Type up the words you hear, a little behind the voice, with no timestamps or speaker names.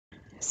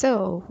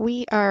So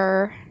we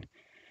are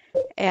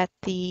at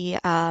the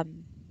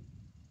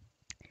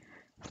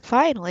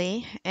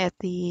finally at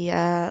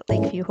the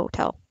Lakeview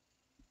Hotel.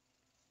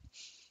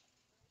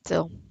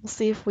 So we'll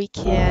see if we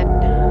can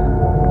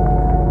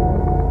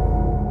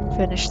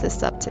finish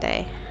this up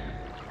today.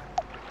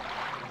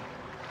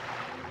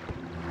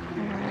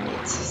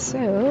 Alright,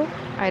 so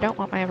I don't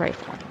want my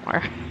rifle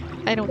anymore.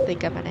 I don't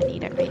think I'm gonna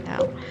need it right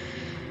now.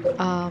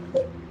 I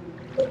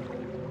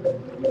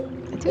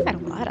do got a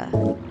lot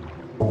of.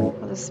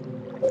 I'll just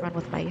run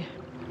with my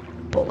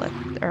bullet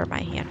or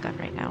my handgun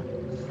right now.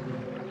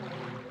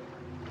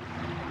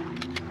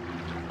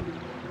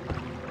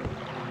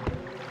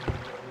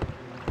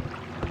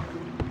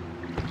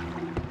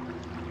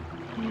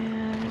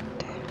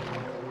 And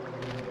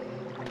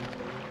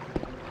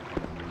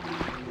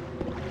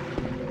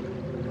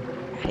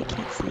I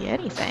can't see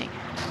anything.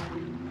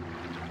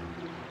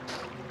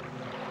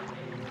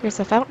 There's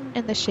a fountain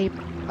in the shape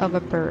of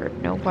a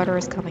bird. No water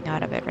is coming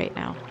out of it right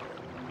now.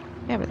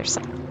 Yeah, but there's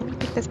something. Let me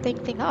pick this dang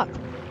thing up.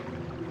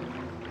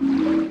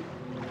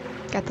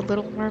 Got the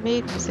Little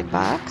Mermaid music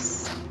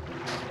box.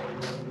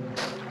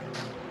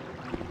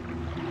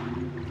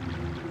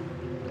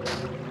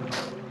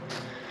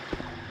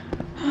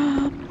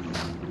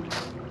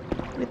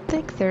 You'd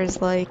think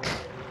there's like,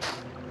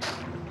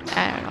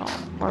 I don't know,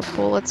 more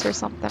bullets or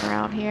something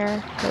around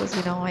here. Because,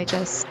 you know, I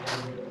just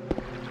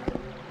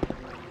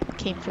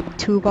came from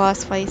 2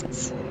 boss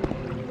fights.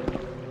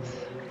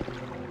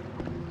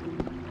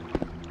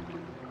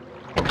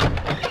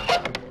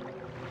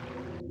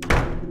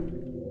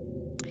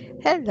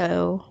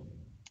 Hello.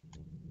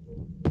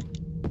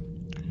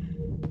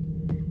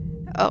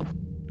 Oh,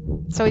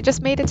 so we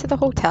just made it to the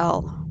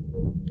hotel.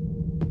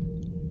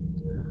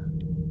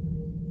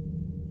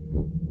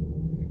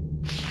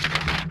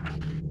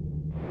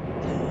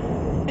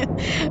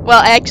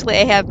 Well, actually,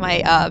 I have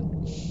my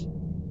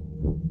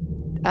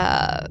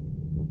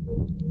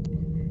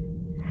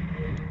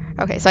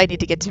okay, so I need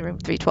to get to room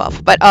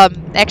 312. But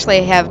actually,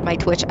 I have my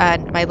Twitch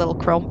on my little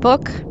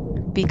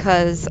Chromebook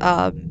because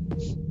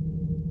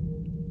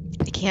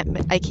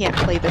I can't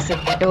play this in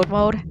windowed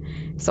mode,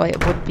 so I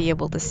wouldn't be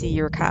able to see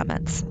your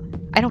comments.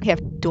 I don't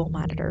have dual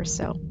monitors,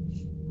 so.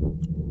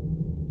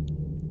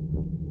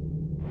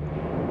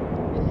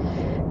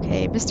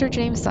 Okay, Mr.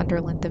 James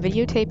Sunderland, the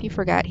videotape you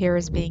forgot here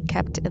is being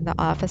kept in the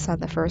office on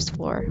the 1st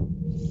floor.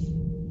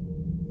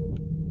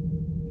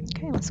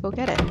 Okay, let's go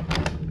get it.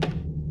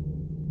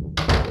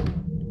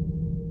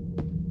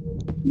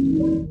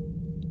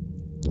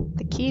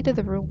 The key to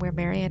the room where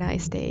Mary and I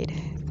stayed.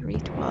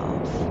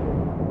 312.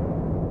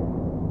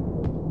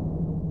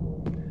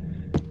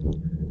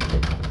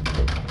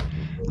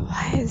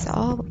 Why is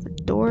all of the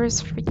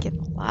doors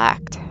freaking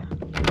locked?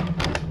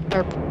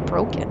 Or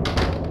broken?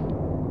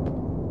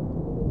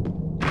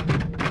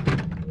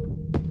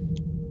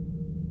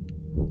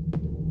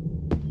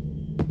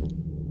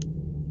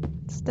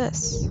 What's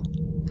this?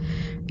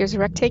 There's a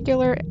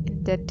rectangular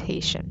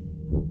indentation.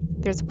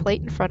 There's a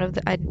plate in front of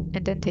the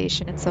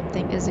indentation and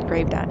something is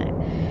engraved on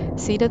it.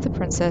 Seed of the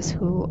princess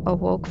who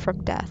awoke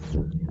from death.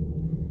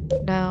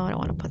 No, I don't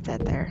want to put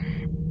that there.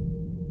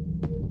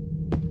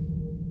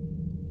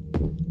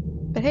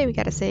 But hey, we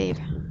got to save.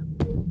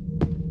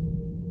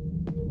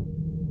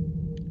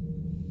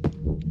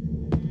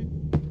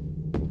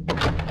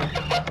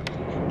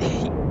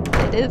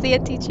 It is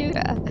Auntie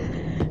Chudah.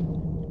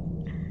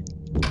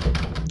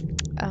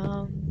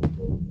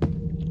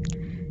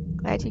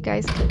 Glad you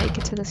guys can make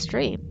it to the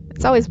stream.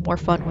 It's always more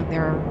fun when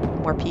there are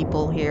more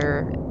people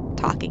here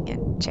talking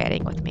and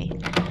chatting with me.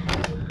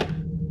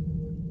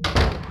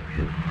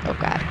 Oh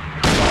god.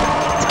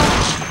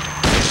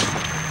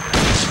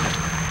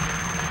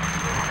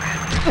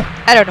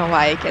 I don't know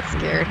why I get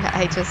scared.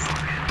 I just...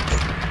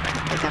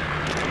 like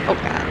oh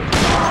god.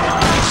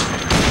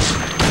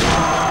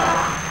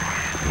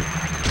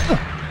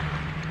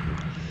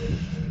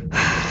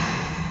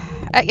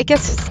 I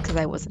guess it's because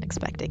I wasn't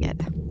expecting it.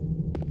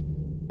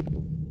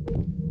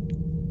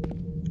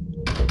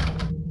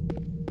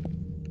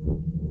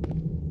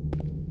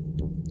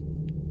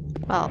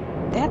 Well,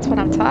 that's what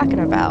I'm talking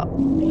about.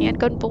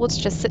 Handgun bullets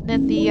just sitting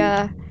in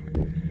the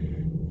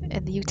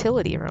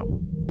utility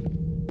room.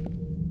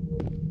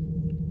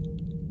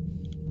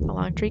 A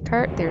laundry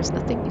cart. There's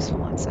nothing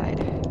useful inside.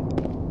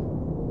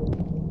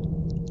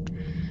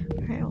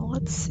 Alright, well,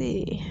 let's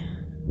see.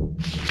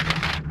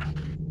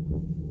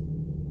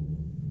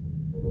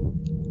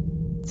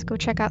 Let's go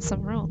check out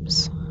some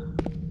rooms.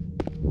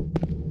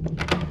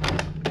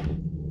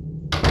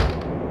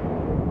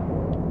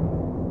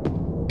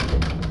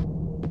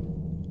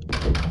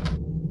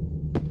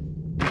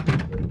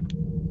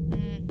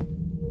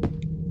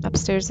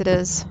 Upstairs it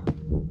is.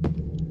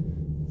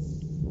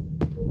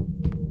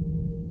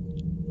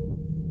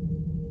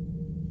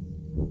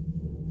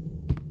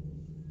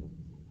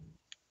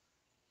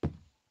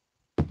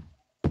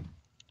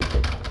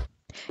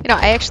 You know,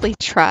 I actually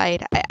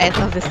tried. I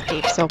love this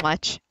game so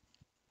much.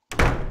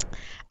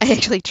 I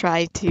actually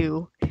tried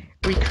to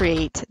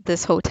recreate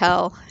this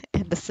hotel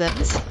in The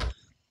Sims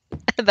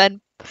and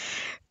then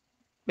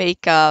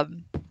make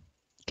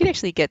can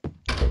actually get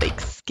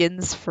like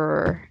skins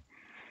for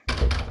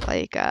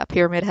like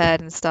Pyramid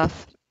Head and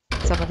stuff in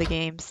some of the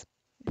games.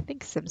 I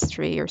think Sims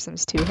 3 or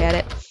Sims 2 had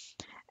it.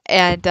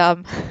 And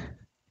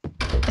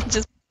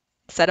just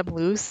set them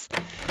loose.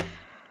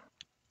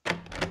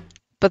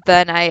 But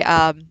then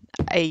I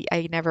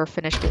never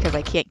finish because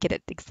I can't get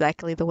it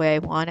exactly the way I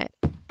want it.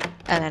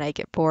 And then I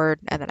get bored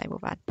and then I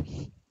move on.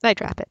 I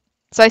drop it.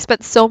 So I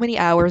spent so many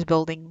hours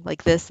building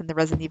like this in the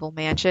Resident Evil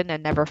mansion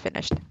and never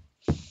finished.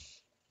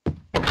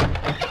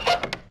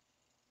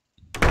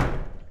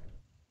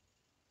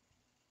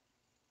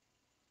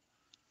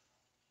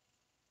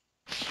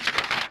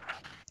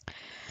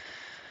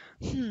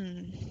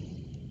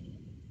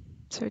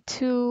 So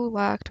 2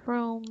 locked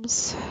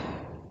rooms.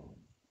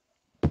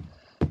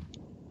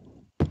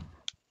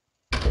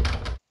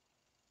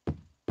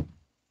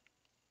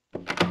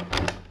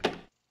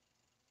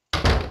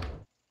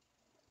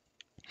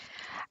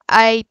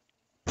 I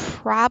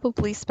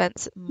probably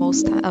spent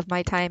most of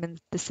my time in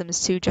The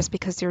Sims 2 just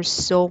because there's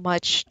so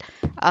much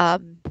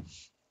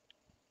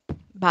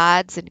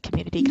mods and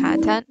community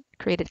content,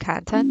 created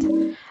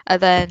content.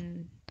 And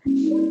then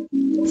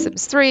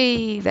Sims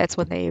 3, that's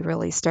when they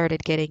really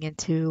started getting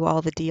into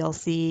all the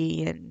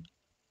DLC and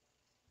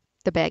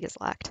the bag is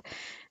locked.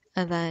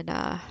 And then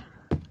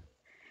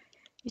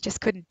you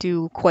just couldn't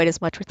do quite as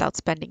much without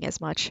spending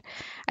as much.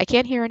 I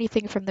can't hear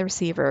anything from the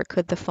receiver.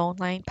 Could the phone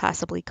line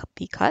possibly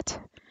be cut?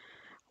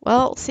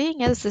 Well,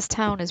 seeing as this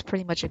town is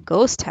pretty much a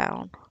ghost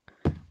town,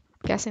 I'm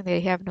guessing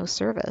they have no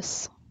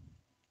service.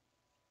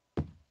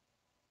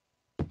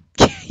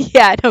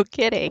 Yeah, no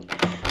kidding.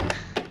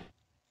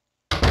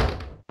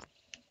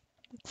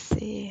 Let's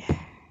see.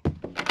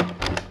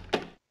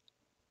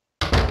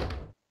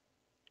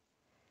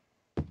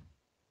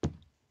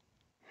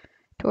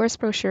 Tourist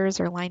brochures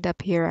are lined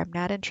up here. I'm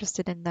not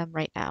interested in them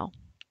right now.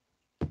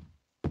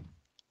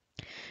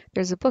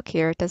 There's a book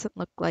here. It doesn't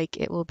look like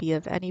it will be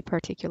of any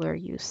particular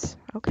use.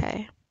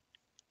 Okay.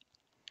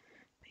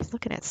 He's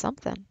looking at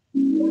something.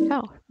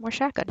 Oh, more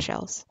shotgun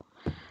shells.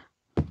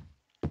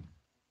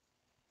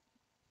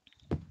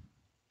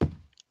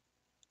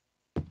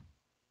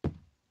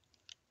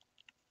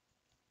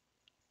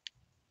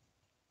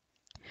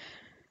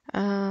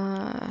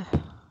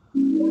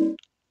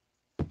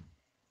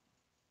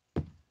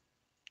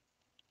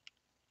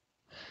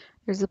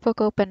 There's a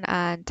book open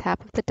on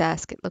top of the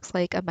desk. It looks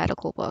like a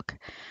medical book.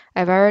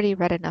 I've already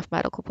read enough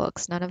medical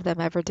books. None of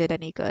them ever did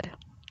any good.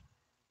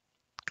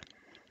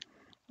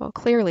 Well,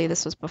 clearly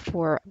this was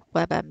before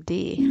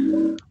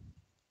WebMD.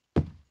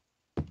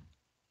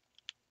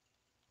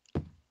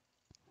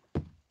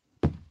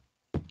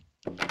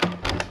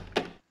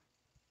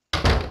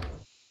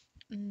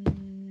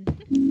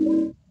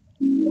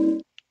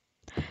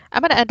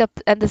 I'm gonna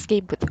end this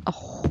game with a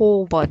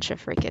whole bunch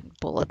of freaking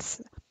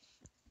bullets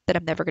that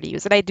I'm never gonna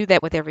use, and I do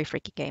that with every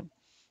freaking game.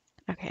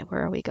 Okay,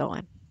 where are we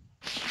going?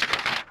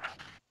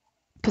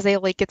 Because I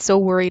like get so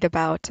worried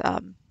about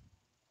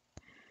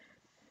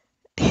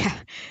yeah,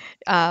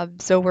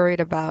 so worried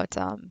about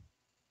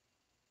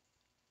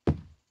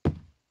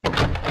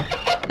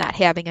not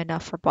having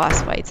enough for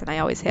boss fights, and I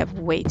always have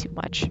way too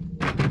much.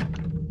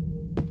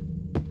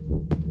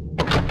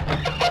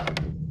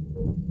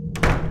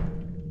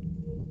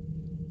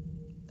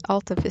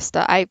 Alta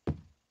Vista. I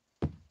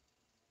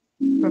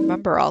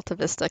remember Alta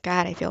Vista.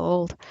 God, I feel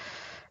old.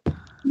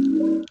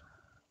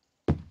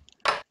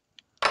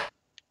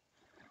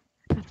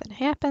 Nothing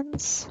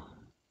happens.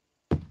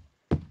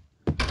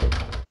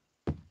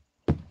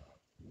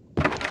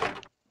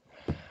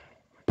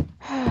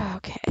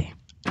 Okay.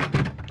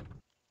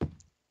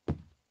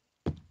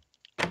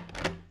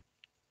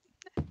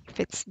 If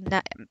it's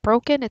not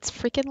broken, it's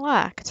freaking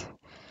locked.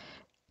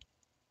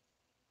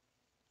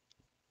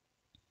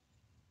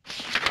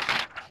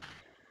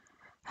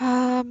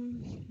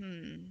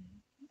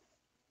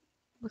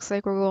 Looks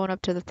like we're going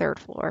up to the 3rd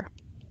floor.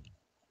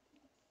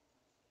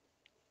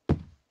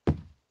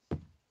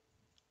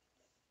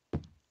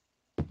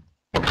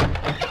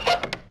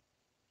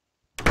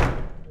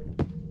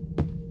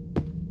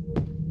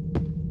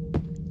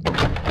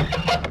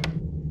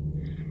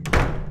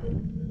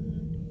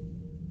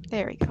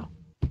 There we go.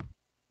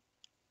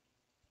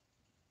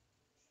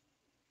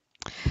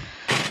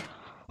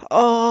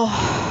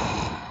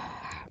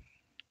 Oh,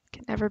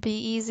 can never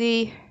be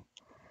easy.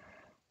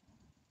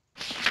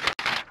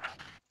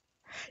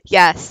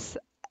 Yes.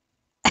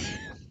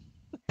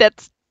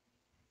 That's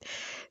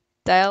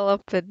dial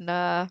up and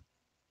oh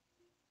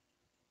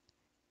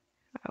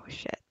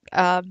shit.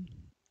 And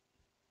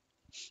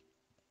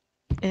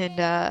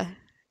the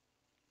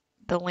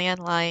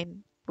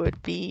landline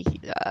would be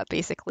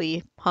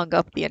basically hung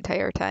up the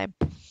entire time.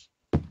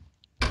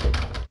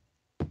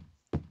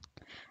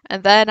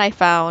 And then I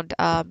found,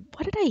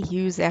 what did I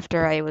use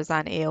after I was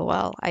on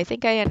AOL? I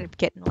think I ended up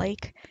getting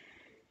like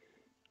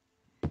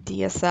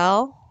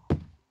DSL,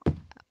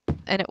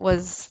 and it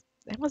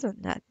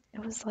wasn't that,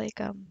 it was like,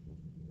 there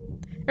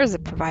was a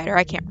provider,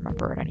 I can't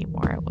remember it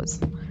anymore.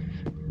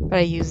 But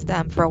I used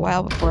them for a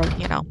while before,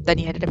 then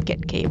you ended up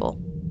getting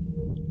cable.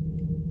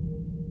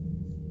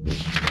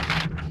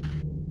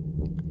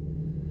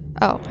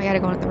 Oh, I gotta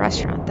go to the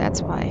restaurant,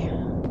 that's why.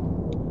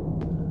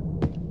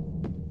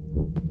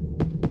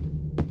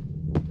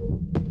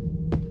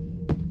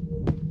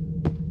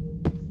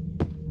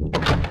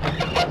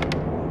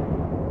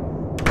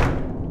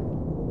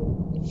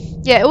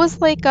 Yeah, it was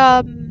like,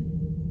 it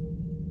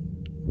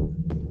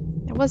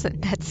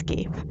wasn't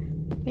Netscape.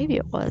 Maybe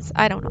it was.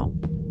 I don't know.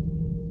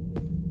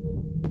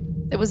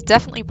 It was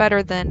definitely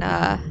better than,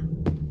 got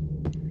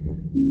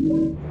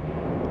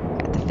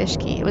the fish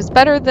key. It was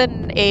better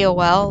than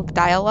AOL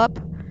dial-up,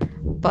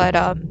 but,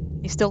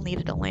 you still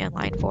needed a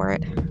landline for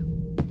it.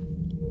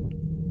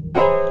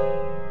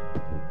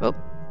 Oh,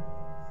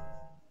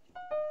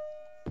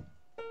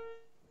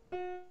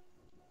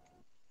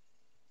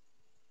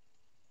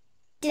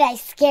 Did I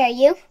scare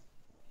you?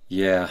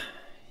 Yeah,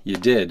 you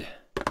did.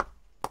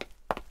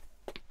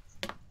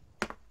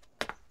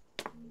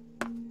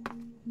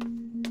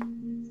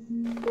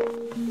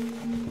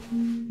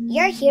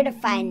 You're here to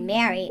find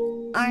Mary,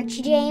 aren't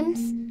you,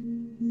 James?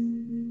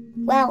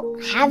 Well,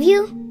 have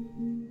you?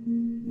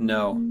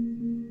 No.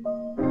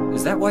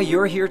 Is that why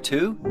you're here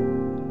too?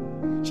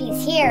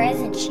 She's here,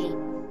 isn't she?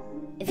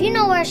 If you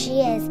know where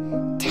she is,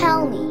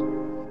 tell me.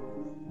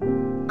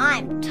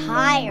 I'm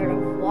tired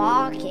of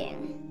walking.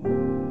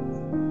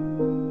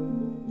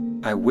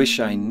 I wish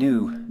I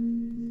knew.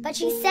 But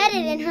she said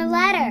it in her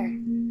letter.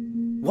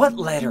 What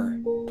letter?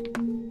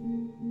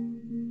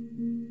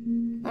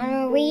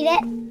 Wanna read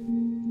it?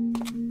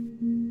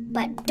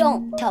 But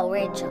don't tell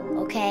Rachel,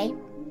 okay?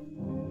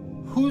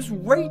 Who's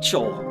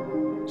Rachel?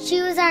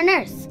 She was our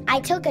nurse. I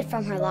took it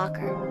from her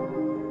locker.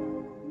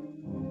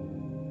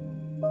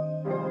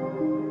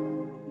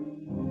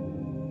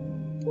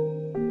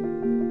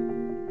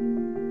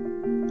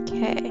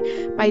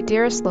 okay. My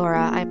dearest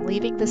Laura, I'm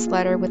leaving this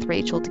letter with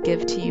Rachel to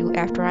give to you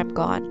after I'm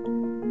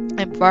gone.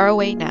 I'm far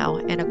away now,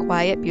 in a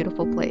quiet,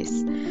 beautiful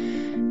place.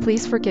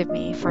 Please forgive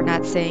me for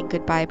not saying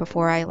goodbye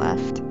before I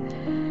left.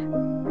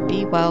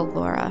 Be well,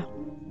 Laura.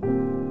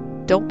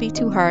 Don't be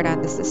too hard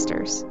on the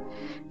sisters.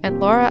 And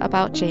Laura,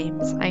 about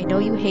James, I know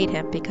you hate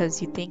him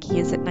because you think he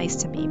isn't nice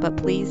to me, but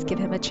please give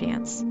him a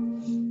chance.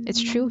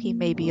 It's true he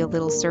may be a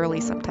little surly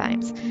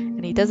sometimes,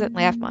 and he doesn't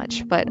laugh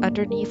much, but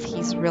underneath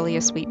he's really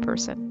a sweet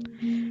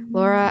person.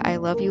 Laura, I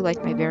love you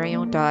like my very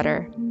own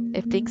daughter.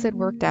 If things had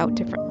worked out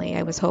differently,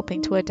 I was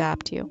hoping to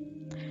adopt you.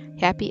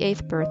 Happy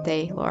 8th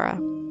birthday, Laura.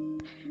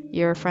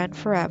 Your friend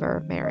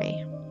forever,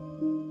 Mary.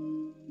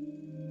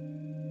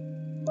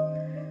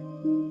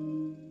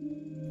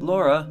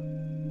 Laura,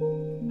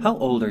 how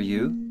old are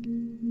you?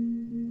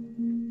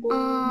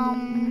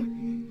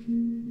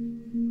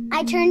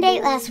 I turned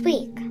 8 last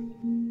week.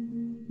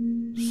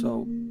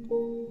 So,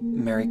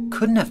 Mary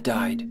couldn't have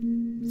died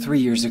 3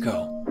 years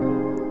ago.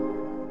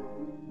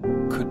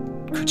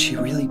 Could she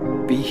really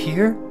be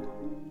here?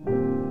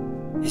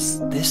 Is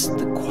this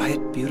the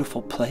quiet,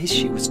 beautiful place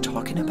she was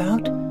talking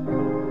about?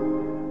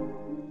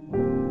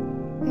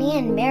 Me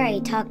and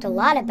Mary talked a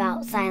lot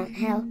about Silent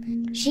Hill.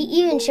 She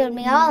even showed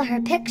me all her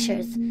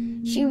pictures.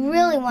 She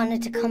really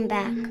wanted to come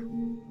back.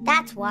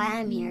 That's why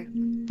I'm here.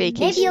 Maybe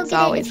you'll Vacation's get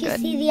it always if you good.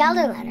 see the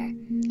other letter.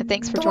 And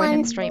thanks for The joining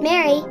one the stream.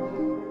 Mary.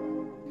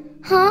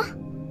 Huh?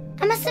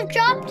 I must have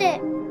dropped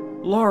it.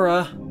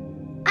 Laura!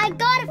 I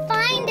gotta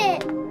find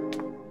it.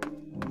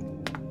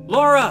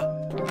 Laura!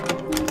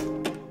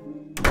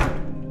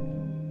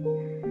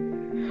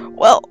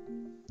 Well,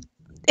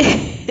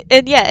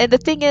 and yeah, and the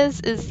thing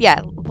is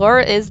yeah,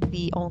 Laura is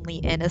the only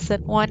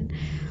innocent one,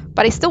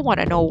 but I still want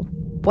to know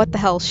what the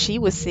hell she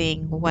was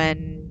seeing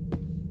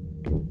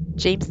when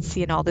James is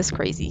seeing all this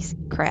crazy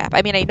crap.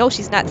 I mean, I know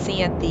she's not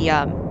seeing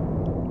the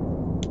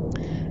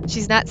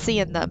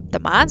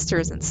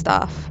monsters and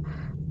stuff,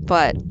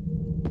 but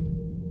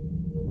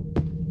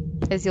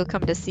as you'll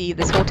come to see,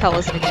 this hotel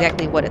isn't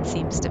exactly what it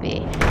seems to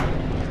be.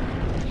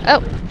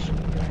 Oh.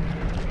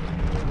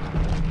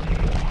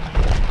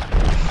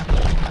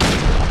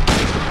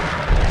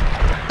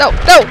 No,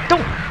 no,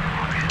 don't!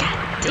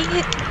 God dang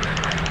it!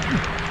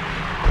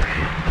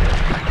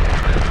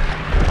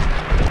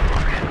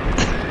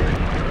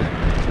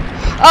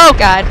 Oh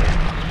god!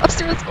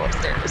 Upstairs, go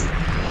upstairs.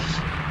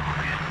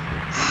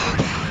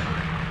 Okay.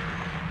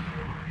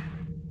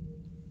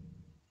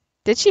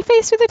 Did she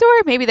face through the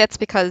door? Maybe that's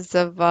because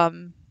of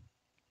the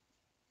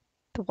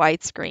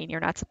widescreen. You're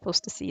not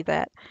supposed to see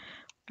that.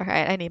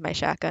 Alright, I need my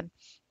shotgun.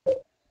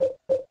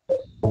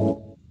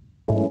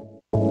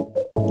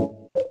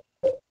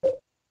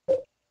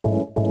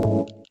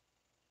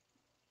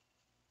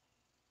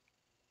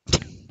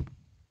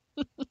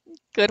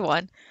 Good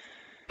one.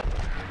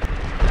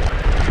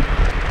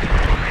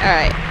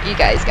 Alright, you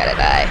guys gotta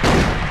die.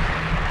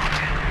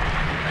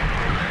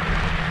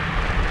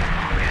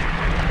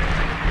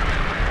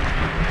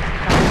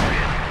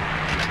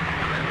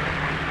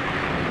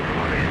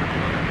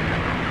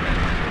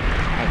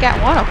 I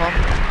got one of them.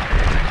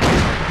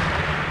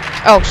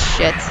 Oh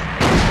shit.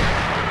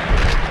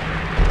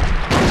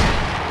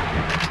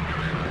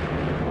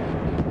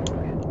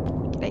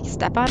 Can I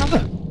step on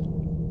them?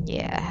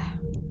 Yeah.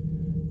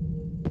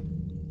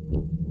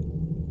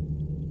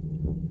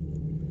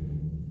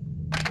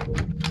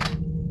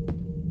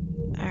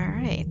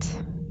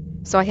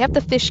 So I have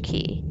the fish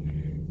key,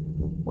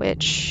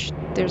 which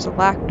there's a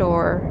locked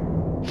door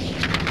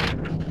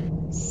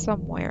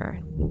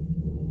somewhere.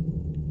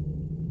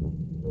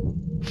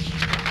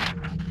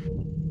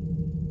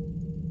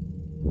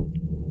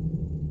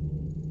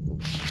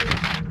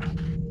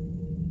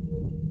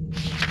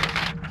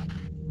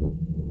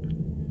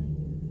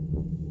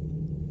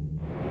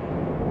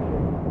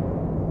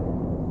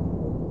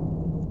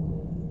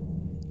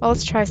 Well,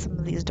 let's try some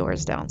of these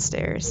doors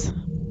downstairs.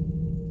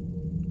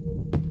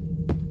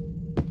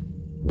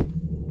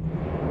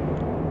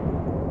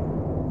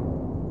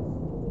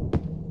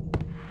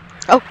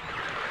 Oh!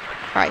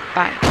 Alright,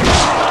 fine.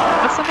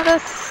 What's some of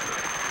this?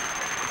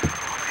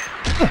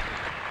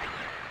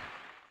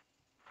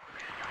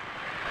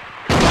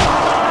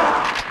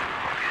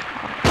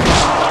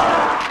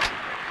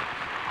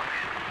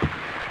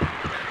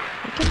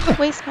 I can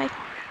waste my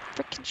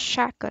freaking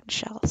shotgun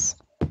shells.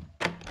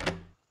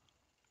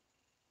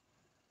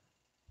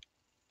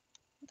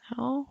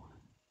 No.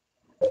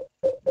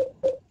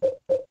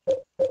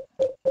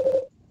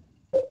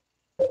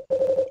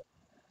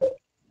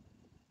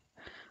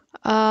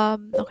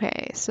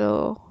 Okay,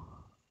 so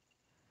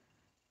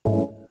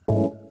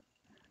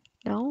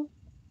no.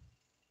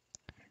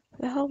 Where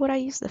the hell would I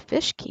use the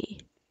fish key?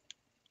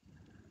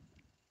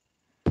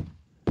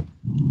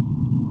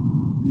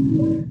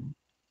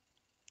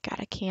 Got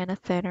a can of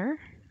thinner.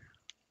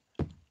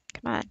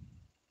 Come on.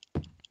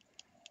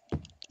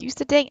 Use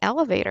the dang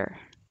elevator.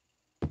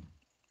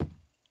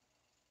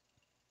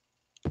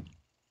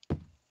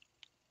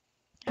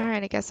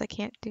 Alright, I guess I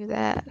can't do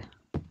that.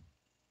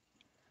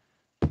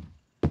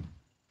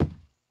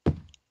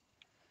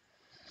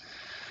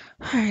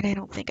 Alright, I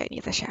don't think I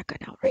need the shotgun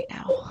out right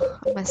now.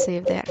 I'm gonna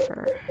save that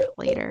for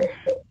later.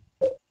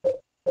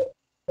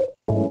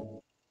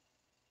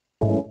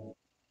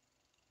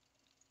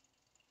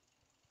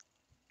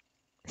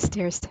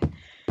 Stairs.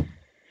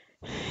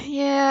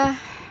 Yeah.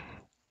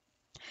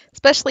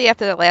 Especially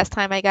after the last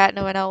time I got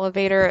into an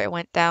elevator, it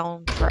went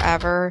down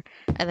forever.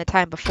 And the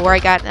time before I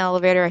got in an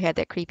elevator, I had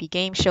that creepy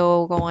game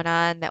show going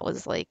on that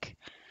was like,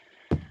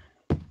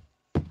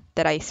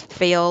 that I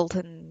failed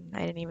and I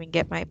didn't even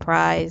get my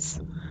prize.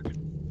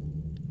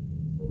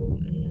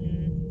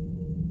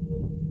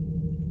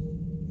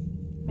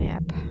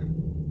 Map.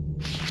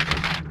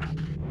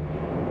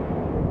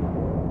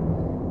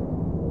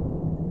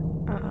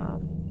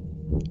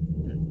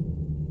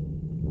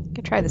 I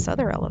can try this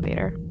other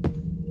elevator,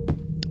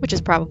 which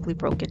is probably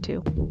broken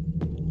too.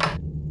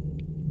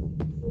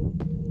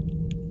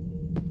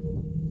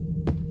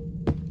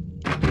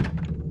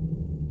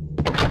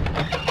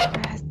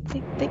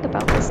 The thing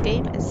about this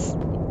game is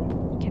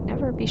you can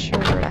never be sure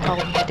where the hell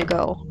you need to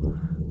go.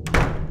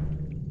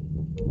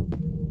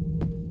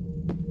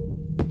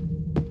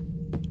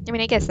 I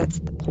mean, I guess that's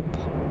the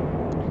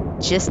whole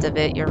gist of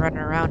it. You're running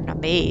around in a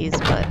maze,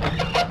 but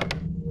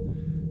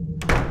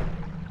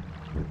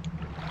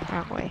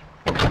wrong way.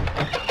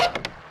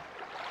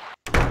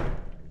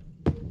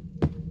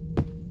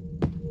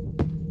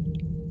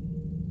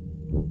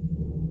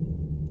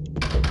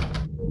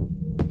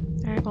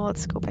 Alright, well,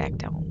 let's go back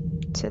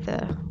down to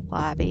the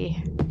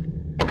lobby.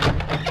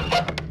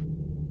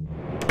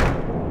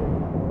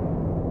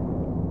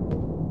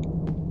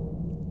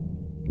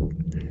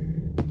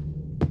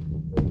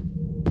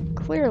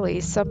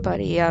 Clearly,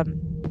 somebody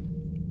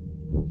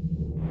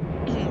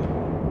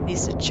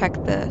needs to check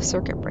the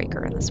circuit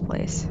breaker in this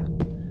place.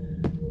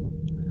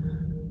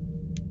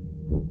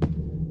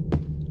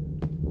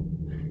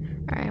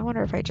 Alright, I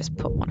wonder if I just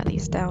put one of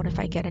these down if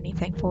I get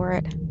anything for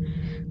it.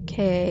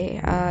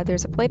 Okay,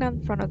 there's a plate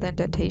on front of the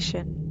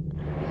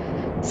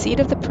indentation.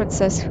 Seed of the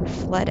princess who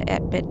fled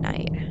at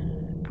midnight.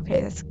 Okay,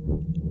 that's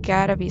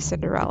gotta be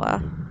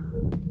Cinderella.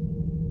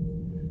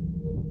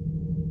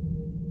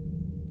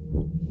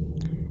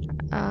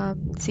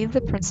 Seed of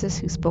the princess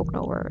who spoke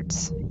no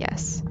words.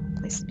 Yes.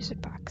 Place the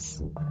music box.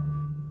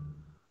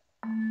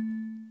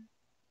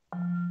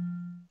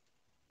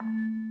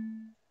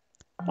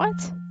 What?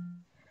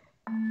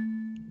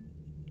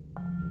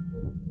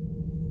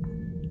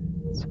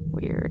 It's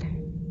weird.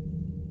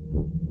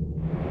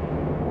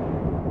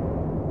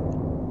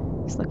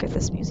 Let's look at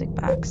this music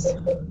box.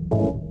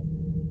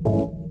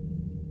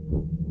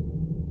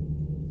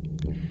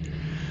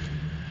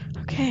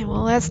 Okay,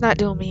 well, that's not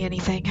doing me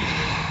anything.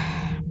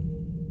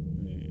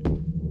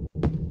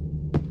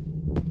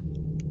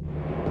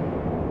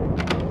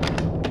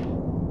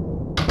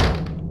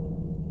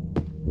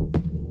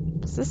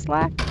 Is this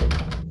locked?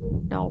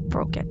 No,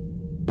 broken.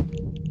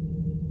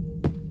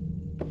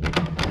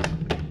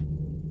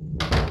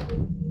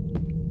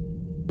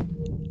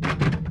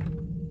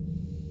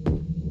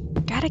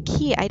 Got a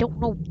key. I don't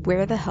know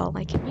where the hell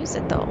I can use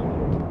it though.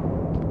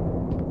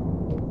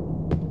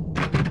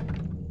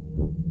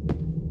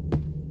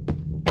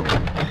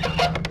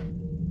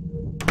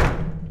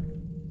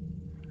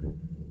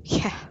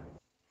 Yeah.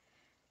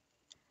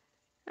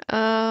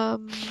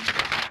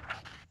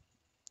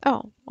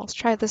 Oh, let's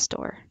try this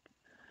door.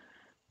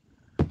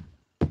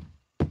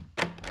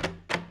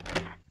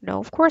 No,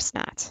 of course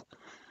not.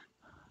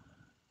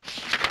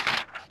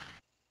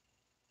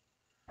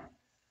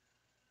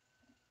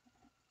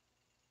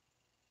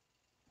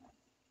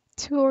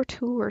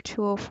 202 or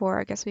 204.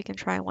 I guess we can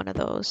try one of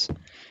those.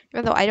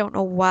 Even though I don't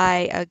know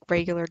why a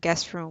regular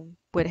guest room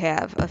would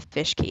have a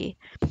fish key.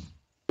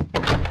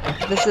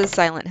 This is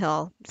Silent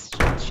Hill.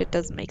 Shit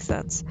doesn't make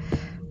sense.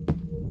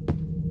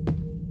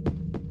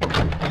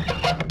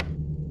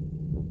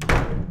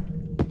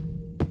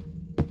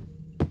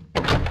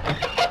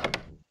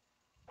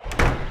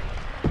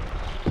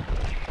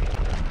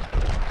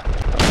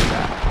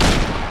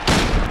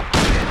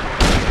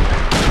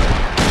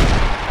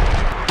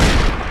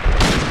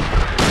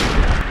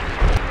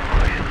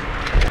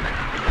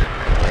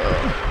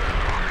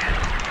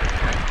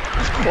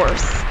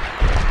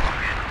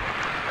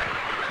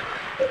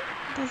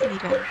 Doesn't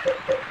even...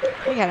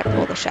 We gotta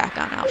pull the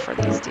shotgun out for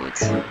these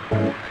dudes.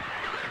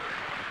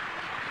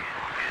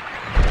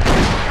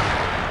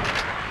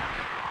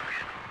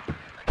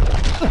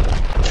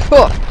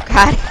 Oh,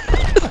 God.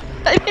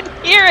 I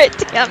didn't hear it,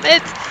 damn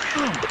it!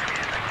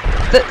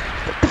 The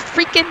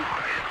freaking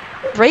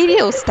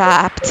radio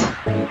stopped.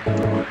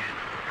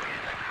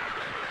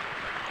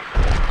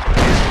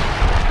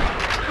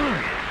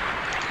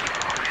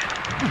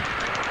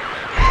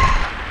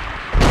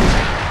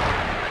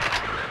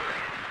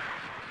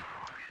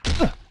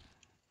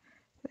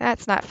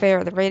 That's not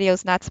fair. The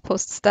radio's not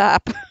supposed to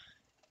stop.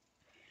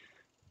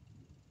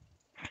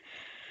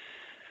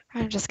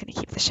 I'm just gonna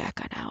keep the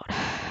shotgun out.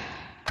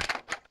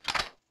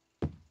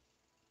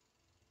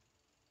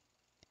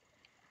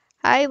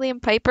 Hi,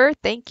 Liam Piper.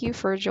 Thank you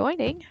for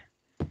joining.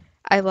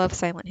 I love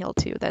Silent Hill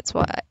 2. That's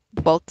why,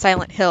 well,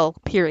 Silent Hill,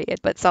 period,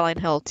 but Silent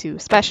Hill 2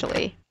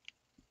 especially,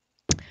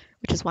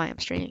 which is why I'm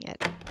streaming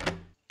it.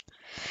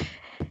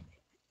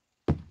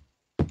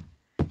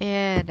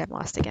 And I'm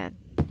lost again.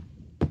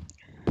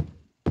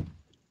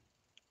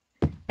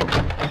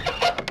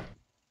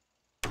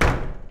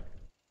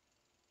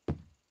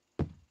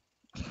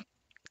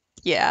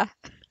 Yeah.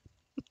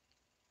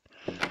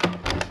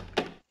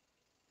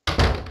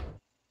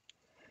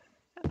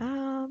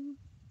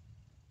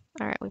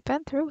 All right, we've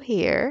been through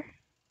here.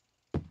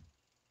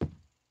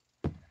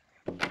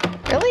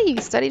 Really? You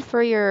studied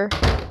for your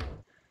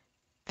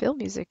film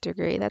music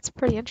degree? That's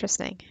pretty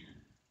interesting.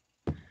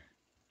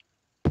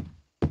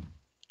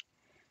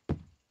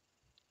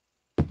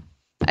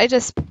 I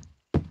just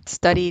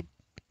studied,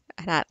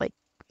 not like,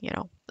 you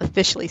know,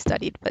 officially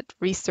studied, but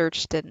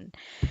researched and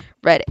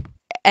read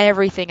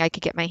everything I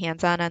could get my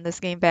hands on this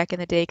game back in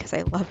the day because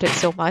I loved it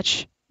so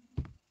much.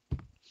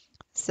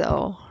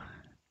 So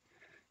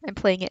I'm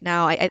playing it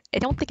now. I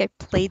don't think I've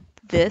played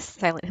this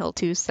Silent Hill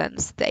 2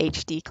 since the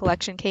HD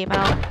collection came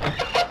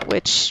out,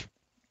 which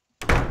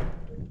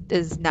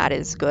is not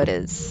as good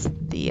as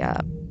the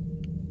I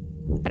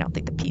don't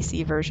think the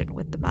PC version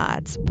with the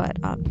mods, but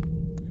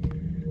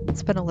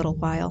it's been a little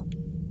while,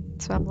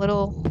 so I'm a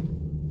little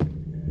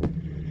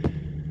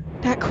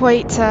not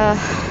quite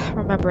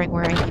remembering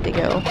where I need to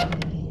go.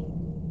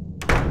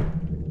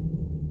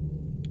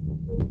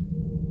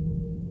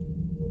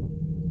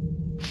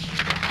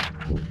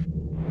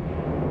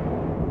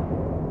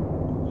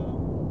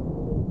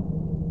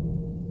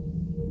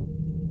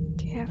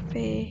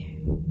 Cafe.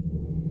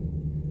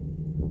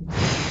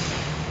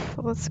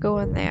 Let's go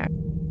in there.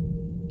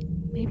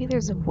 Maybe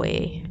there's a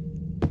way.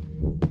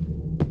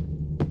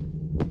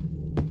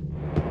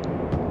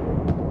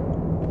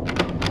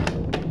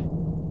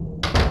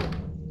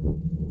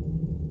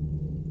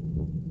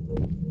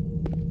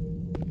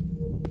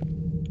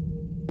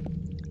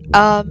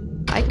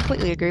 I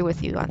completely agree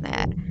with you on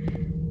that,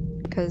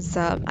 because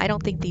I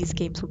don't think these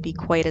games would be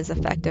quite as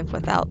effective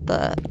without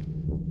the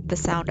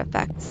sound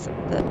effects,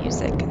 the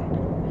music,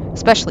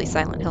 especially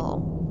Silent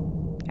Hill.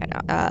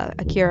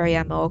 Akira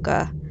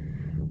Yamaoka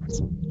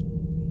was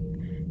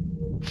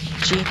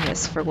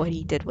genius for what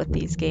he did with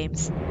these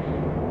games.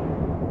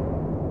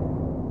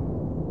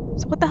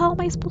 So what the hell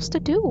am I supposed to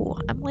do?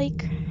 I'm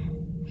like,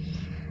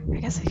 I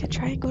guess I could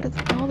try and go to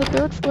the... Oh, the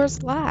third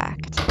floor's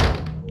locked.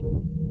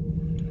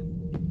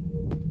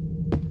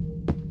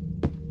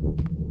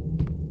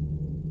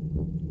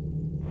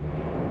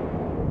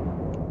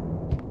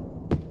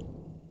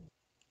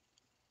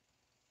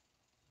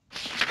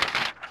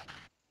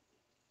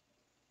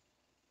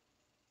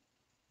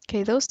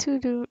 Okay, those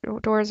two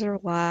doors are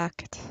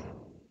locked.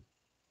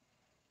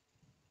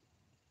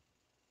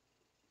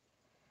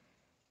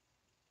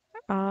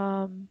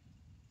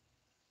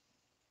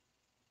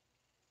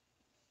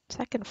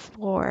 Second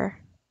floor.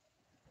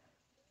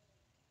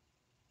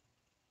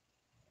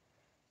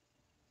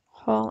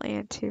 Hall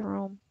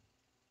anteroom.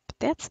 But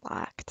that's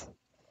locked.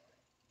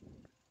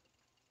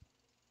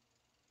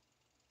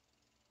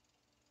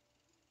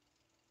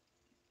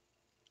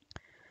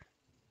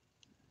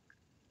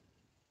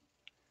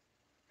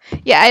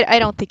 Yeah, I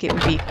don't think it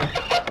would be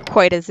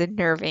quite as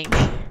unnerving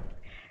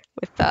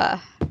with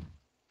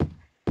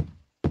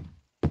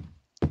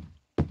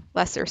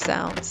lesser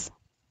sounds.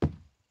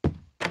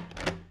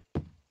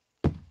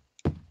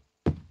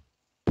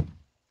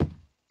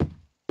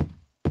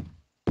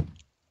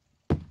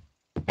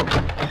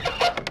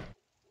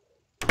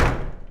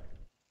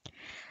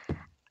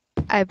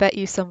 I bet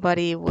you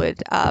somebody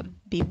would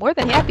be more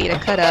than happy to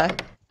cut a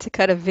to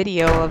cut a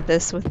video of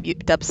this with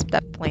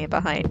dubstep playing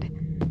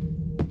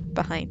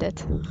behind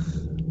it.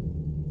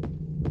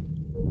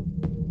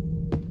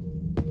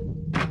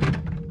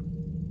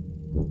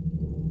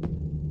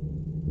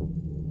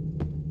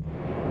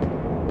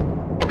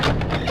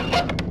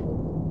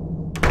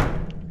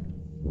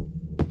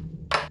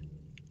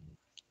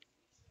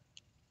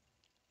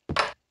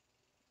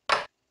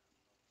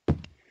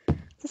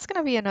 This is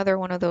gonna be another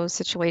one of those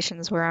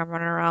situations where I'm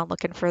running around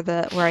looking for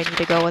where I need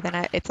to go, and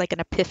then it's like an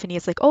epiphany.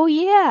 It's like, oh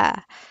yeah,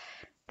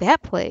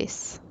 that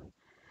place.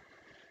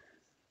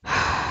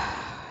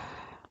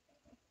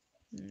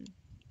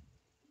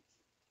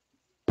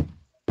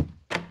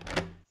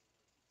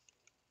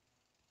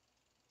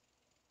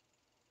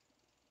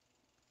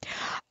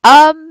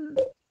 Um,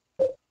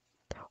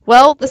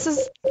 well, this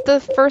is the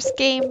first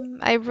game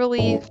I've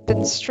really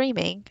been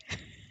streaming.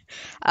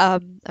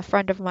 A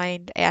friend of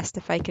mine asked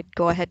if I could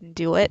go ahead and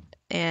do it,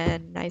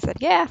 and I said,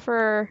 yeah,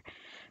 for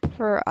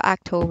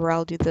October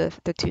I'll do the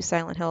two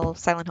Silent Hill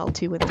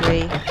 2 and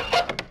 3.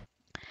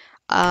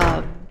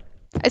 I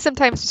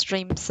sometimes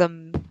stream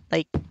some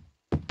like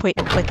point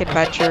and click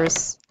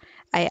adventures.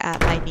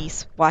 My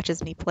niece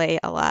watches me play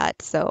a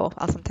lot, so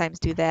I'll sometimes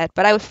do that.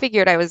 But I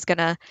figured I was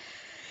gonna,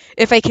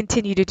 if I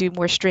continue to do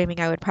more streaming,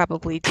 I would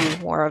probably do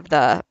more of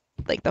the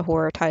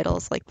horror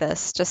titles like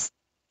this, just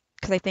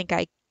because I think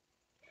I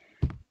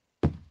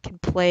can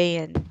play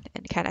and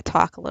kind of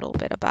talk a little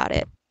bit about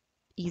it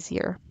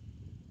easier.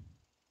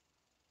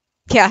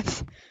 Yeah,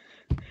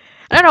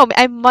 I don't know.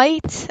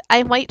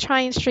 I might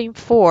try and stream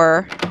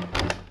 4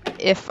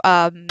 if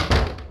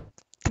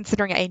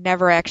considering I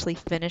never actually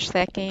finished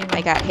that game.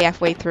 I got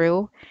halfway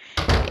through,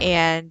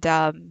 and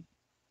then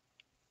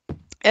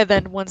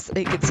once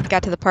it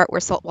got to the part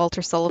where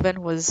Walter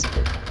Sullivan was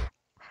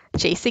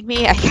chasing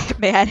me, I got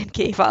mad and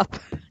gave up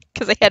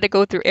because I had to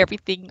go through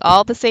everything,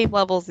 all the same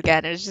levels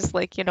again. It was just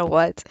like, you know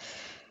what?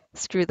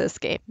 Screw this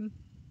game.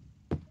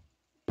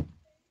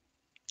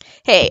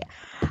 Hey,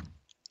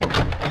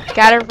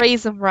 gotta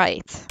raise them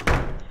right.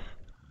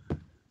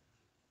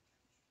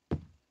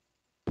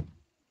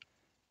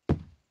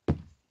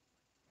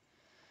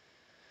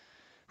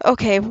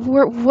 Okay,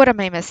 what am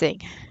I missing?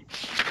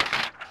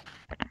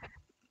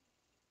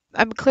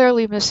 I'm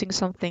clearly missing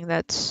something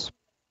that's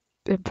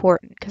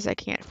important because I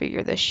can't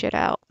figure this shit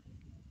out.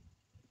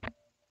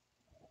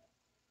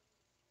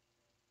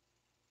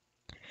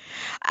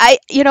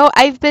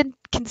 I've been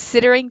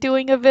considering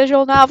doing a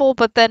visual novel,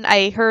 but then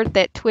I heard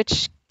that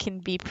Twitch can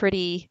be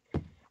pretty,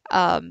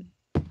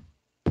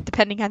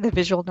 depending on the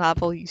visual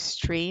novel you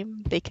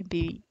stream,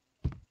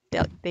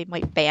 they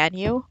might ban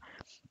you.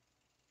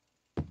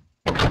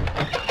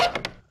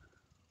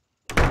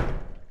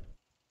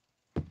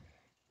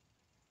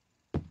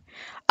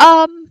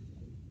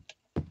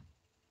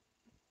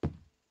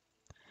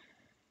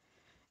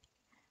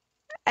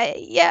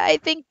 I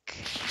think.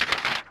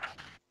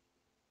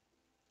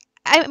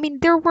 I mean,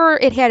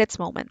 it had its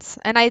moments,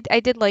 and I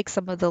did like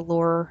some of the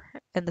lore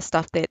and the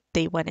stuff that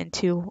they went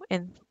into,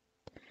 and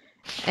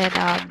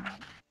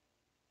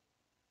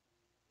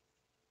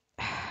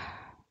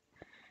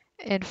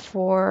and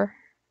for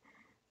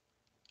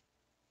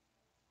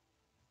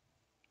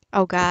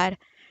oh God,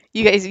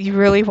 you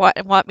really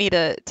want me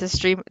to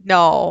stream?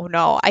 No,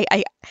 no,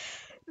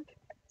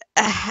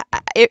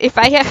 if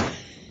I have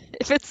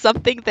if it's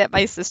something that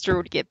my sister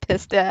would get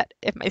pissed at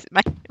if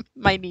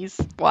my niece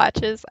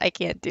watches, I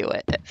can't do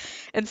it.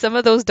 And some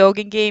of those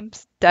Dogen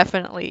games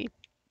definitely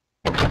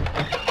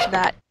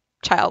not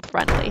child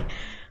friendly.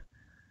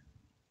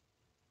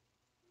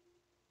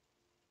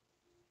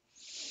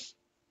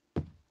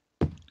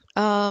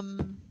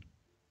 I'm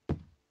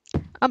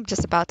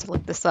just about to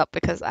look this up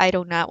because I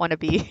do not want to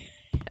be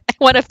I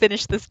want to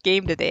finish this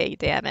game today,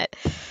 damn it.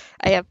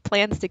 I have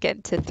plans to get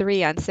into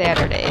 3 on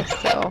Saturday,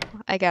 so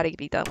I gotta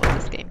be done with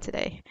this game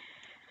today.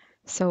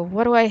 So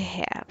what do I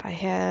have? I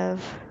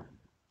have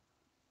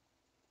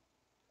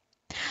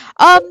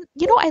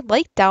I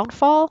like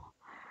Downfall.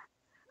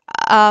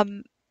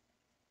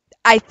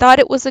 I thought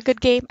it was a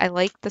good game. I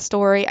liked the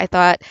story. I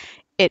thought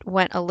it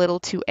went a little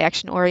too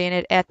action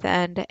oriented at the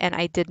end, and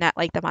I did not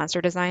like the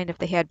monster design. If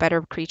they had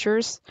better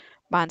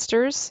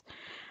monsters,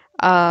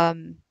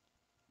 um,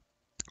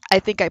 I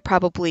think I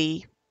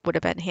probably would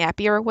have been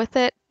happier with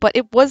it. But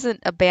it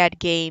wasn't a bad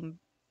game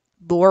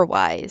lore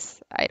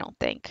wise, I don't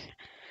think.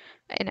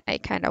 And I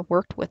kind of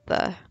worked with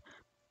the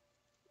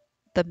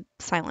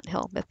Silent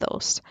Hill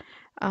mythos.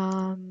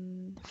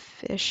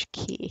 Fish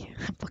Key.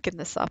 I'm looking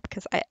this up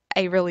because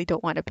I really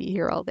don't want to be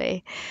here all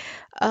day.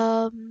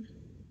 Let's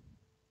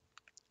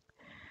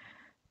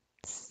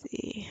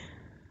see.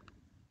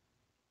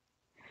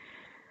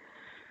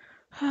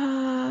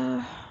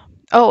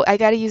 Oh, I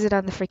gotta use it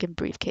on the freaking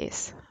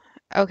briefcase.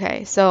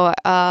 Okay, so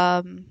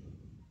on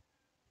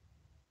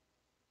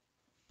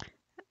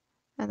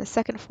the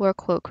second floor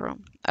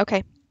cloakroom.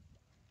 Okay.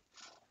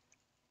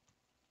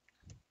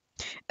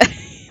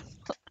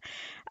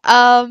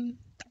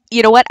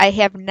 You know what? I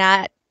have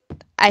not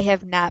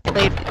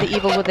played The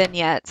Evil Within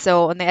yet,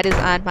 so and that is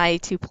on my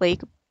to play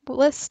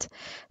list,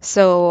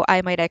 so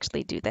I might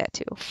actually do that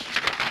too.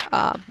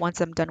 Once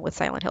I'm done with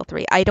Silent Hill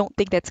 3. I don't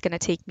think that's going to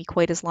take me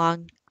quite as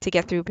long to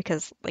get through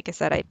because, like I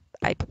said,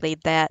 I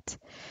played that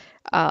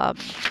um,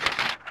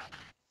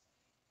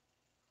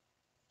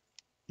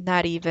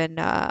 not even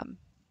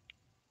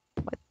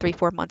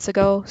 3-4 months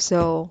ago,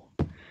 so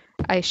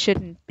I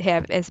shouldn't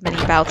have as many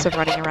bouts of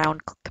running around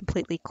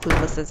completely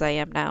clueless as I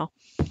am now.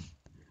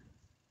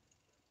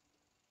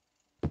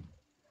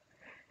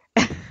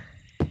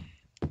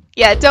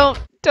 Yeah, don't.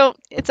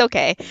 It's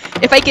okay.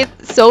 If I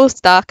get so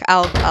stuck,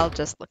 I'll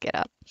just look it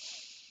up.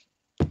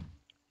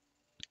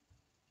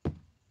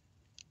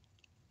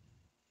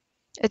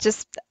 It's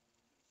just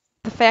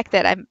the fact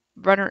that I'm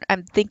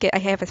thinking I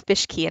have a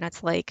fish key, and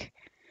it's like,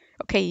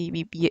 okay,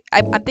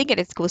 I'm thinking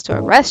it goes to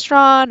a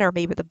restaurant or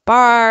maybe the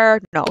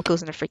bar. No, it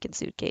goes in a freaking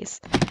suitcase,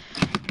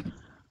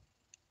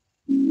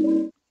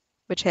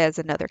 which has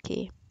another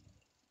key.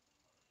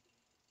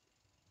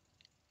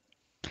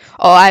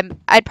 Oh,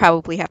 I'd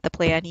probably have to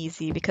play on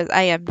easy because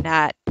I'm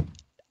not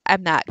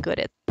good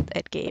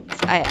at games.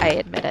 I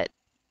admit it.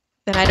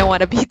 And I don't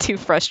want to be too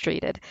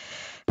frustrated.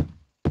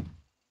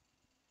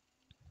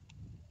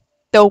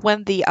 Though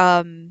when the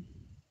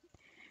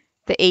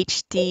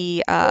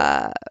HD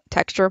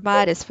texture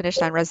mod is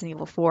finished on Resident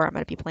Evil 4, I'm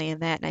going to be playing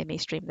that, and I may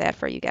stream that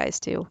for you guys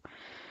too.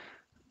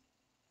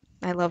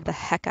 I love the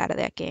heck out of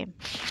that game.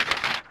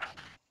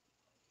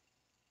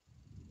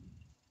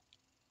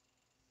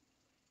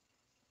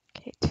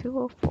 Okay,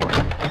 204.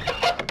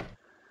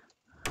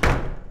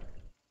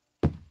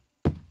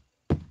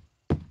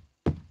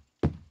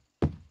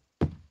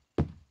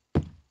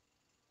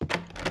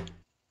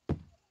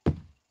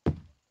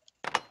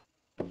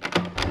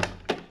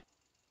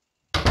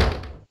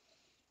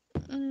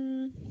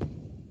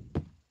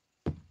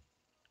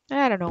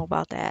 I don't know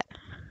about that.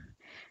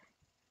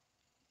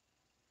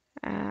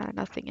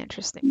 Nothing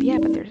interesting. But yeah,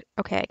 but there's...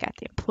 Okay, I got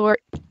the employer.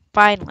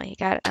 Finally,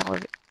 got an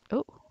elevator.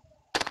 Oh,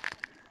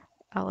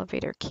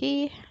 elevator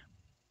key.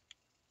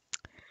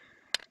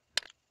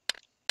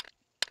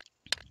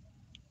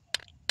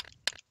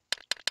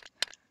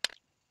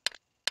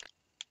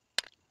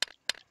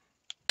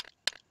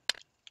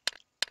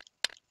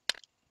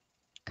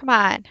 Come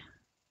on.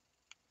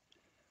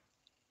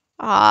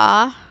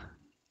 Ah.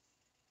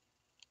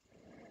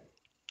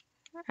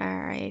 All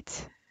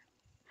right.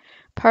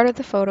 Part of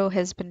the photo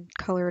has been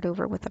colored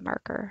over with a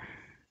marker.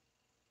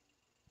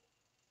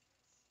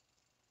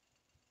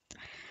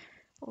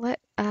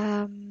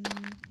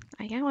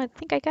 I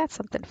think I got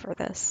something for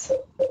this.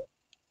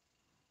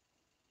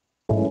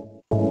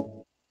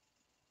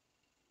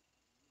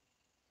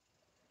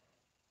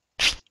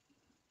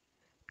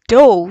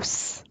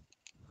 Dose.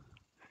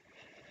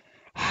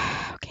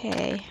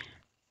 Okay.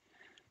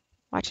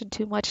 Watching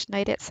too much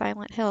Night at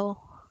Silent Hill.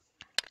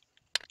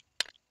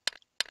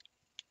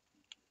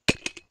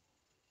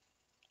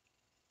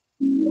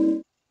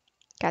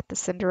 Got the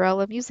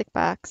Cinderella music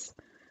box.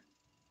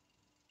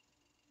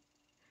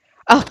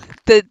 Oh,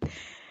 the...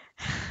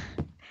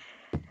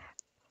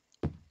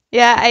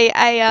 Yeah,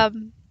 I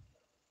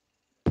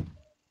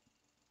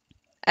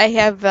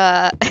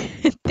have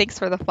thanks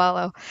for the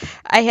follow.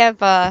 I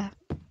have I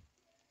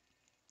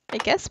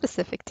guess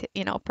specific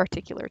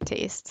particular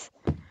tastes.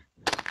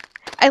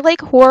 I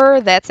like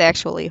horror that's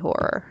actually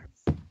horror.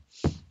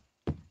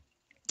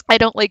 I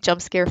don't like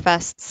jump scare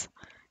fests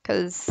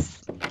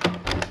because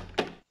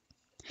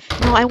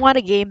I want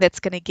a game that's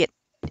gonna get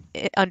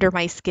under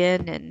my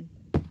skin and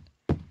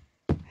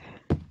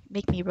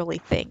make me really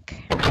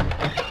think.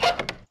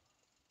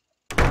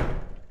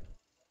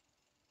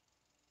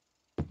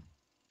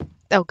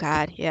 Oh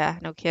God, yeah,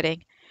 no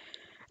kidding.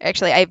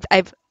 Actually,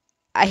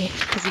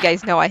 because you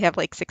guys know I have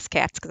like 6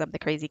 cats because I'm the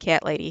crazy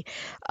cat lady.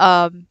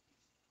 Um,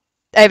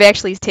 I've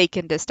actually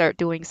taken to start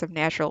doing some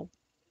natural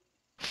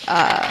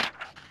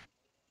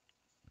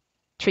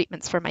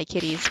treatments for my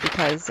kitties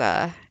because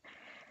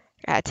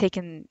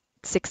taking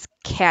 6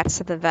 cats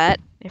to the vet,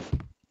 if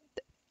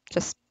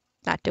just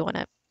not doing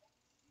it.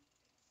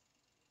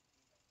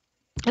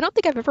 I don't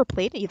think I've ever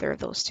played either of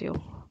those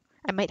two.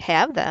 I might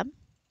have them,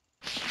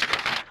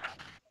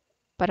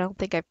 but I don't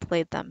think I've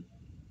played them.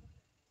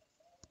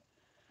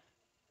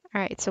 All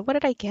right, so what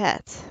did I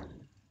get?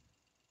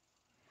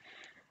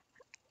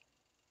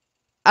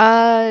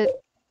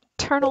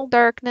 Eternal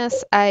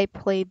Darkness, I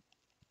played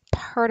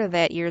part of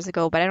that years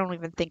ago, but I don't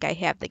even think I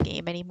have the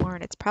game anymore,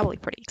 and it's probably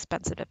pretty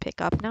expensive to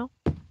pick up now.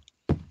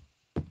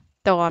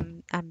 Though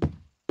I'm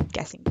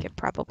guessing you could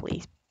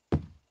probably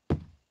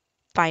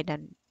find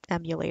an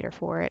emulator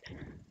for it.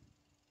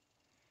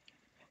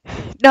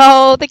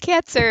 No, the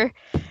cats are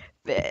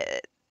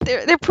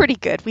they're pretty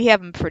good. We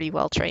have them pretty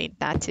well trained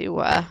not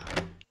to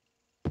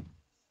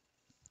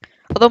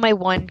although my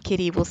one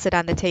kitty will sit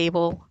on the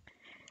table.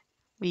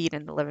 We eat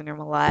in the living room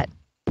a lot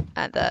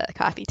on the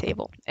coffee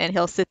table, and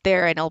he'll sit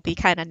there and he'll be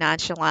kind of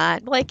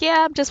nonchalant, like,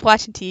 yeah, I'm just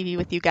watching TV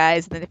with you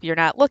guys, and then if you're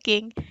not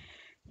looking,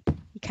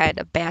 he kind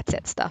of bats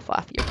at stuff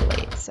off your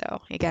plate,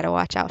 so you got to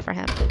watch out for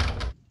him.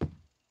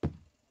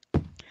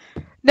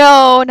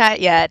 No,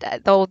 not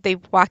yet. Though they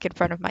walk in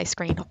front of my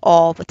screen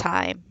all the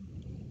time.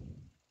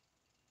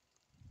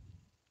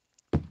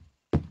 All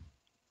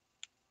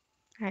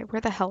right,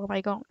 where the hell am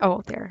I going?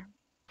 Oh, there.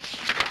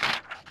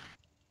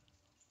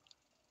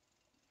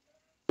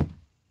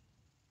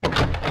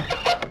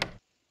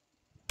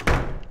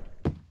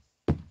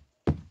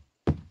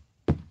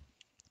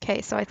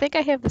 Okay, so I think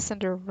I have the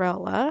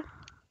Cinderella.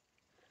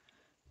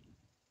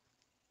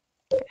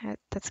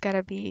 That's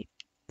gotta be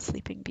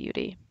Sleeping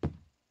Beauty.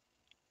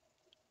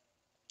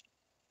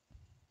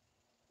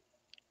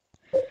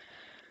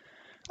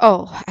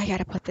 Oh, I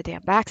gotta put the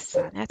damn boxes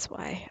on, that's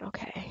why.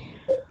 Okay.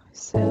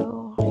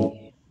 So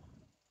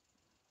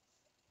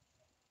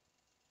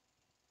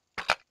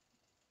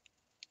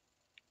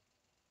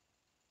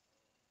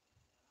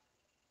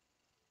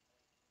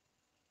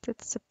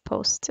it's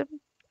supposed to.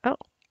 Oh,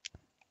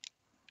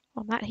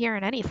 I'm not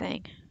hearing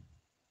anything.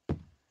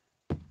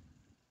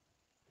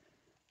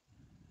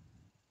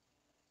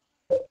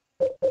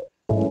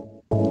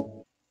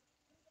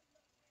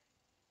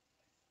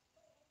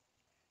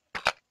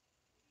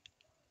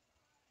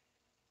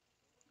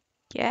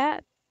 Yeah,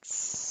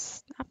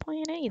 it's not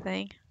playing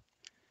anything.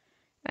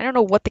 I don't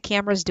know what the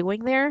camera's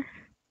doing there,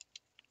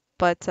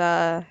 but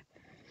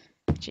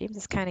James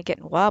is kind of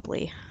getting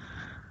wobbly.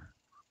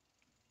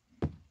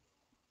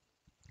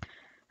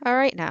 All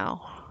right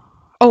now.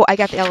 Oh, I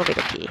got the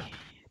elevator key.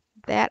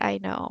 That I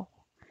know.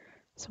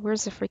 So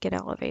where's the freaking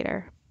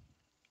elevator?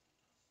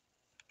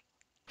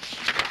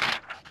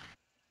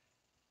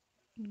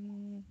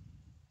 Mm,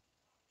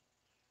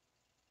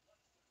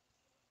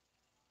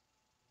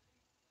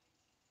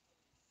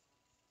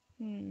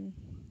 hmm.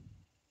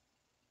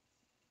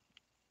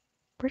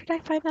 Where did I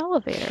find the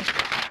elevator?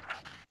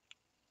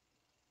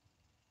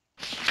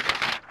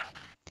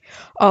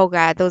 Oh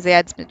God, those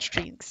ads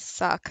midstream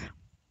suck.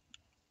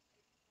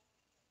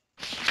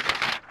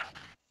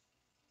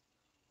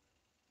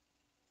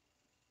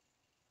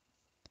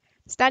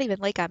 It's not even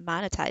like I'm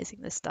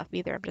monetizing this stuff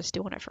either. I'm just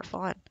doing it for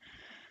fun.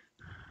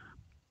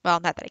 Well,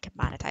 not that I can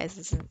monetize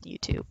this in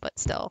YouTube, but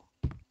still.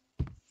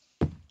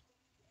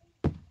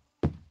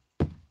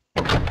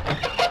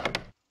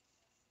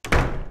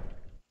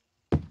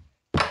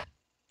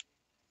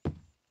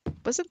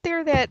 Wasn't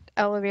there that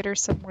elevator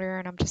somewhere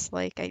and I'm just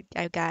like,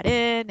 I got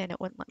in and it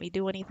wouldn't let me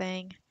do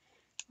anything?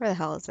 Where the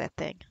hell is that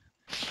thing?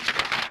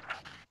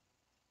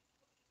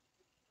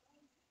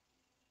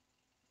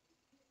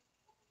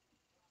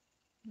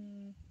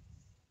 Hmm,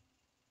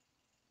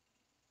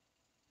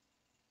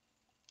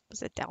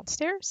 was it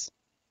downstairs?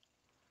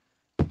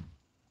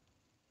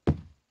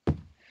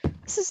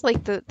 This is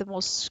like the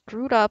most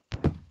screwed up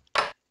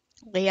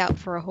layout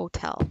for a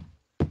hotel.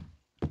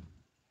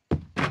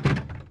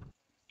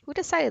 Who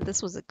decided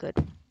this was a good?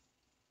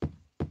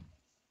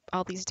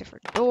 All these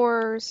different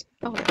doors.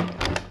 Oh, there we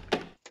go.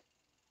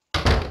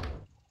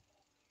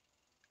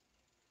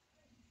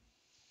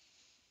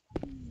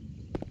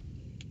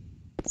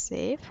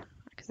 Save,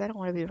 because I don't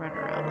want to be running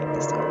around like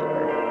this all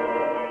over.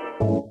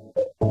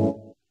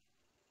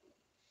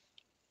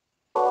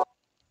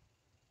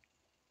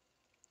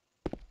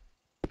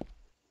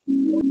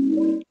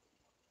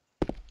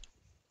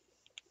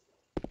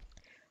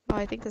 Oh,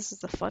 I think this is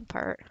the fun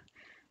part.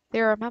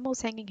 There are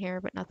memos hanging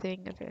here, but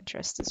nothing of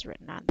interest is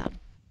written on them.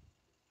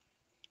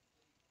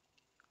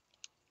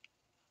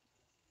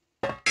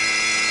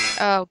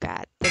 Oh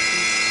God, this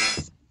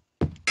is...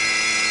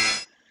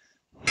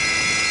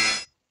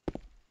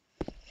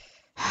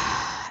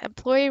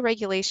 Employee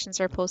regulations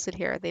are posted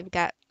here. They've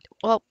got,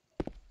 well,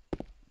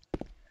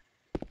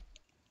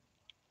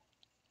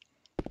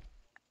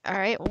 all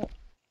right. Well,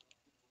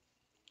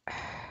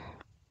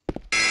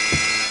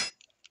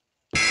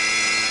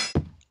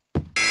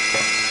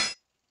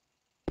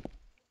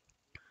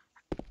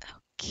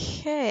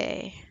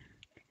 okay.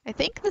 I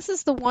think this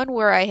is the one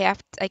where I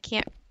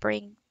can't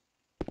bring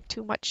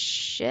too much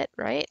shit,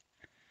 right?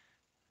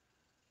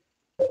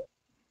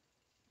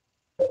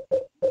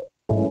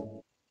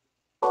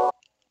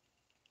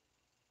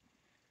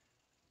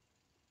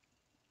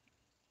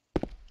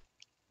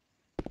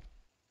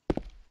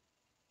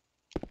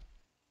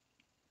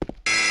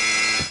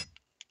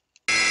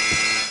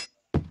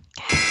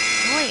 God,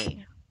 it's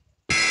annoying.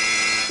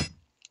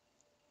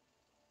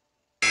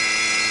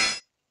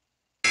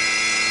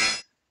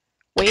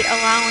 Weight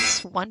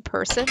allowance, one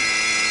person.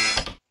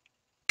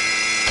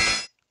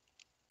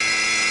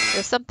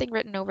 There's something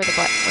written over the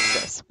button. What's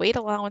this? Weight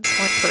allowance,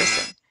 one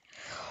person.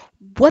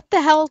 What the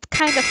hell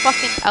kind of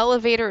fucking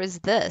elevator is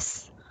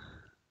this?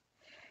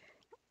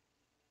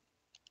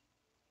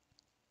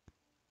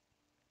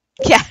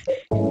 Yeah,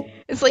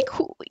 it's like,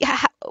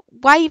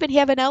 why even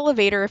have an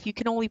elevator if you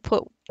can only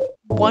put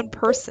one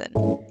person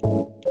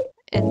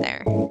in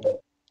there?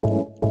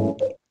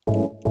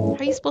 How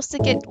are you supposed to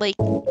get, like,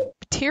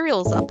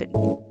 materials up and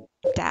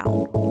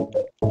down?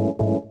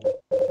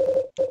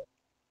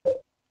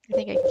 I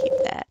think I can keep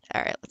that.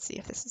 All right, let's see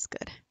if this is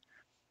good.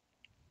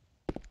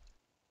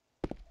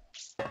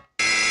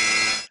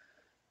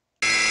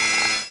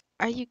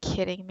 Are you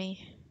kidding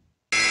me?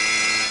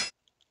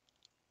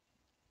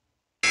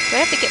 I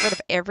have to get rid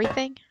of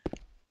everything?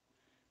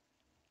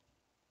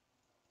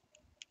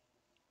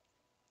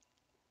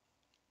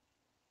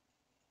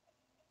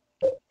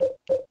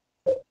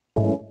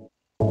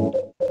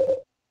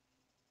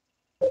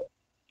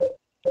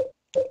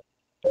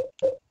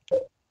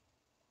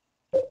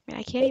 I mean,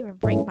 I can't even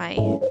bring my...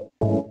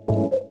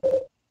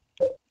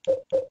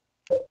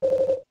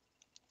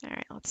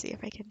 Alright, let's see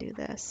if I can do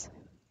this.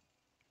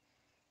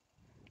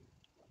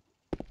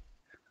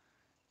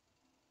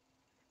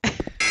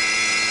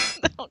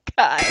 Oh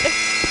god.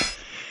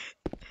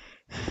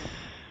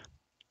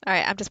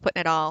 Alright, I'm just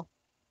putting it all.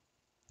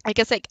 I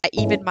guess like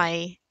even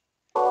my...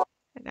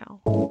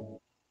 No.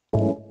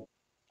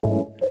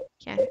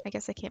 Yeah, I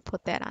guess I can't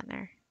put that on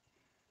there.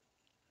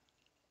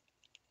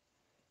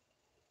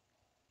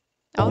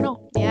 Oh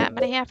no, yeah, I'm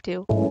gonna have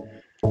to.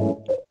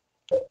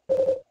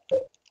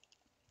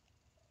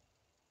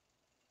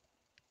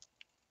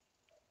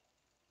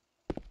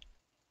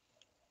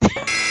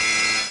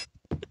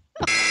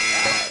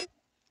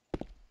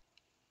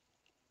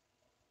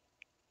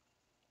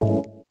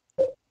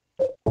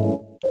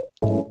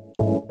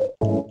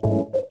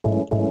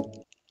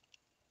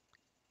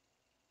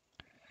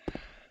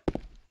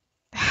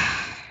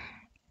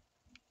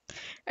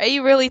 Are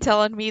you really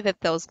telling me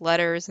that those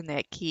letters and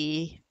that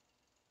key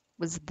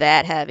was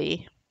that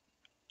heavy?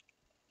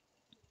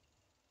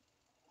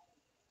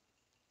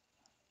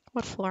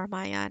 What floor am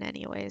I on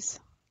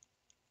anyways?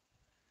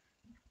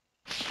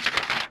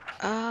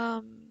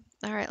 All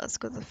right, let's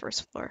go to the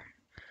first floor.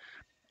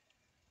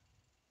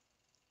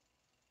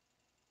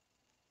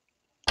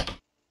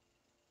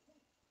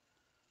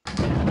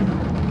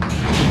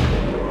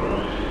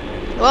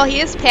 Well, he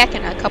is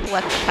packing a couple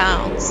extra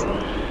pounds.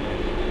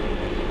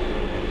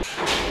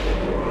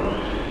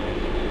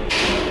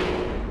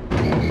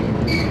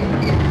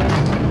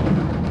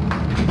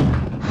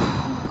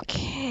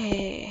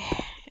 Okay,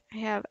 I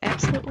have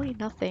absolutely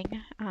nothing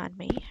on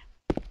me.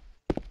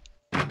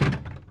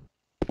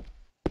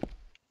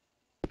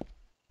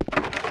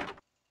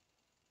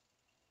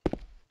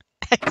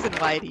 X and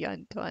Y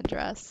to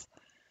undress.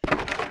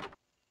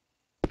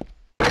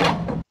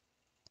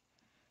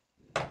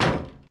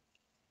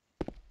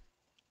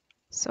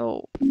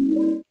 So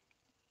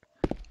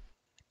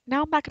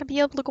now I'm not going to be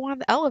able to go on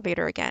the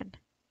elevator again.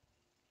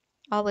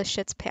 All this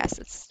shit's past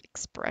its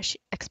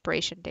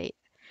expiration date.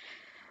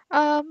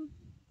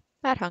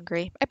 Not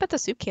hungry. I bet the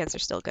soup cans are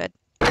still good.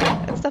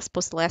 That stuff's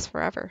supposed to last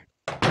forever.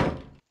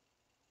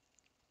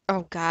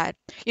 Oh god.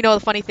 You know,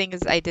 the funny thing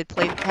is I did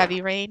play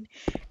Heavy Rain,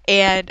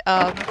 and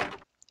I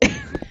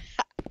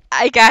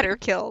got her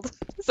killed.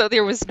 So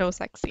there was no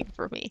sex scene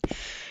for me.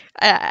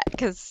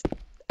 Because,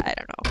 I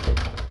don't know.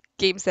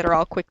 Games that are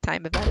all quick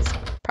time events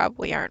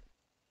probably aren't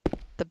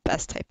the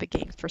best type of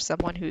games for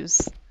someone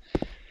who's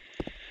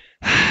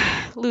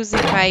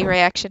losing my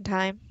reaction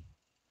time.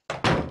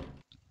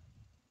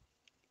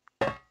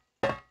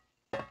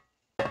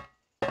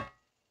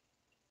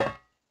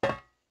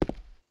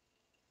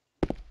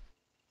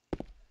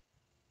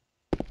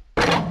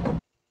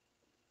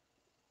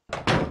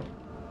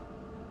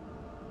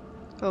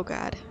 Oh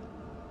god.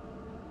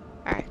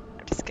 Alright,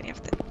 I'm just gonna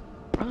have to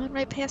run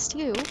right past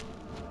you.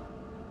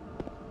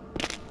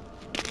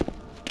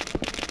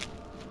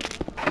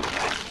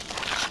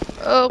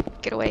 Oh,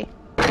 get away.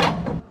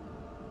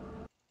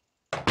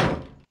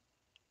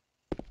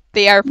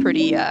 They are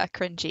pretty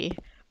cringy.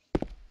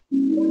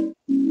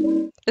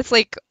 It's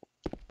like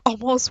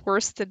almost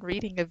worse than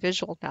reading a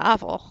visual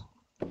novel.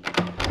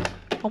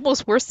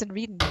 Almost worse than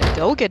reading a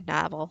Dogen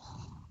novel.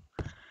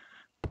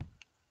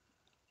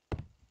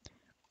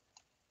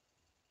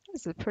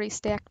 This is a pretty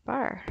stacked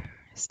bar.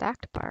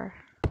 Stacked bar.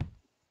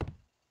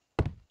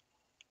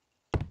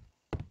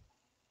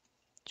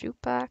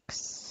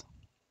 Jukebox.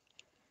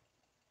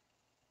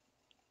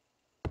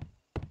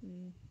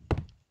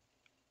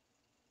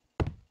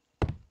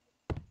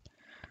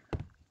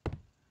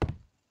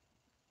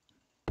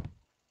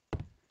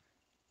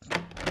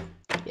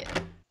 Yeah.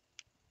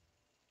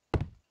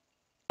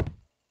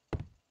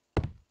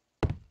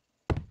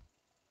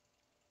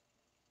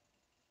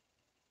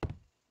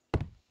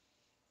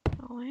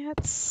 Oh,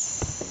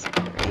 that's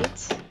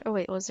great. Oh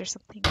wait, was there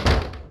something?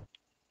 I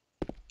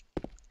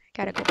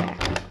gotta go back.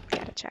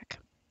 Gotta check.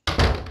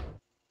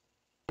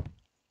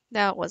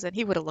 No, it wasn't.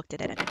 He would have looked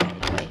at it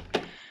anyway.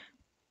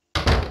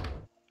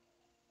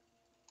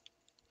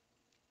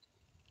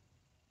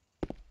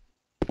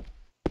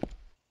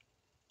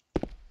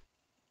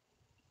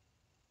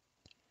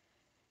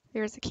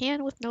 There's a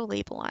can with no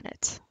label on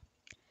it.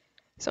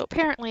 So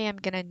apparently I'm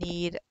gonna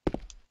need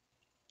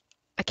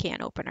a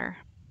can opener.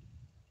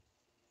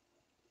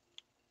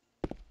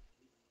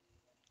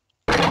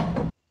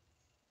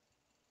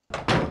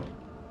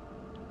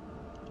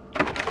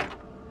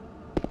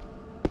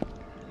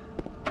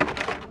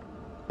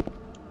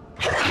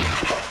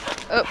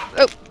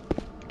 Oh,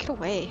 get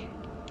away.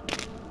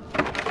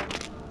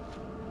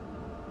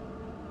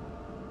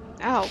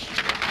 Ow.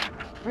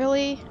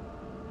 Really?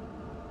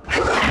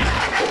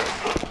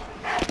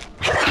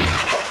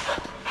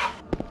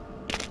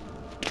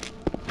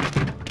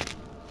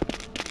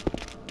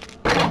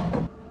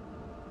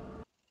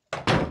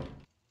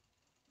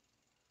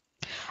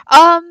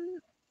 Um,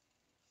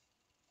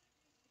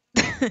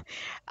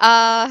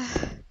 uh,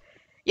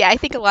 yeah, I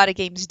think a lot of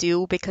games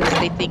do because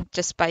they think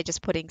just by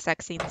just putting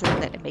sex scenes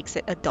in that it makes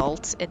it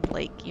adult and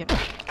like, you know.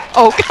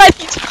 Oh God,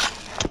 he just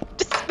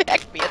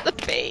smacked me in the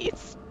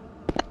face.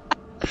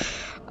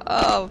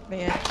 Oh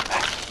man.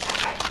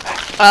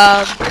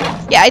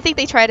 Yeah, I think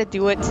they try to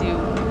do it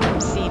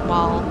to seem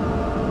all,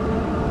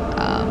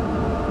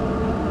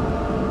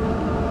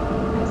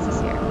 what is this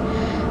here?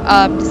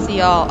 To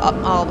see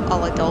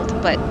all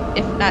adult, but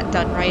if not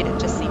done right, it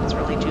just seems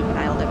really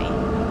juvenile to me.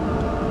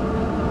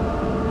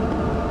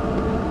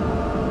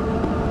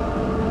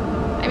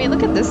 I mean,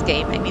 look at this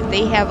game. I mean,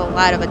 they have a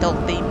lot of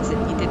adult themes,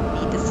 and you didn't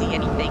need to see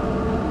anything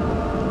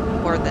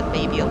more than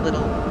maybe a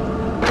little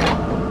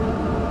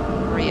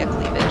Maria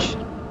cleavage.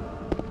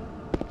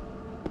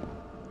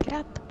 Get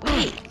out the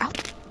way! Ow!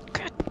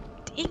 God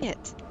dang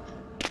it!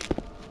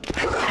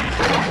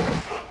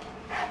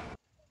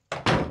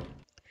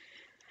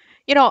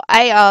 You know,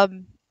 I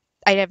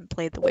haven't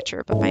played The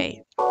Witcher, but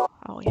my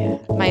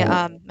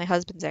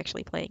husband's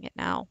actually playing it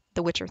now,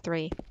 The Witcher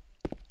 3.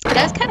 And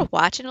I was kind of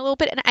watching a little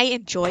bit, and I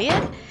enjoy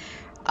it.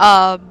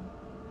 Um,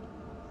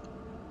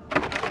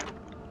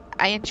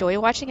 I enjoy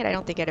watching it. I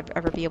don't think I'd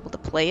ever be able to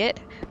play it,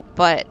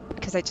 but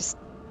because I just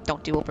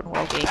don't do open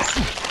world games.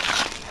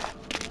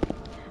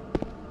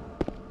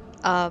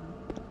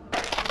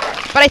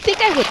 But I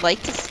think I would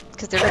like to,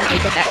 because they're going to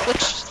make a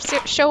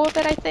Netflix show of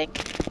it, I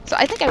think. So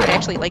I think I would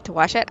actually like to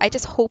watch it. I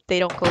just hope they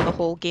don't go the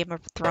whole Game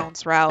of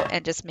Thrones route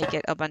and just make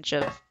it a bunch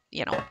of,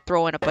 you know,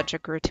 throw in a bunch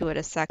of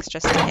gratuitous sex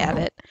just to have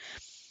it.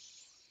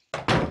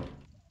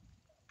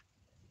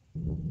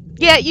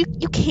 Yeah, you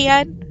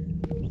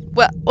can.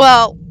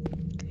 Well,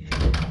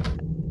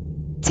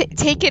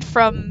 take it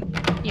from,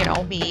 you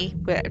know, me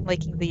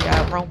liking the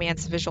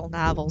romance visual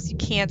novels. You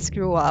can't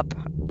screw up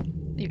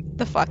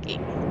the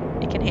fucking.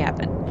 It can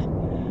happen.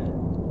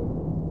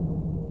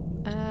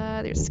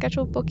 There's a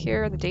scheduled book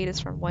here. The date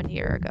is from 1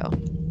 year ago.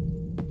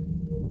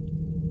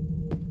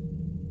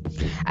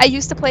 I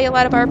used to play a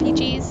lot of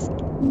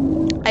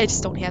RPGs. I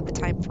just don't have the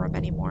time for them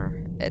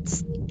anymore.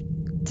 It's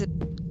to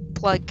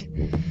plug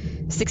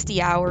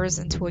 60 hours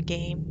into a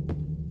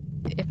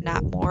game, if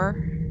not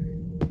more.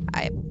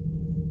 I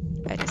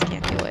just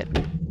can't do it.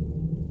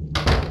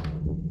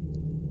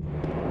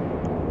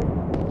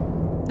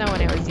 Now,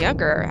 when I was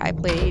younger, I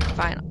played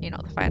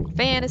the Final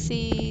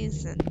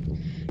Fantasies, and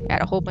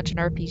had a whole bunch of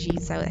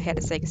RPGs. I had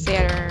a Sega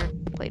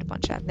Saturn, played a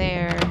bunch on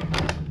there.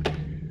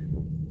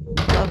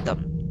 Loved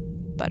them,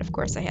 but of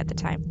course I had the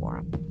time for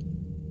them.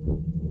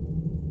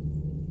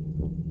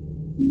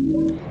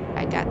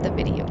 I got the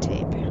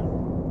videotape.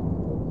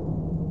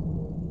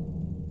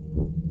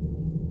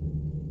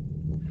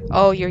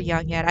 Oh, you're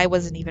young yet. I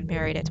wasn't even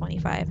married at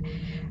 25.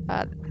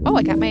 Oh,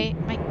 I got my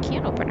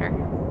can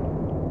opener.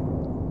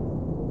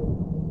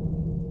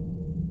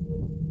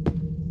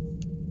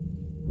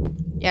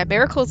 Yeah,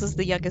 Miracles is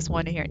the youngest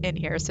one in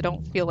here, so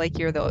don't feel like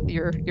you're I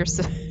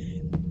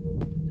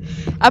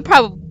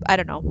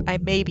don't know, I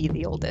may be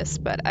the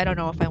oldest, but I don't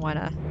know if I want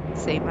to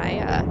say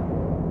my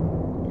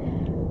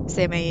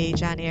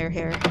age on air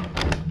here.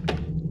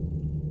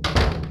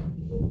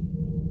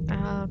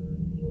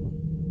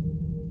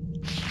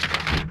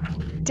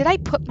 Did I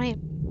put my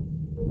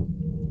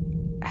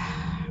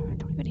I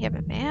don't even have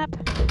a map.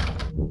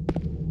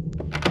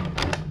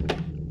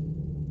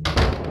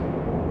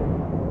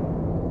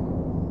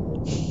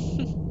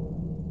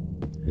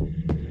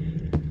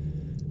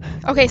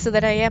 Okay, so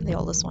that I am the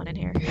oldest one in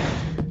here.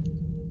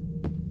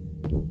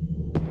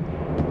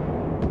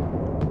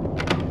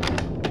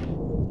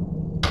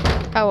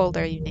 How old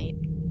are you, Nate?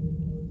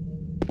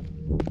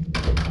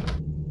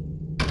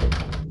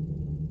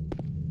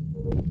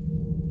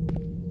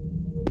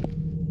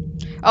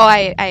 Oh,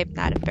 I'm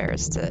not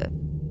embarrassed to.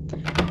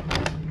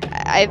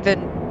 I've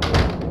been.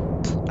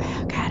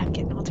 God, I'm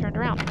getting all turned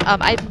around.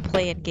 I've been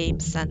playing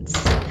games since.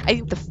 I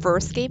think the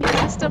first gaming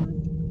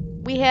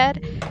system we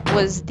had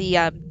was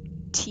the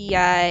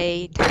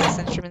TI, Texas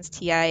Instruments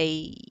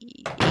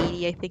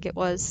TI-80, I think it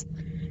was.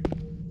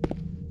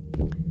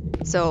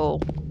 So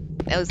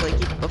that was like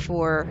even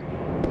before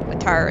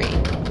Atari,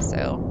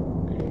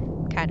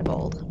 so kind of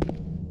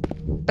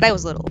old. But I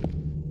was little.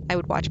 I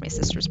would watch my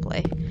sisters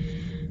play.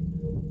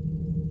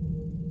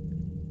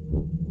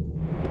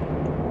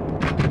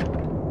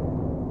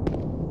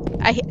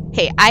 I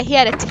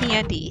had a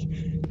Tandy.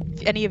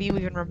 If any of you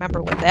even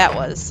remember what that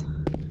was.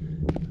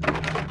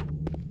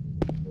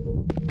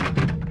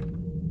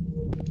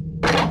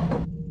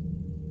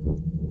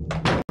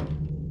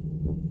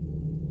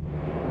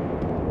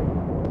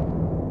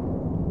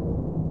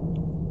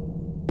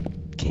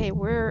 Okay,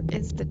 where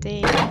is the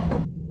date?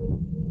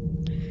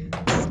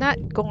 This is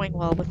not going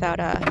well without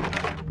a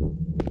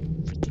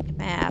freaking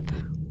map.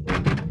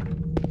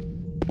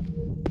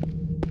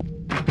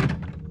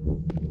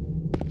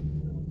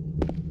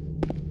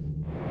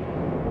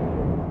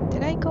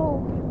 Did I go?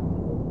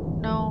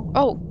 No.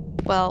 Oh,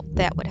 well,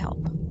 that would help.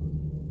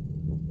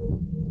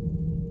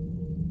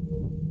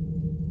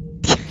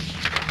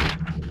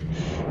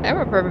 I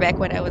remember back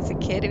when I was a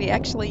kid, we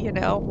actually, you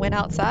know, went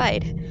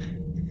outside.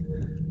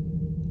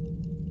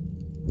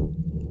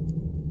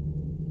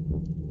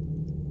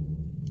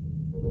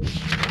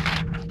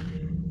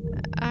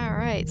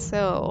 Alright,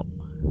 so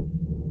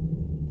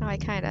now I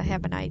kind of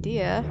have an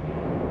idea.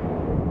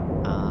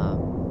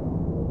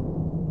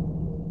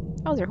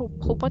 Oh, there's a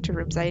whole bunch of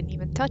rooms I didn't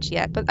even touch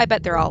yet, but I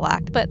bet they're all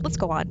locked. But let's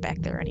go on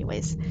back there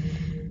anyways.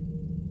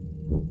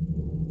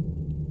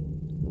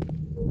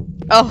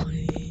 Oh,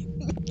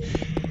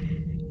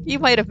 you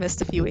might have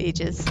missed a few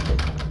ages. I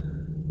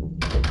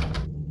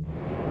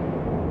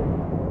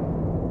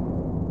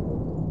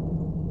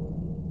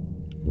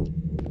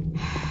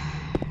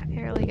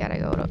really gotta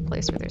go to a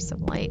place where there's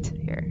some light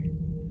here.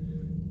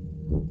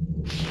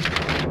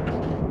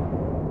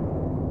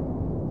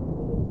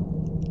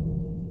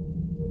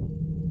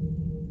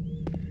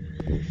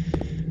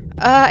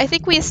 I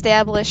think we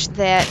established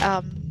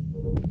that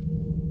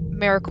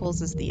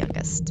Miracles is the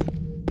youngest.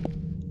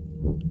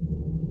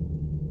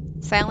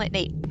 Silent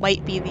Nate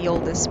might be the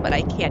oldest, but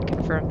I can't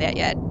confirm that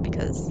yet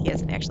because he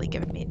hasn't actually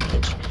given me an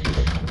age.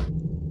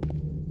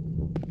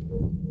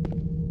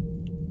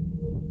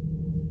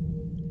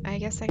 I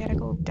guess I gotta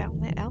go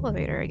down that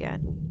elevator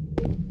again.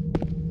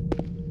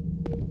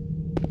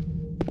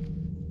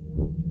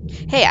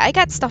 Hey, I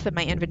got stuff in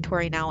my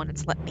inventory now and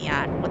it's let me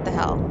on. What the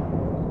hell?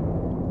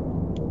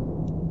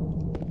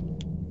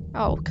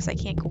 Oh, because I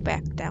can't go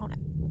back down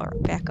or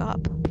back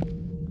up.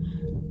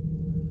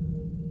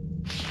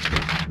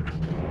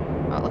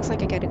 Oh, it looks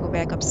like I gotta go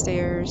back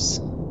upstairs.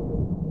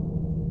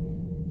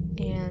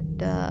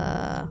 And,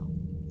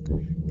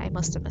 I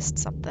must have missed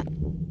something.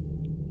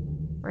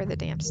 Where are the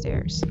damn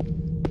stairs?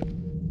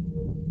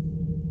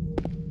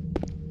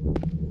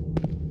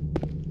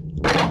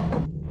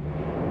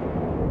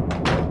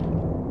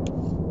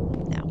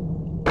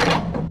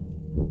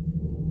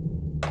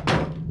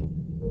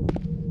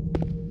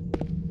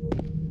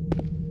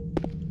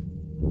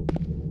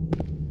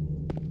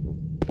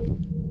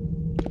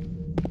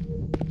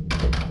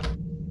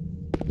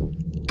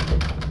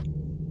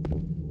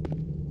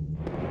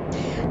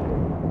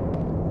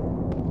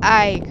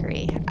 I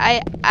agree.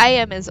 I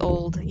am as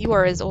old. You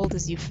are as old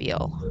as you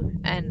feel.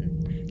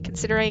 And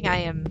considering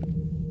I am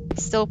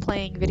still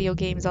playing video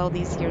games all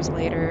these years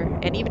later,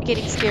 and even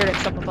getting scared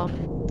at some of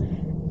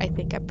them, I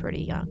think I'm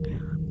pretty young.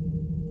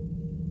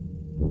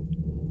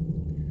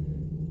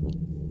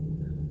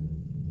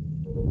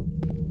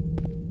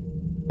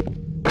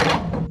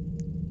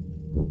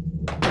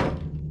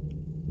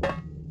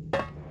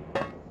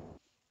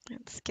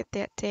 Let's get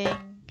that thing.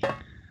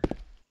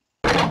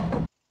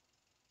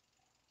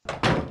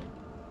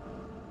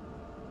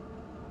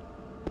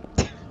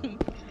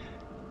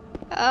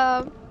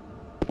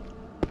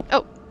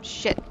 Oh,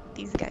 shit.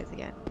 These guys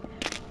again.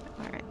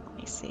 Alright, let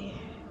me see.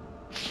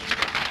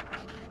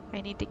 I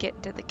need to get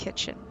into the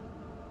kitchen.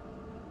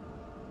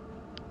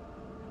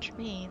 Which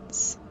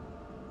means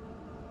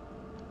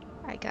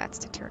I got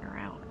to turn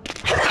around.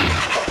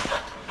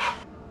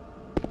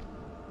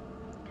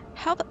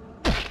 How the...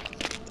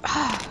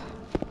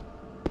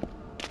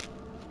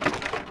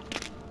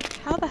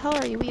 How the hell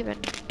are you even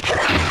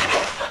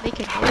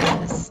making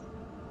noises?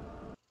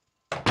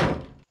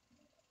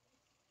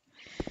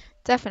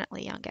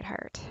 Definitely young at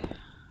heart.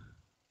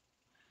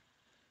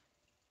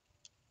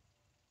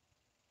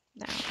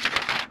 No,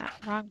 not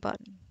wrong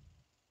button.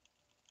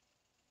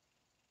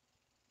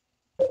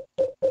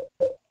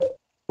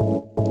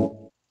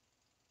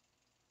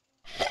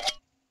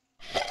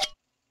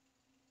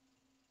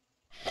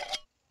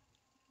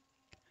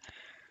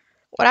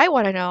 What I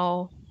want to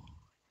know,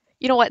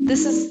 you know what,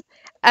 this is,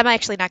 I'm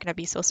actually not going to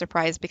be so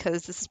surprised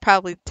because this is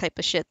probably the type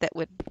of shit that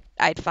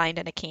I'd find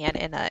in a can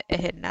in a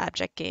hidden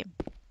object game,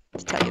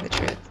 to tell you the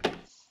truth.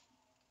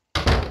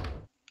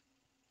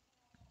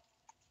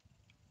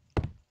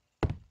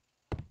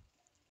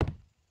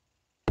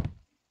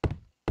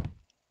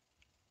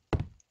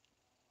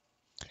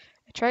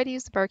 I tried to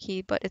use the bar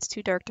key, but it's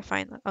too dark to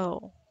find the,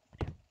 oh.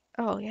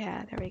 Oh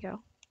yeah, there we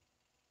go.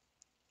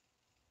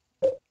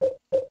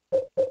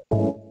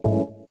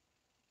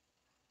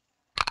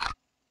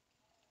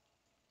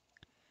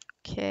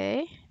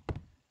 Okay.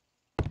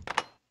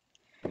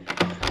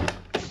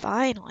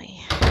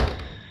 Finally.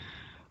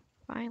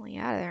 Finally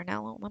out of there.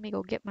 Now let me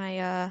go get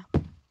my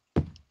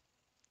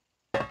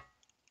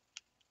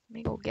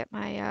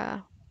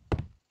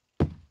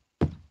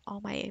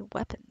all my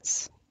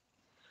weapons.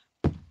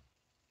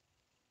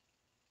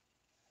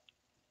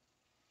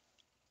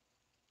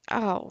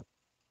 Oh.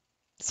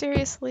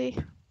 Seriously?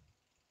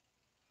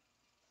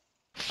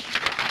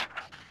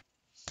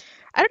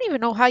 I don't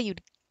even know how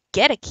you'd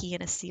get a key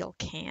in a seal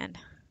can.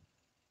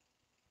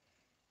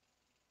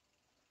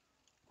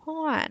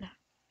 Hold on.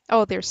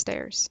 Oh, there's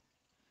stairs.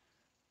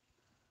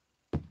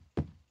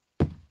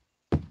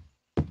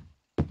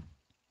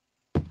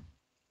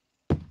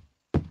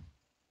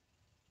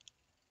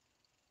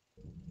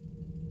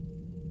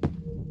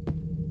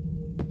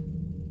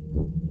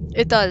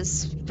 It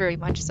does, very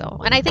much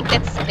so. And I think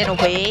that's, in a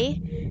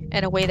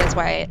way that's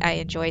why I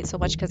enjoy it so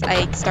much, because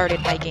I started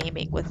my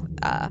gaming with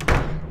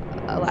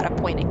a lot of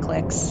point and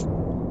clicks.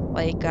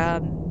 Like,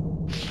 I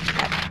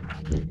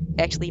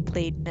actually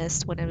played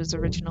Myst when it was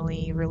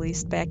originally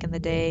released back in the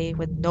day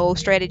with no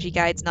strategy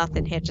guides,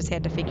 nothing. Just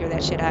had to figure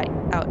that shit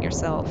out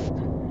yourself.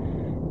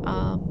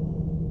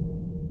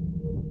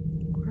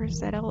 Where's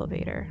that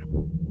elevator?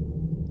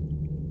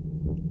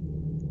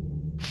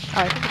 Oh,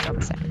 I think it's on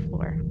the second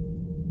floor.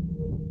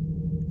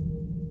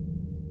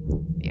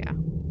 Yeah.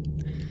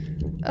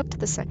 Up to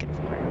the second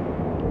floor.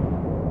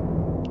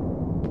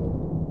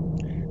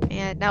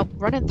 And now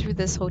running through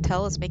this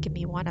hotel is making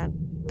me want to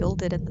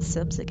build it in The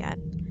Sims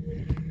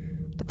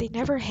again. But they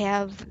never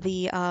have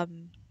the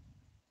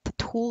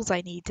tools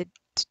I need to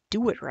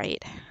do it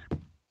right.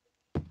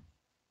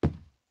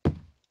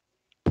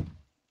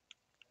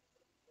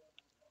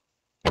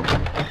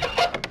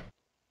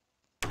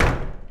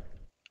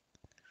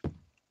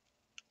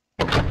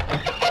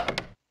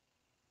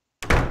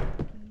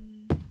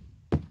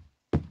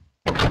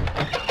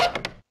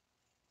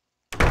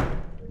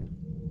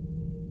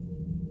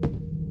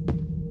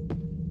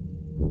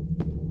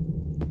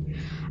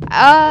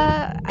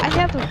 I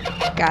have a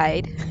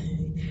guide.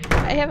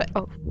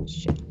 Oh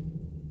shit.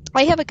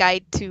 I have a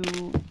guide to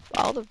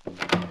all the,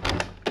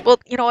 well,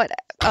 you know what?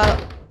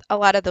 A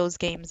lot of those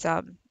games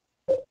I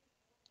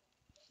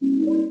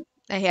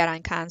had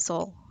on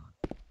console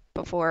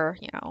before,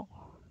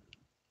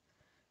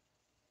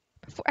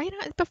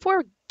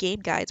 before game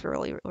guides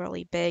were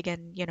really big,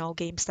 and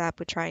GameStop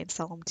would try and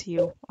sell them to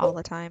you all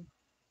the time.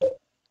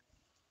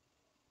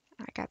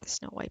 I got the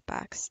Snow White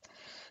box.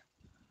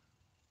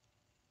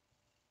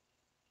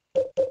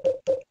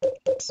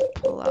 Let's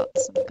pull out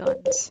some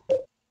guns.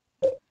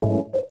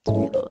 Let's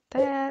reload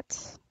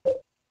that.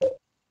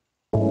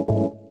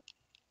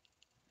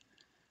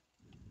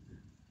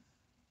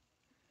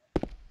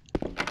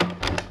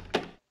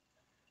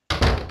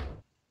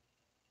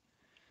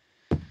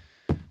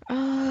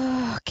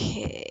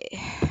 Okay.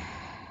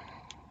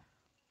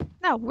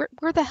 Now, where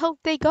the hell did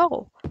they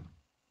go?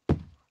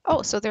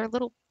 Oh, so they're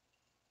little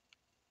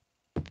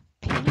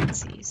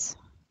pansies.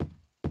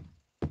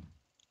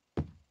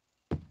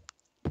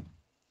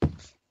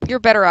 You're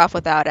better off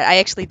without it. I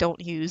actually don't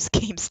use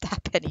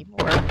GameStop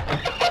anymore,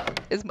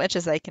 as much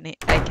as I can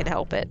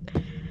help it.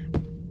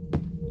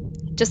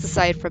 Just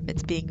aside from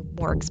it's being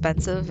more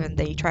expensive and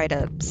they try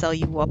to sell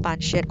you up on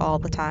shit all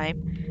the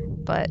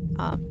time, but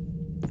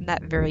I'm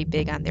not very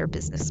big on their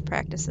business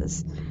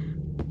practices.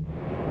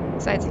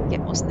 Besides, I can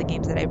get most of the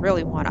games that I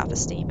really want off of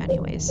Steam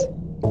anyways.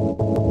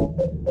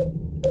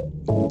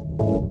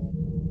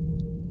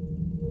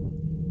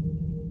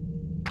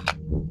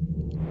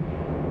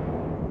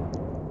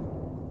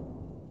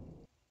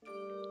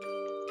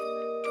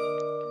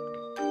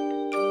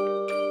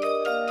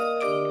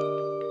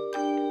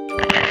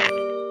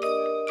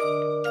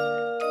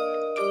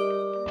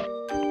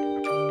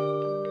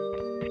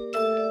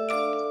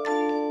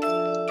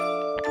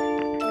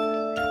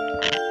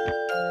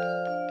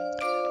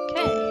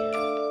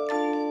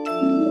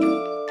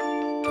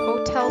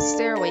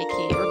 Stairway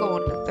key. We're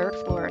going to the third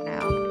floor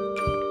now.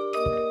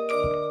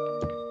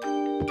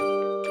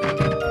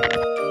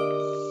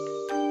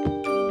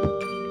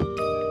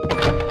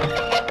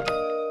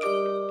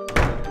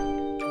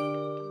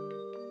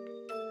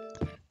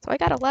 So I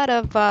got a lot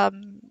of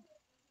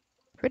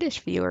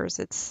British viewers,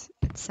 it's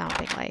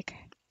sounding like.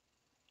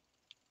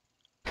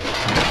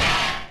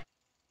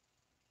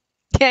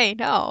 Yeah, I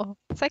know.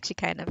 It's actually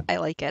kind of, I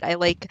like it. I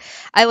like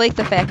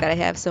the fact that I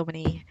have so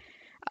many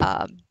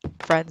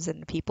friends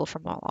and people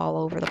from all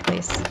over the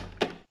place.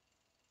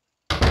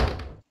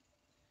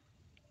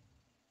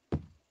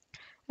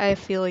 I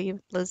feel you,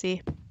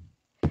 Lizzie.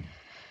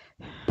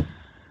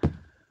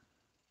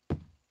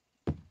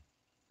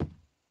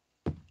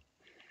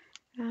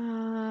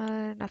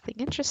 Nothing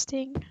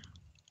interesting.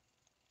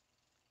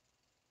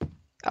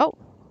 Oh.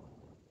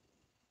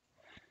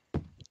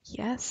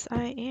 Yes,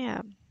 I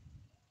am.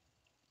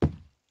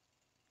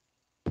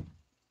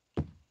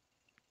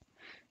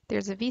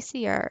 There's a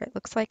VCR. It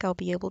looks like I'll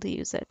be able to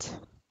use it.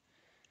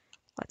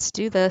 Let's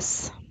do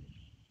this.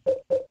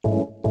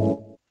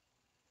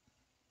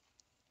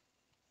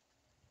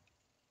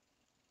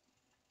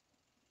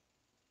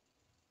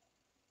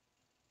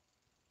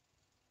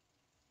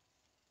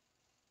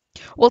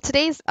 Well,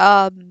 today's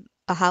a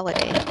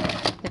holiday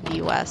in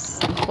the US.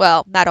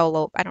 Well, not all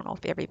over, I don't know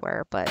if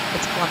everywhere, but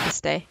it's Columbus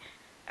Day.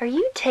 Are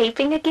you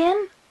taping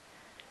again?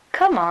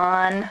 Come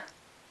on.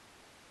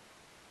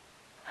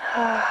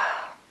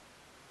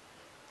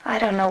 I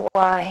don't know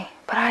why,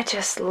 but I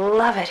just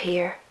love it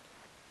here.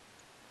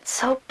 It's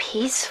so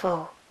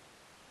peaceful.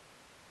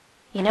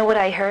 You know what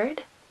I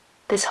heard?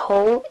 This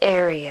whole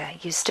area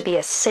used to be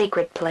a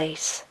sacred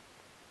place.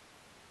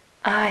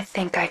 I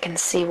think I can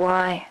see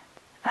why.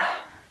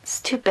 It's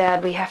too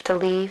bad we have to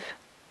leave.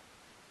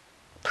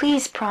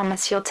 Please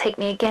promise you'll take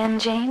me again,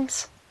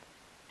 James.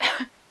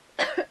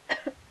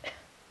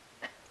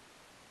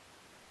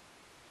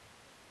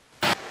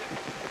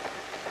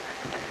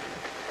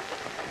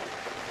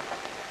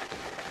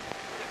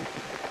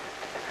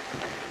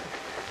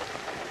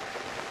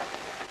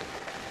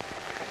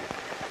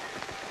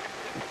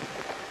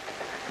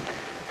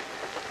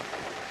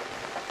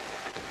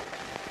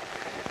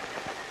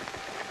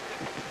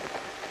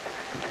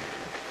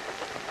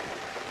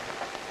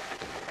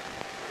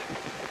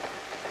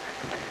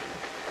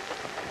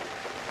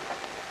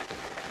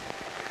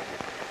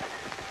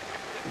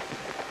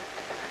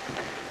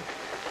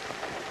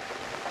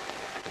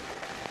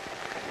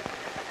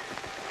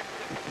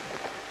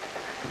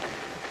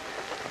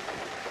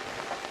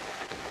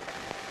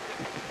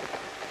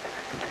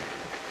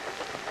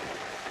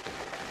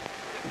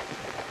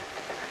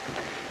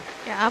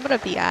 Yeah, I'm gonna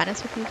be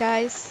honest with you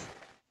guys.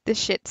 This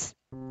shit's...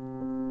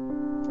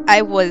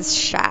 I was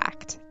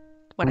shocked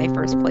when I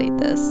first played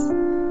this.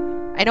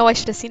 I know I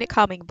should have seen it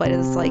coming, but it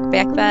was like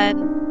back then,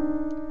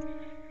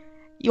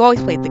 you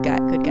always played the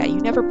good guy.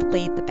 You never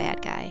played the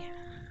bad guy.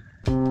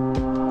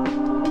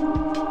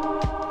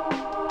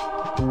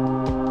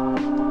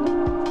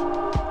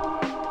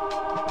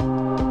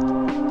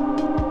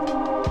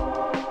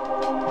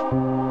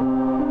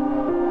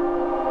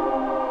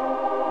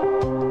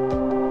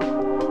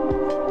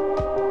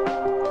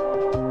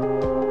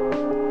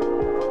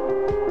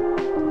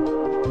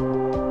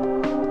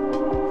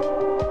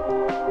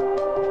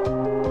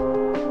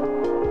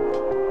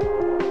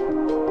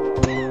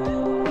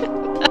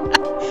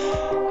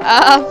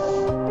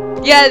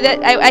 Yeah,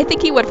 I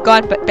think he would have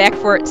gone back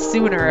for it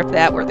sooner if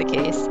that were the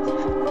case.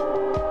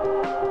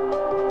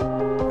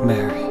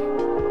 Mary.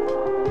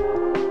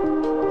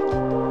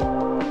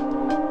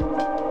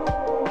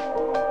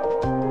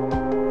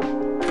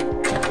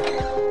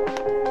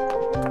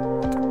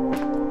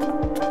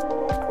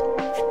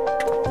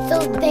 So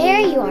there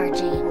you are,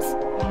 James.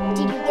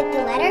 Did you get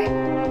the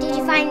letter? Did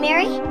you find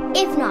Mary?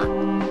 If not,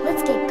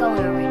 let's get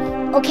going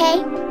already,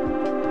 okay?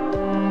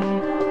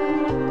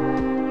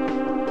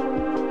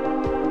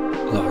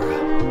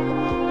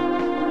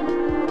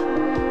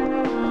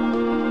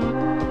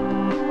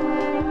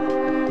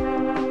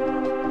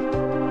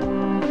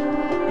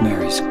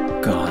 Mary's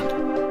gone.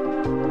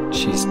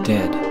 She's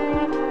dead.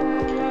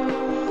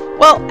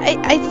 Well,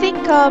 I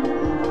think,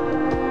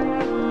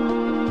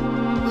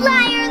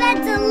 Liar,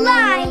 that's a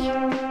lie!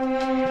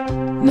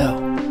 No,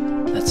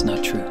 that's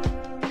not true.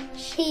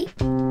 She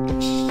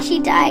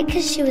died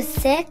because she was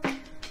sick?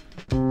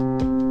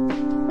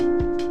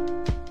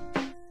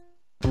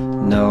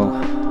 No,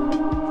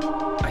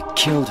 I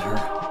killed her.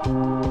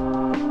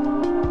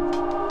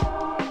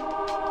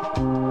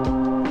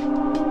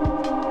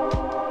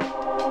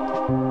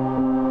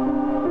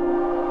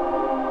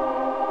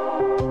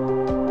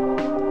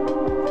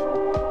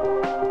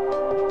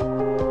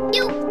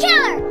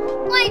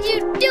 Why'd you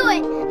do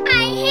it?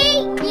 I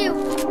hate you!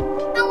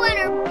 I want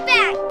her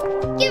back!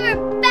 Give her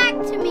back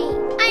to me!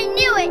 I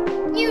knew it!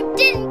 You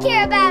didn't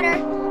care about her!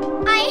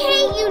 I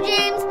hate you,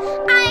 James!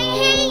 I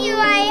hate you!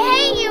 I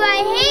hate you!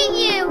 I hate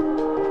you!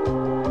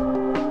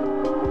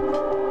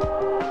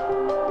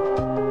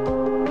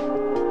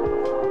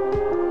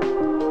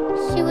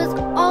 She was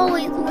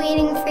always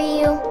waiting for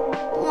you.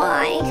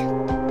 Why?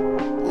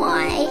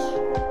 Why?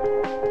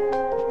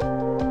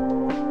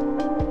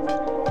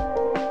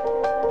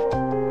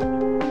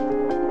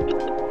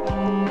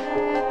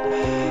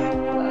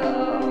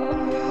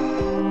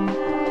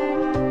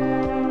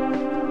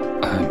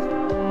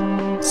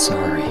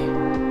 Sorry.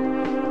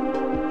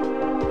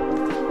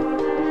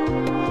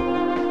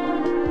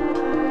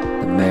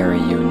 The Mary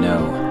you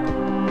know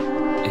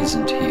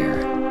isn't here.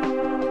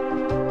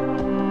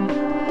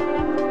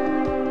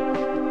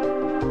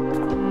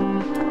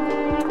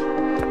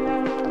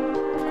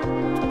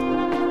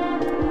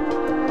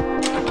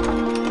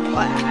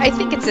 Well, I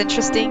think it's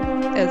interesting.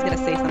 I was gonna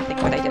say something,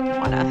 but I didn't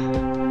want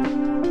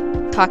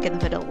to talk in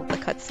the middle of the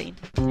cutscene.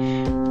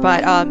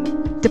 But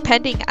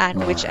depending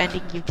on which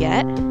ending you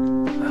get,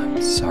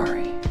 I'm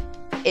sorry.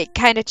 It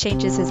kind of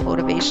changes his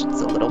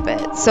motivations a little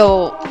bit.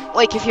 So,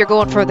 like, if you're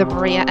going for the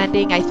Maria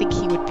ending, I think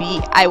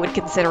I would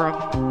consider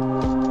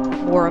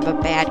him more of a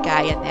bad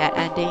guy in that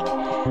ending.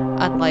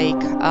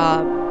 Unlike,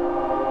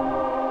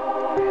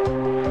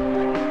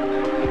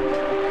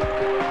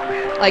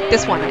 like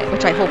this one,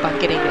 which I hope I'm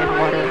getting in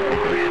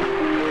water.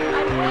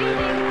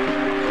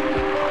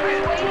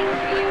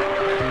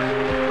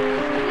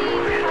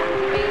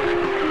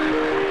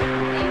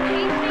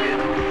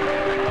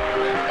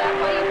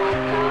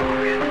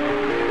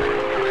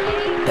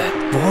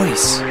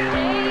 Voice.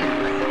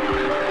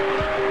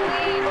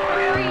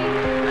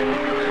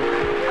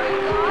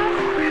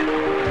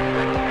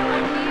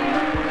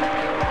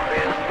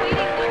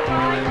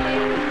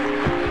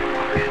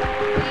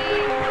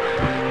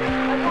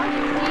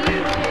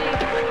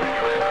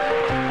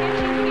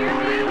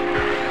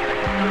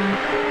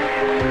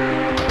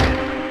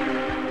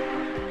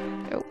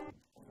 Oh,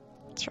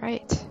 that's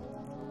right.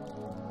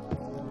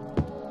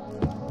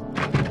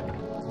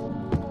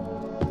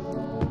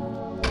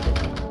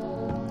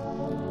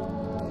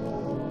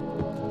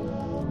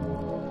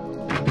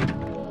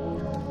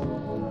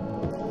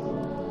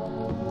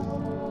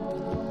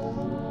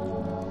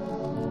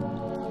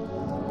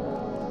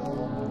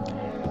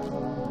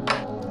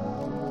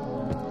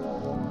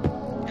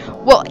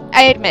 Well,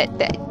 I admit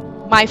that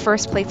my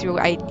first playthrough,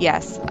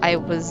 I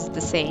was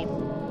the same,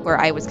 where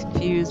I was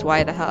confused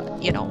why the hell,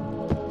 you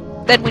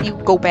know. Then when you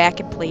go back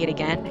and play it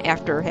again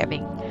after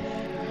having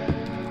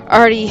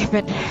already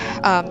been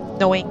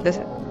knowing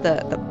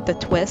the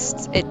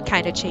twists, it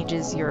kind of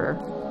changes your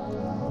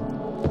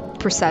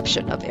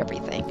perception of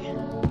everything.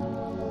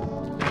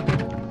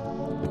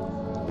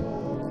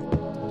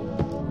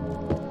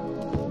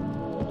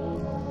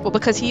 Well,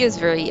 because he is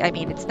very, I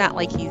mean, it's not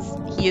like he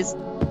is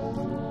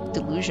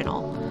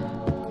delusional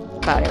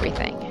about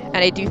everything, and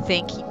I do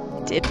think he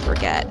did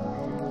forget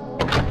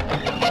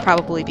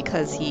Probably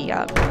because he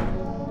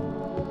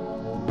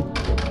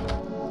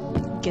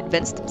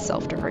convinced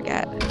himself to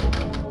forget.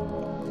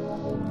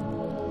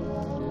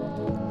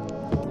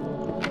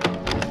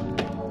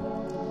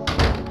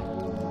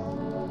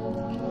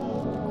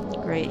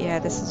 Great, yeah,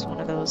 this is one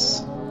of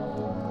those.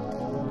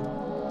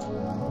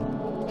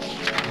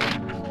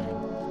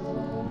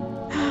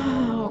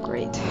 Oh,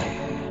 great.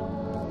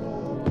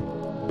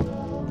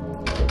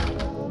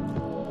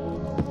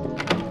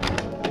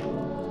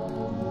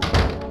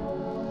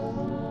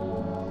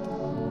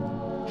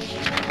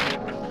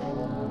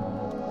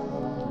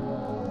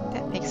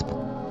 That makes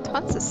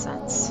tons of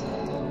sense.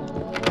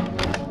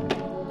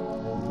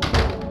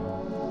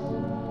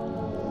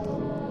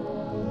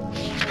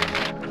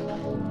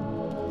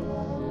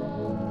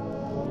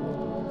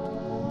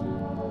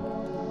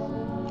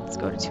 Let's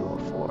go to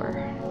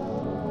 204.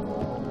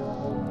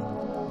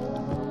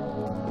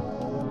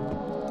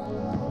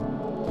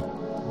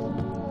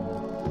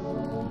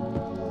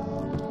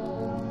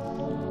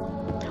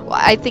 Well,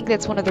 I think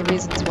that's one of the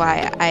reasons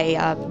why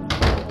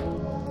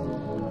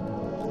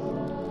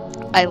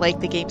I like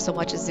the game so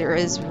much, is there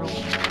is room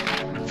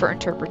for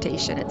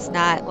interpretation. It's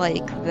not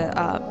like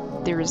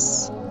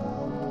there's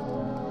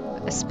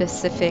a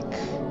specific,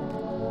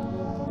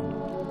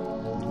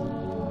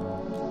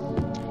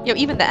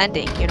 even the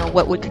ending,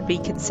 what could be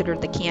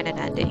considered the canon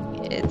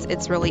ending.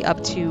 It's really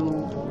up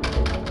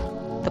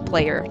to the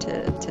player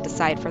to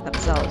decide for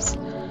themselves.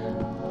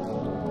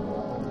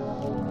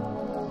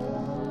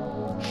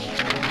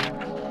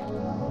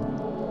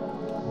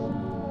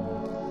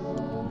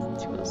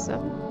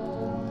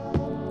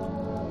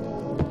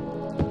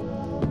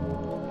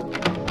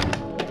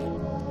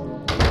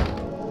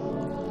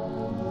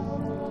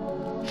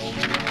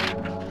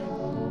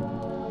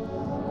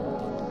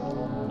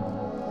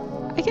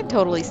 I can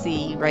totally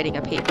see writing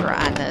a paper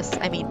on this.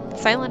 I mean,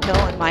 Silent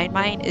Hill in my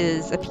mind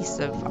is a piece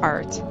of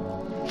art.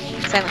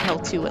 Silent Hill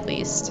 2 at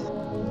least.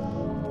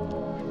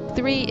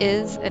 3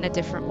 is in a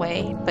different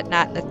way, but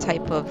not in the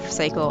type of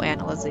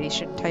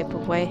psychoanalyzation type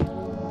of way.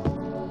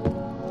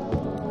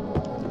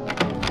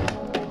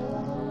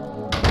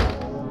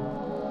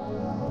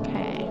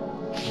 Okay.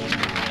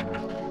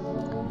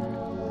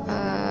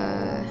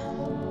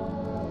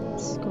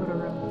 Let's go to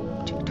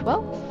room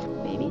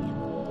 212, maybe?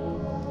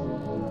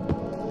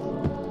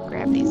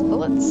 Grab these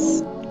bullets.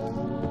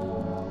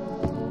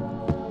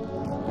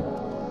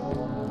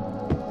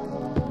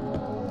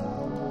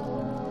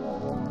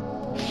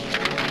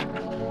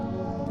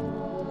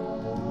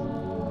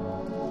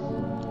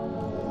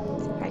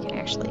 See if I can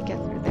actually get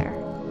through there.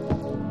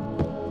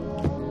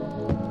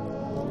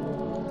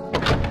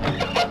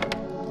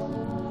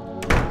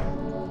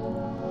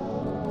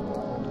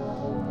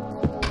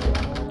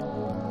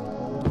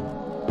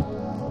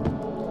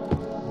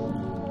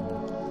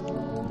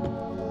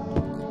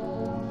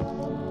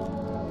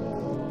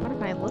 What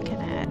am I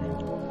looking at?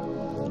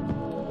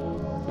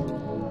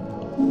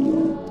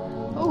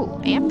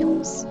 Oh,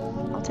 ampules.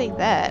 I'll take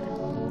that.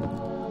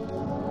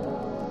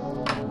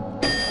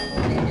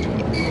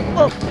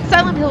 Well,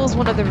 Silent Hill is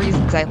one of the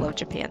reasons I love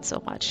Japan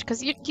so much,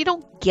 because you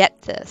don't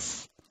get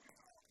this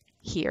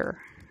here.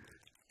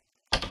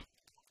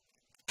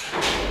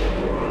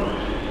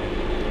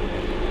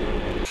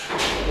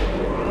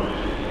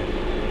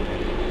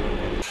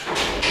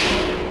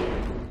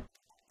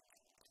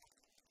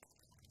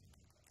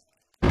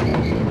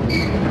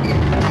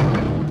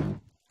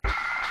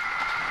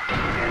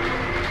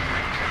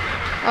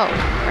 Oh,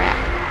 crap.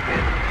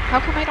 How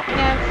come I don't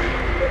have...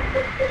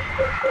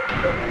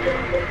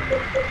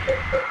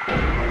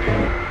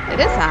 It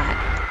is on.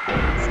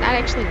 It's not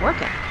actually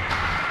working.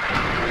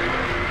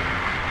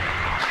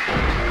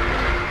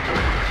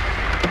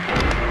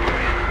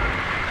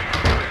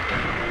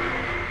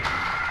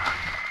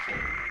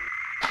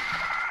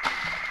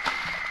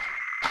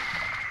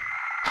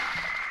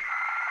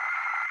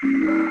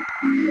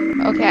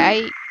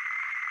 Okay,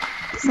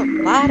 there's a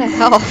lot of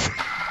health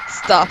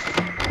stuff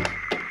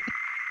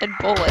and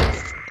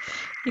bullets.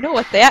 You know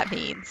what that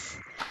means.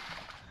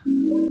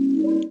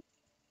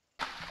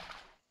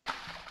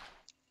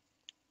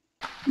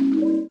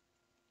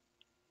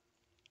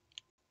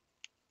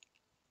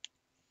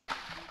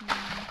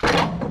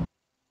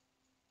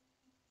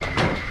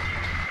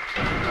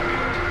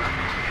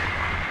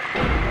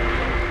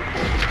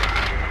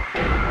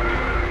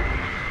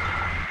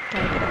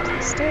 Gotta get up to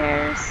the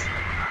stairs.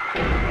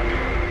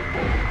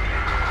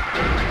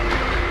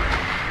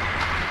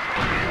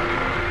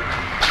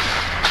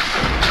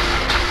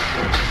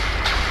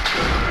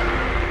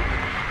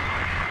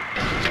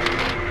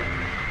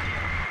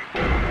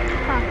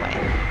 Wrong way.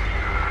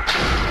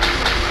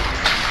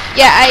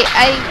 Yeah,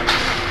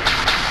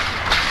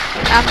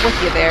 I'm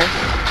with you there.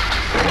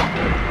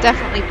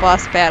 Definitely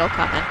boss battle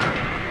coming.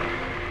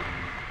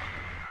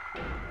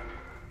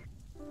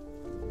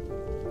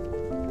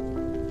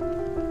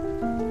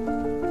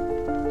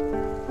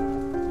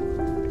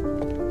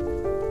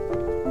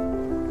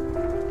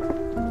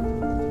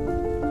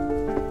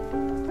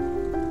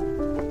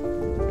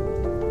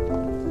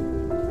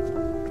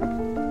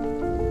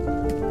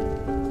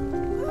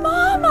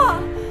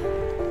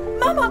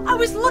 I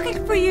was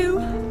looking for you.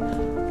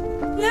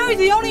 Now you're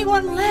the only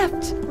one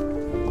left.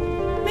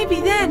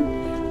 Maybe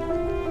then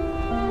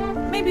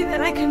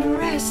I can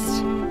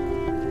rest.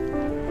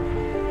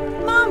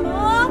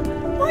 Mama,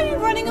 why are you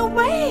running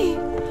away?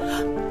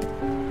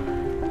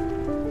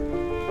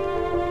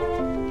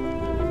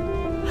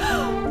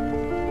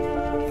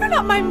 You're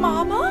not my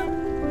mama.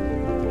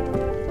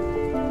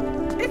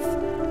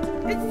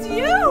 It's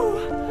you.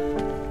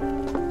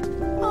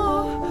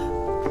 Oh,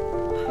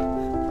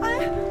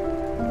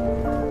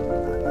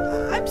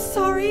 I'm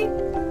sorry.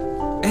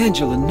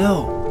 Angela,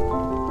 no.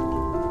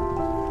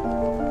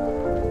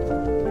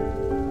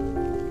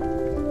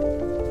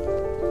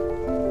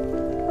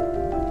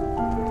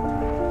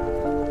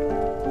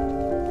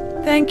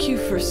 Thank you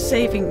for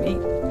saving me.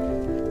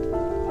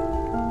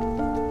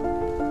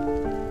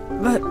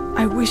 But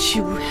I wish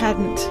you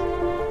hadn't.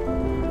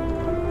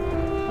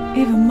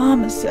 Even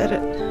Mama said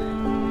it.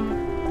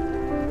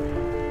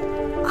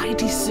 I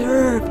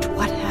deserved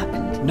what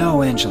happened.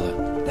 No,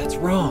 Angela, that's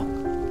wrong.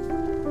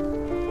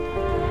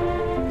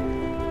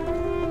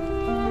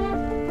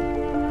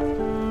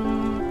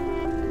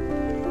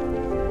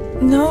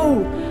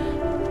 No,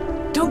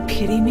 don't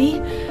pity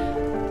me.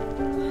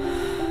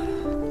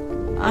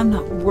 I'm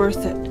not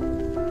worth it.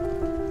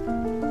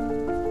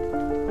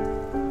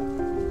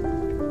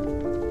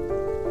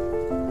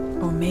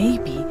 Or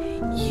maybe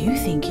you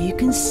think you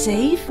can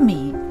save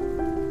me.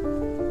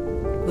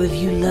 Will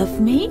you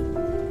love me?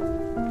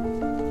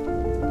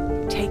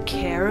 Take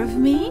care of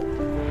me?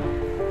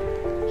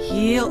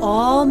 Heal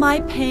all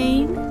my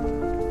pain?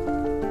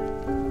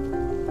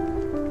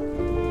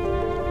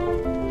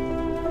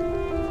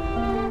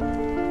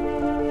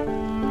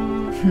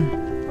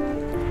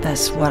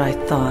 That's what I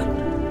thought.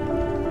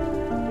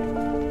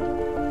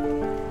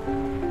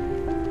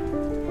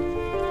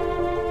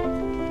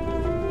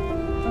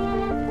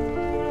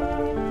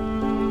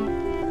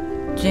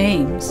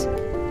 James,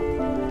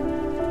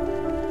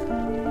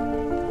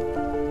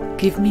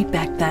 give me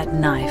back that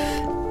knife.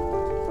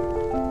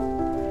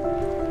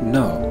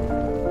 No,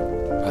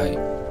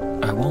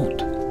 I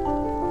won't.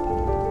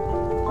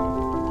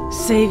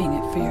 Saving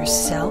it for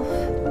yourself?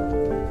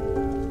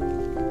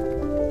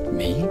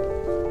 Me?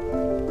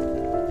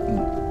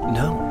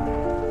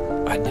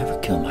 No, I'd never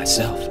kill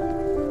myself.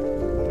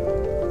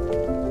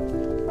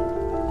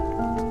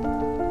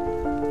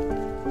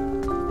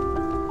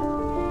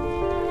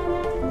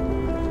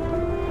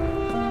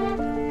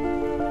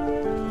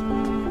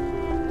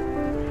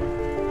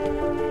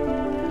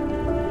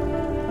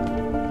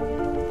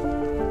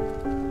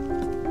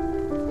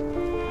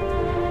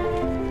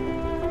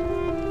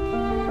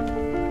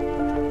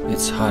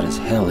 It's hot as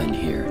hell in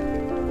here.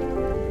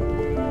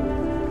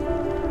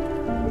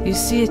 You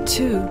see it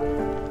too.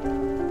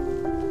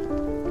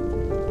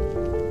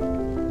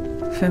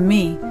 For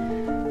me,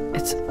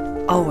 it's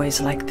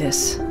always like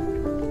this.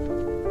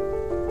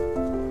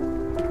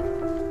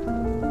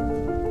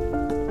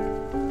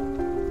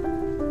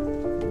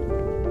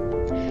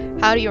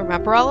 How do you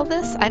remember all of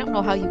this? I don't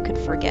know how you could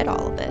forget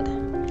all of it.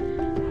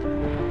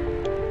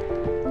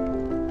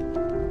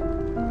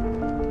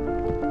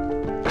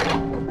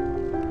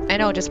 I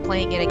know just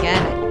playing it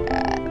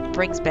again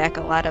brings back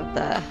a lot of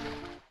the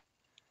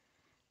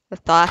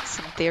thoughts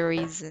and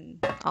theories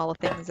and all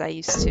the things I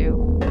used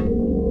to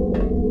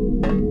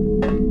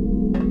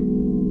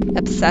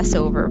obsess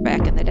over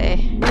back in the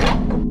day.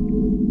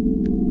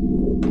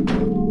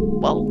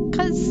 Well,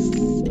 'cause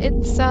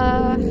it's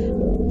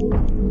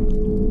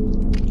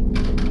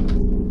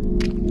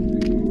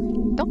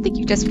don't think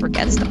you just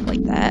forget stuff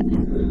like that.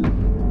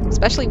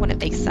 Especially when it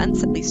makes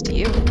sense, at least to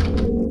you.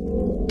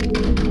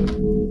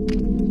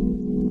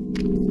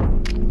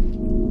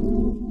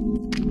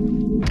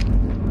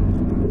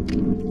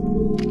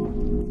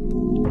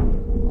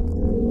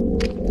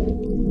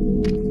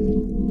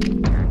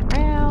 Turn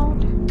around.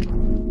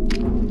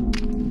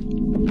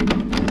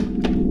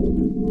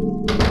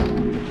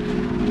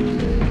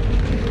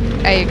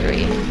 I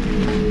agree.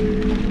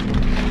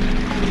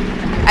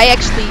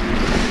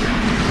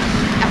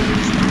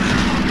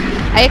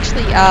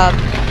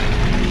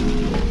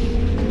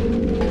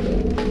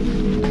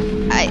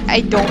 I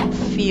don't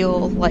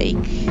feel like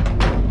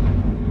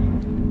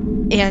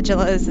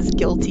Angela is as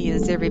guilty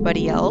as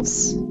everybody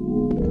else.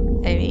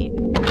 I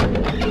mean,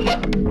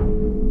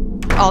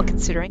 all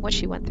considering what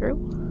she went through.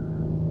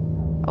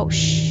 Oh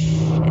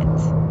shit.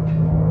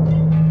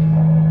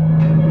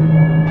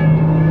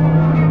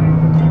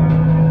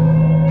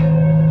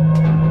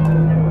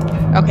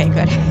 Okay,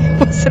 good. It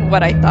wasn't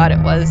what I thought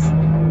it was.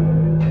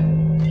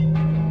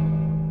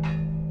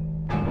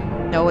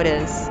 No, it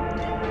is.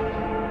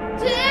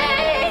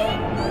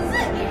 James!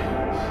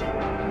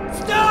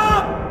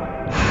 Stop!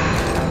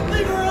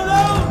 Leave her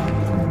alone!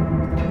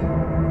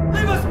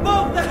 Leave us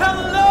both the hell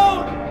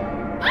alone!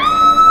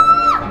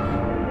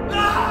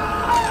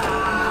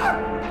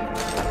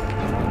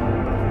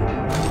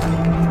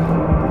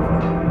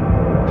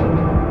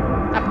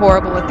 I'm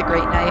horrible with the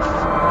great knife.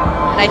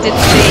 And I did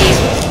save.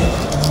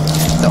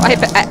 So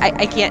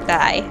I can't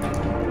die.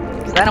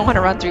 Because I don't want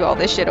to run through all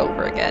this shit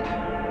over again.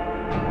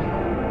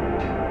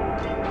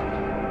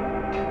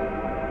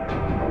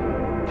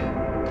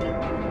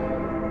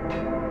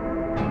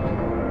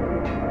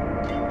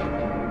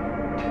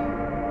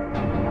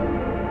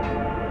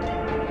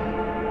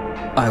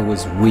 I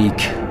was weak.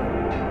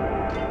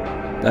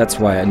 That's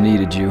why I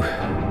needed you.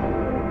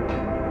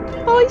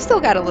 Oh, you still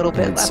got a little bit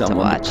Needed left to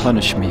someone watch. to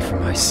punish me for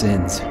my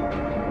sins.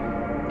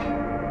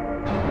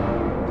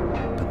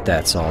 But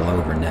that's all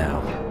over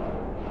now.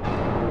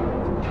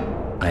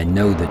 I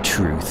know the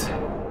truth.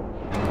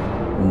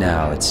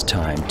 Now it's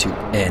time to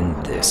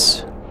end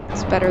this.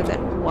 It's better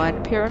than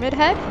one pyramid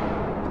head.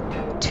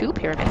 2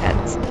 pyramid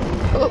heads.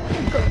 Oh,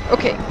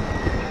 okay.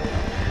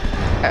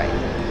 Alright.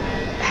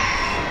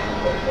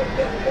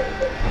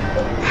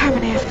 I'm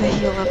gonna have to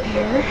heal up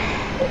here.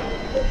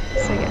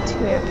 So I got 2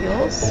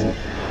 ampules.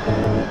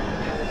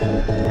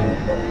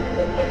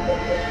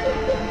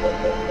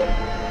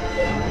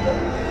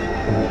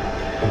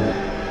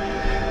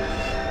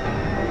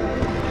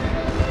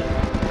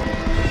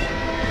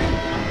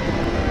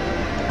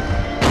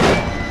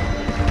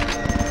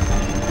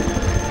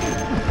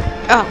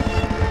 Oh.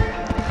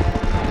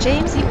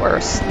 James, you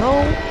are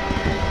slow.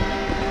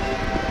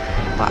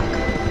 Fuck.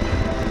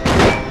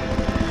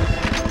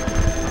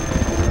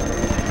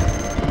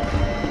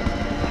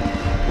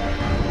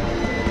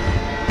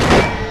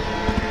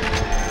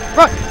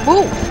 Run!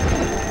 Move!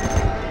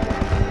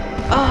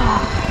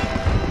 Ah.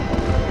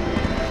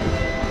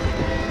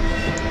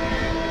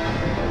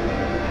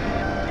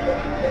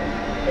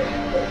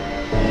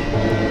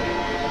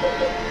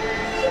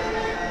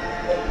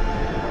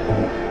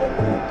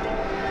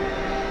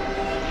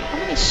 How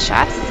many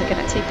shots is it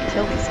gonna take to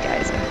kill these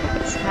guys? I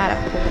hope it's not a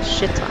whole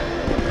shit ton.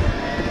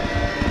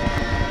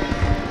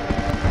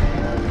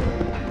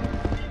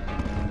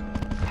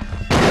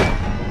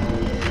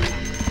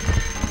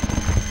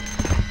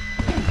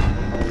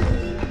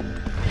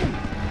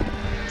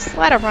 Just a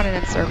lot of running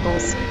in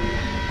circles.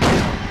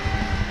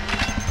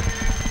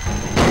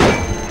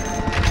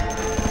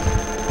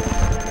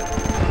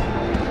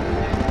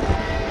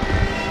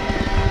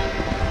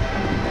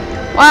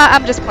 Well,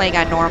 I'm just playing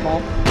on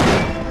normal.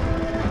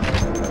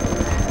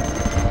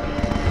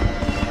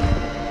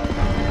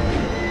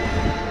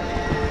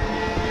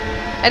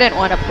 I didn't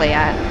want to play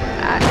on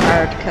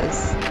hard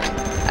because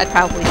I'd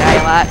probably die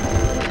a lot.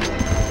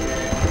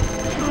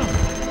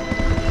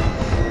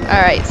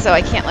 Alright, so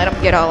I can't let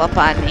him get all up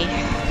on me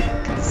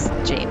because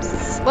James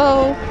is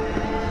slow.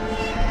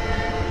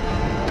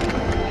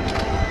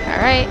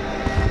 Alright.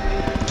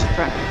 Keep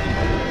running.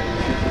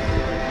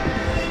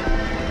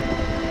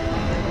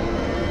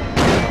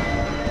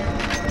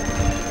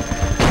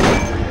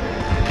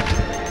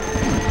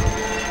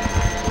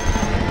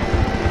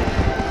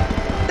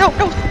 No,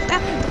 no,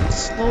 stop!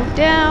 Slow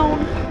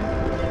down.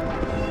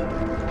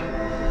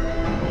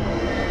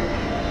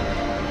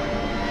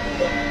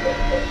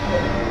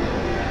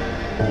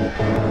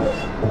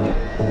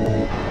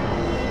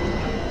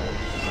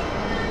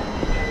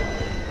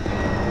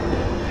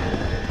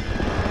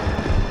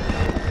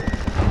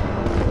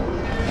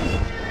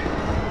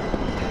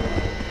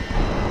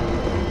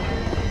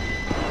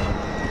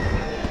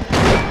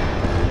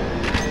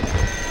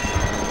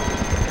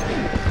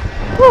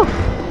 Whew.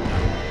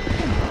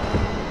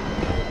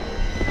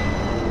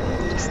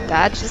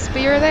 Dodge the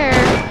spear there.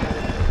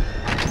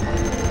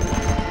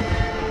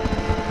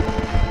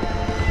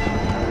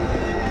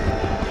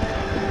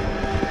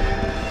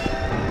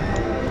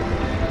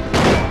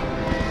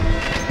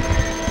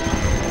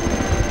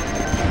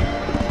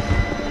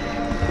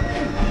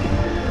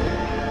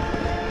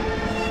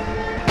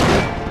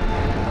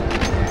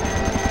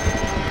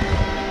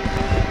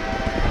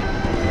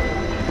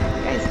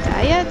 You guys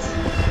die yet?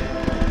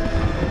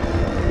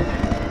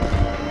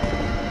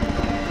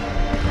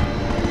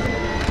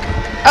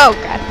 Oh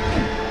god.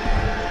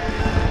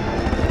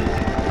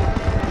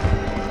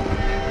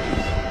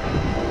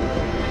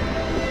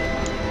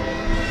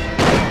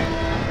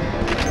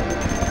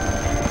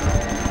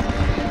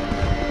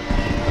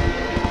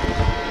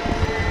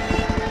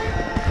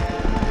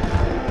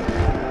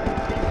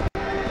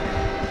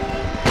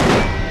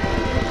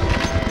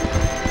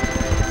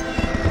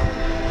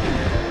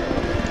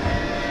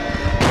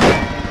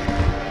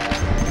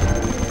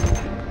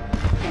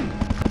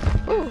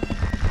 Ooh.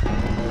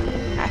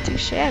 Not too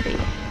shabby.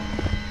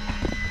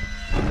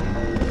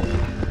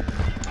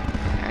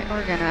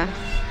 We're gonna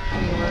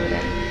reload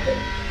in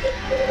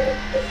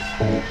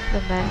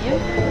the menu.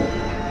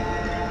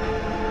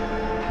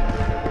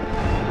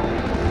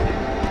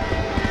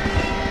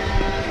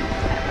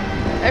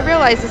 I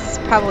realize this is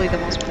probably the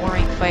most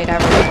boring fight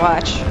ever to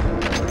watch.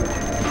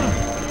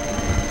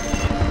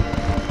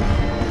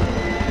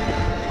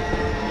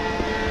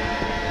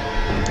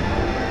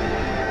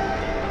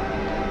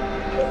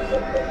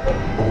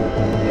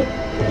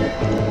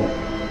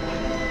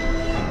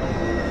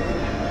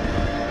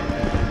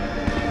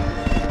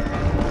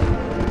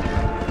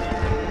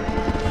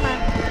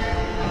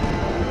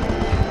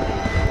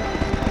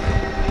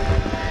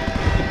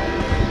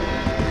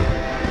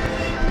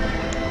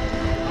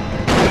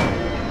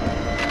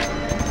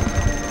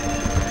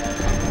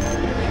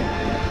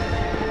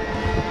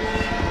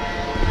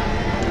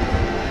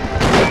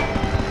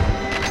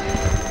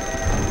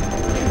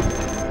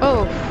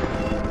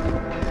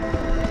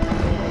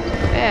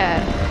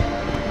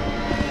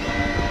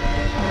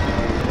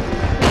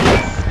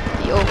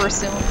 over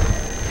soon.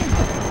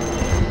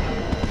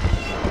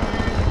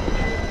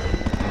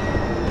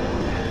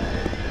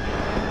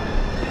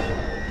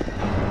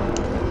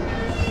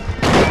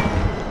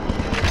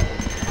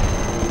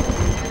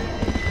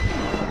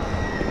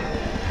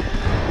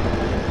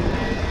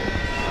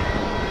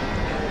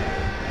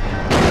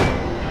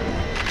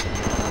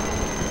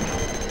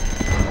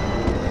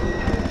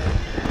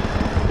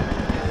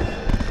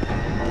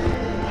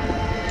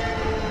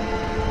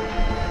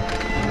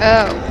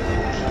 Oh.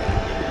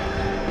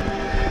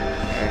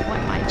 I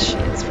want my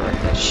chance for a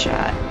good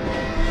shot.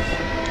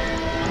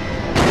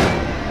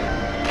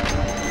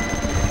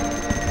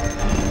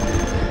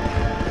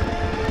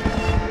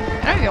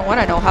 I don't even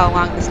want to know how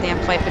long this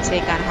damn fight would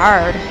take on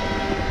hard.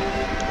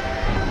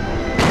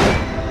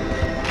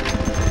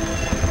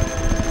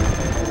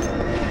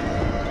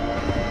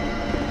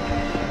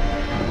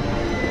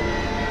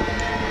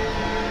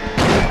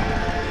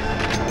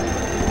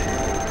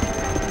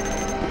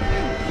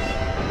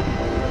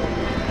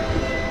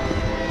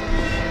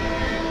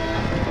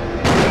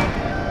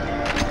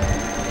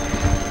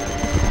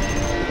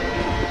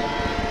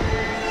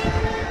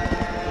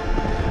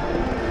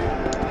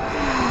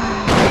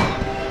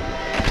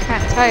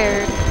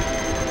 Tired.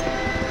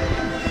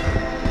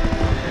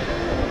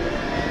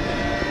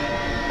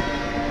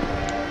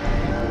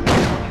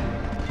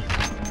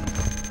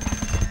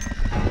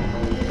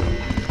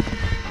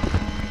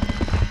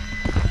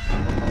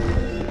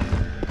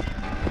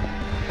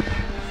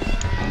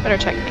 Better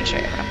check and make sure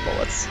I have enough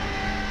bullets.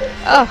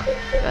 Oh,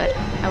 good.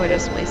 I would have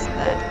just wasted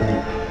that.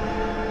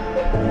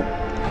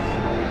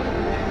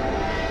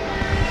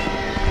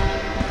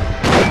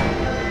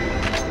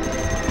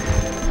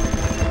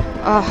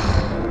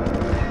 Oh.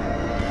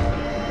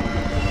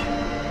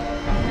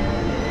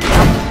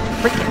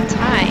 Freaking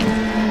time.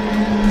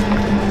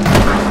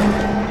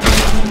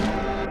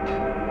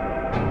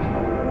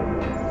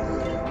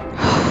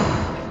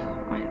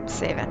 I'm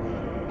saving.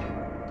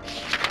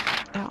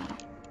 Oh.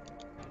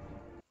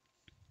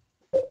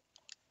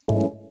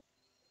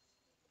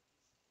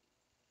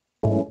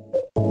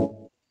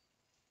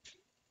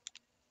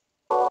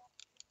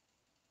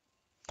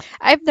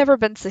 I've never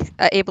been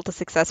able to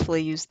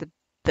successfully use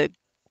the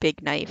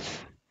big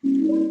knife.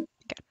 Okay.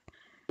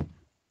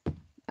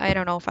 I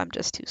don't know if I'm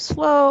just too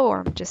slow or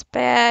I'm just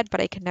bad,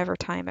 but I can never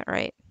time it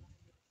right.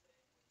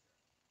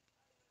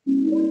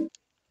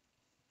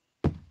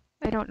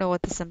 I don't know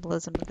what the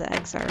symbolism of the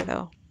eggs are,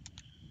 though.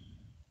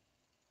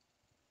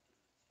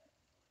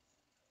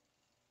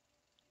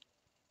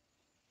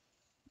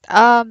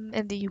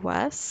 In the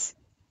US?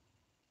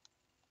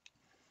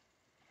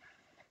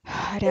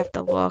 I'd have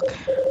to look.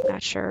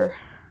 Not sure.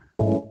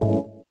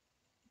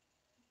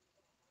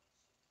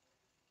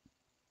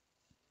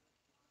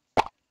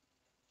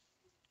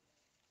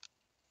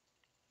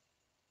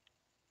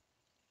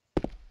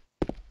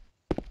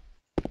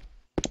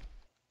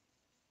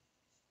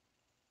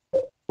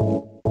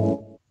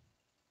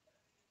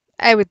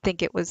 I would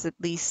think it was at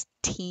least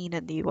teen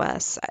in the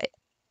US.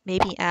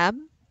 Maybe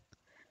M?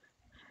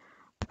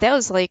 But that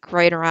was like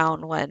right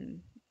around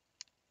when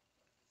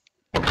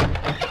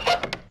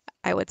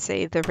I would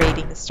say the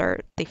ratings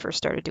they first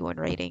started doing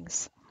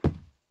ratings.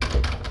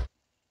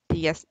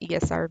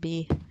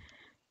 ESRB.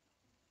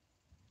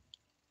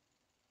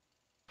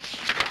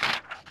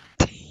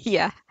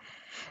 Yeah.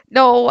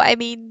 No, I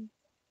mean,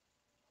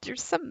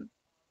 there's some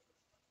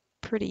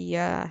pretty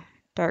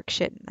dark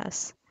shit in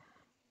this.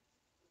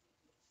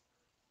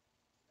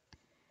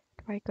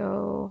 Do I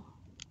go?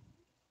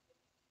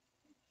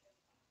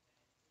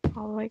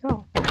 How do I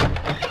go?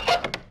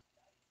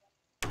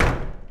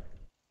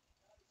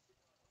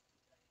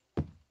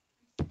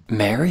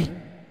 Mary?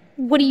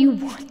 What do you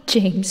want,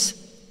 James?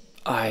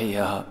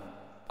 I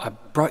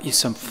brought you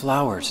some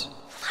flowers.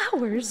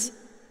 Flowers?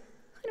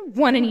 I don't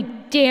want any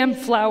damn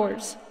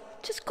flowers.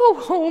 Just go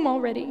home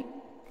already.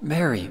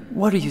 Mary,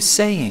 what are you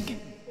saying?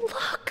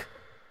 Look,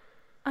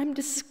 I'm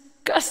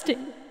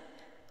disgusting.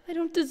 I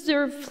don't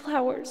deserve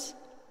flowers.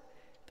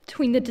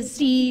 Between the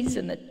disease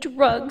and the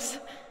drugs,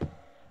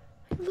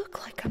 I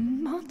look like a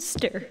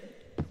monster.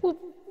 Well,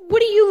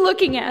 what are you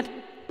looking at?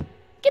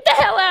 Get the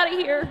hell out of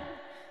here!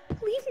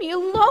 Leave me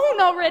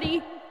alone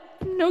already!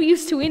 I'm no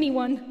use to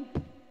anyone.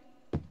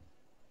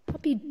 I'll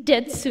be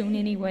dead soon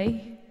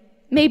anyway.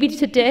 Maybe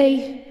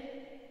today,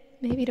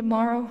 maybe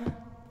tomorrow.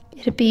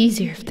 It'd be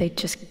easier if they'd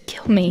just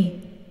kill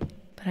me.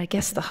 But I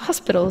guess the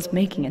hospital is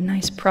making a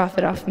nice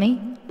profit off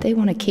me. They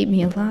want to keep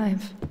me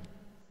alive.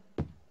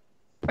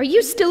 Are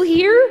you still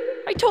here?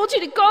 I told you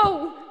to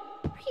go!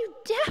 Are you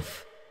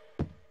deaf?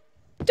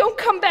 Don't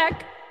come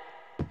back!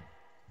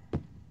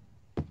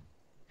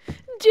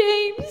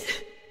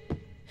 James!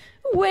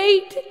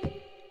 Wait!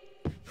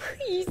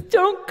 Please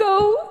don't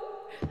go!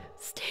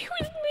 Stay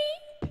with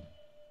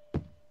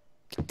me!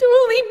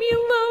 Don't leave me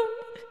alone!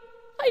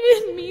 I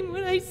didn't mean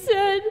what I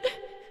said!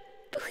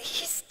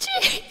 Please,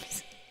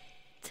 James!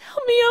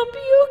 Tell me I'll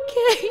be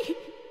okay!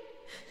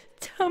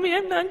 Tell me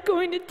I'm not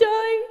going to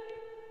die!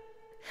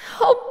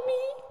 Help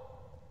me!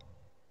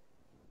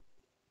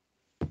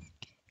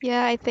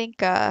 Yeah, I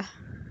think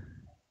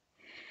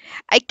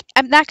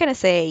I'm not gonna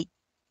say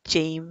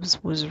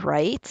James was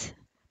right,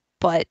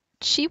 but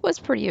she was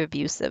pretty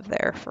abusive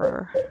there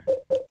for.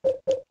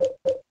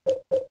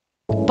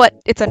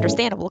 But it's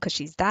understandable because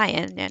she's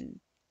dying, and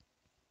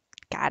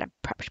God,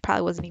 she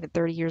probably wasn't even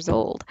 30 years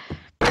old.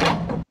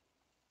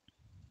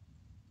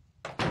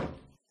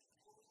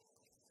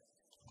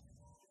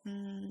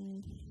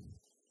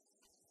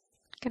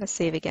 Gonna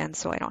save again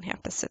so I don't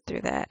have to sit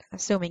through that.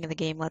 Assuming the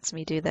game lets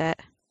me do that.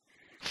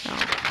 No,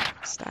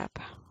 stop.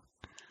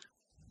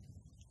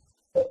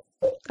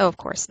 Oh, of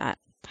course not.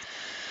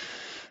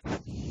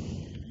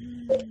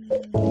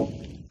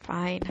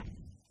 Fine.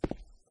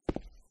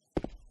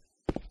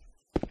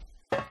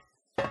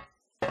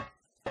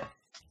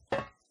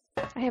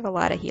 I have a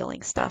lot of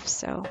healing stuff,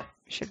 so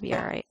should be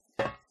alright.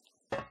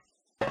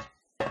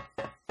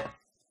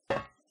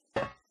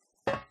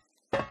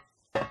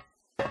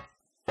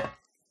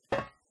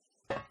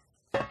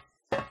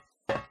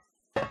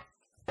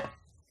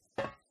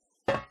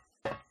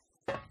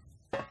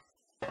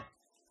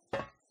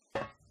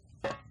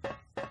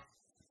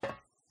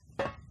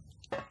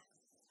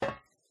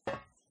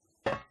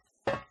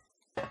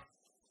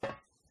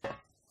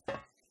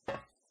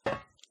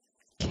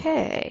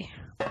 Okay.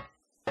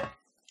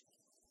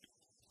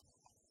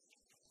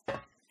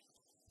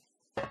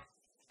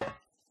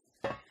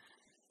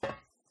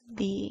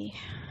 The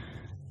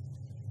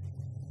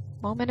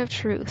moment of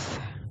truth.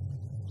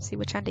 See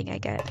which ending I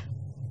get.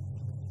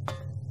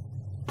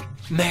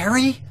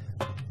 Mary?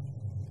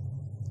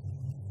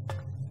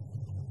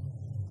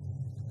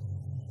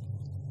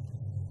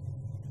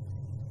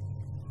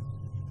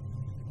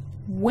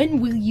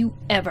 When will you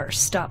ever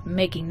stop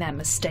making that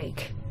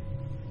mistake?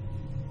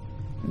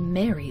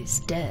 Mary's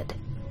dead.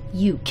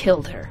 You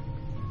killed her.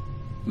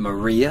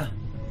 Maria?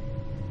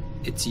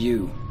 It's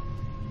you.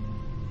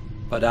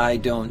 But I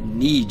don't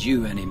need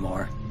you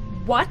anymore.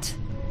 What?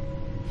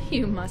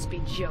 You must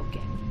be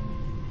joking.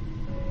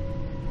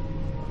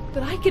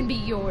 But I can be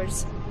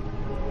yours.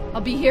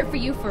 I'll be here for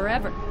you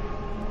forever.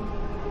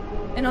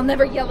 And I'll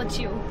never yell at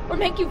you or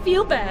make you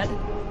feel bad.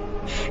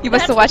 You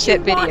must have watched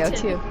that video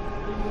too.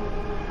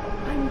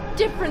 I'm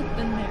different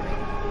than Mary.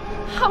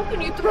 How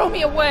can you throw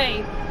me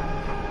away?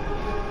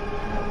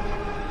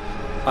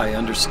 I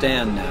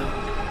understand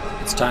now.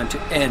 It's time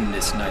to end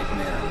this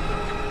nightmare.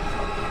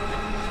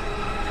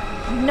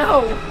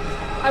 No!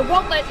 I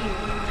won't let you.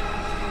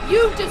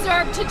 You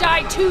deserve to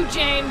die too,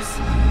 James.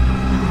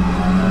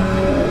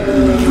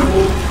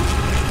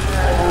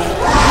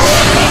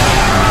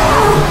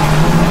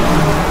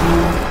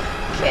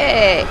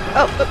 Okay.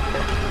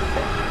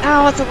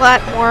 Oh, it's a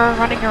lot more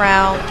running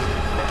around.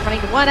 Running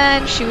to one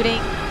end,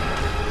 shooting,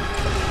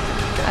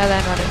 and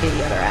then running to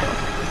the other end.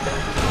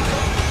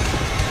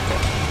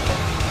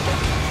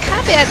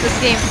 Combat in this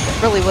game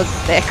really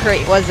wasn't that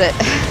great, was it?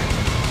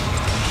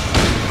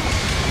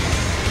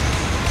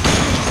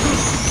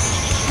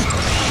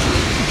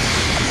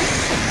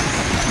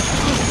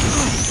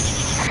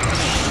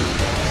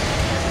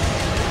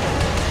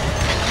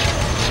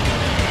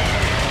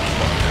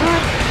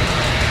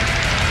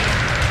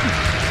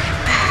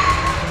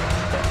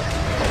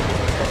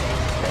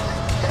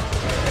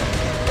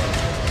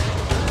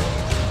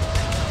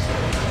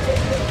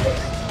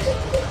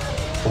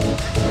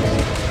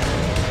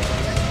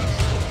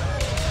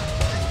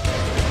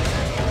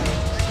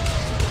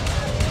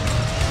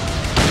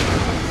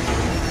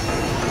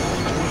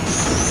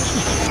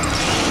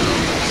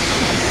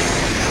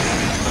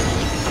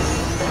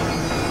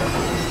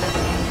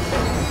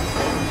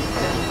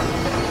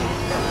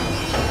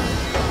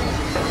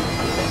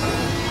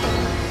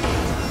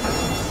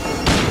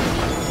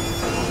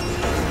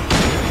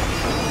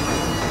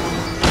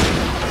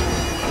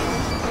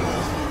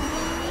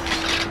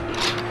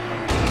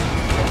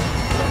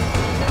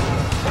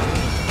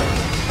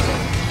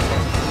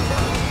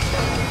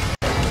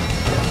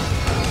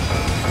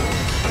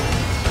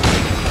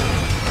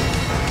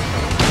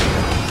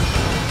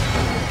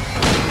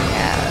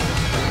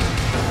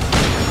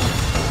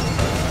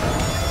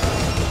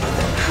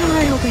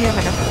 We have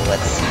enough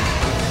bullets.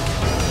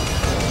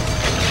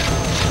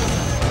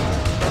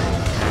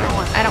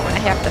 I don't want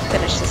to have to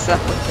finish this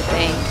up with the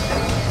dang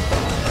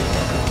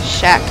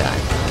shotgun.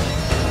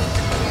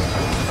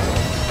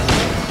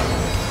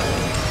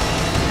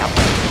 Nope.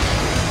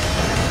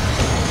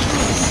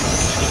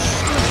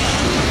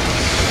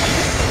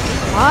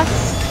 Lots.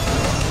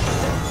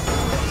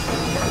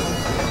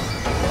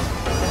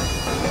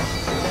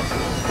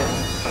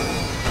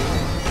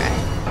 Okay.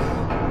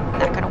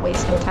 Not gonna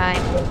waste no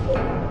time.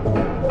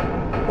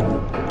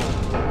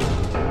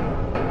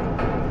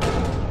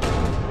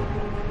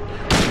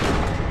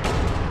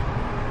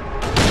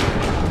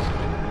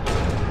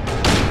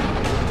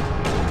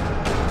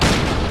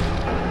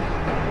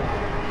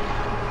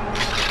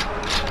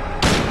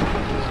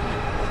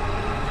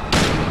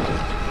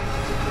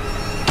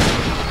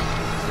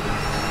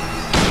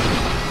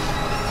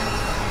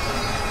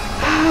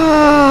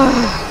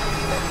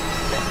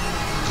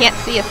 Can't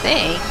see a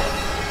thing.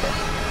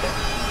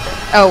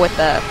 Oh, with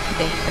the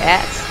dang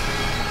bats.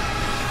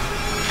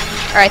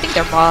 Or I think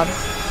they're mobs.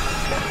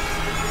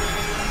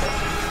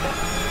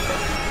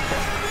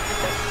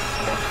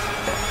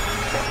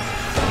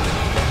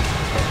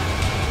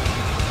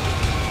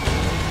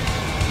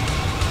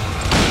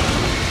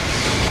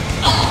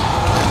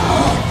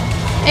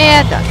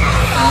 And done.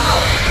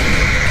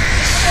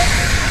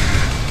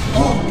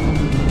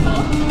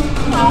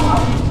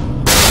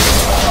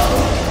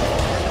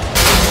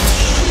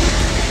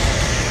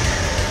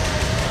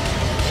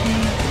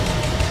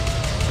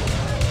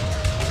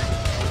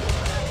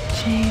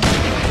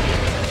 James.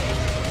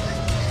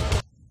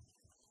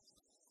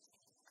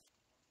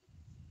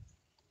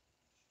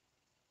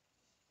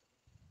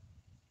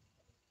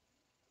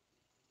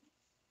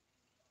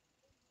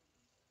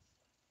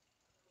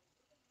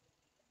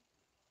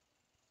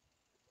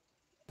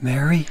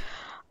 Mary?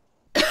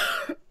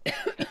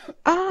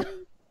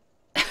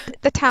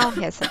 The town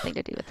has something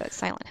to do with that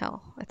Silent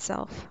Hill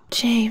itself.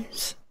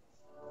 James.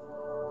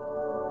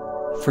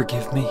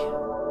 Forgive me.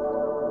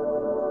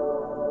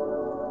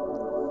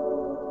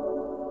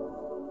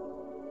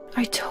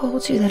 I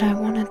told you that I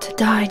wanted to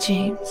die,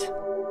 James.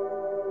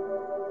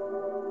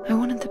 I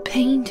wanted the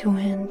pain to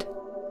end.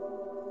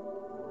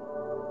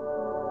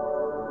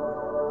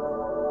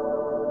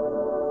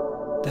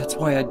 That's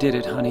why I did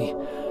it, honey.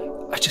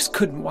 I just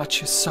couldn't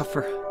watch you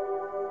suffer.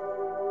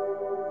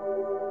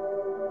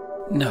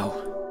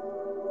 No.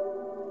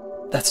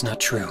 That's not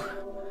true.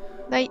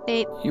 Night,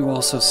 Nate. You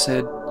also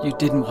said you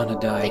didn't want to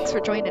die. Thanks for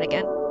joining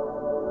again.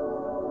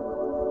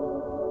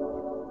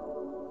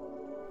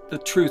 The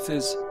truth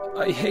is,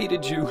 I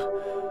hated you.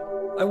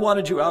 I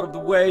wanted you out of the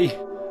way.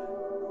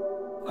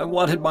 I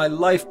wanted my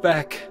life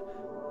back.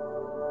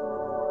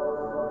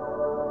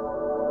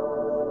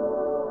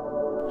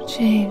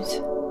 James,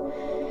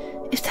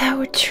 if that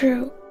were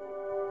true,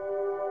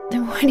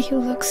 then why do you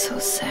look so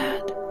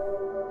sad?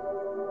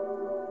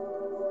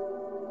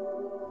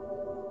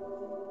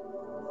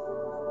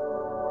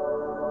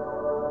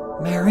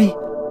 Mary?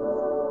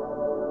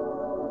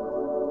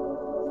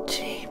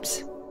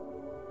 James.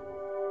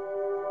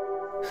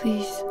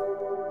 Please.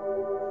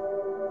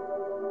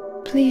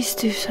 Please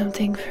do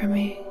something for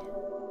me.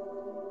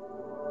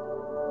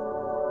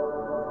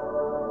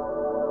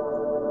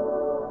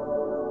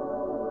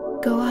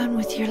 Go on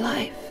with your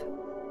life.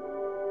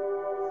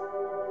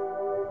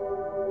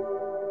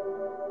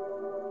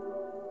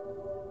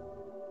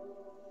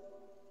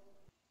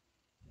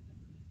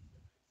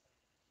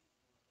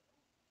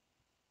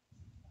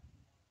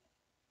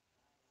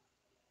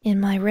 In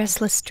my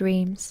restless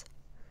dreams,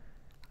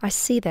 I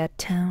see that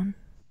town.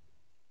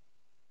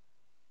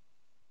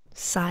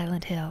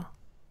 Silent Hill.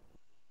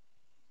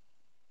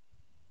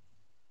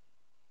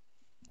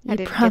 I You didn't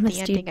get the promised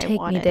ending you'd I take me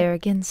wanted. there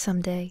again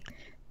someday,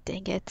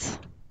 Dang it.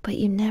 but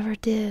you never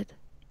did.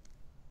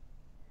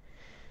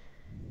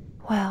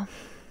 Well,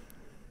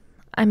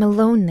 I'm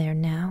alone there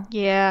now,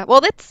 Yeah,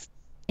 well, that's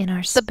in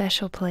our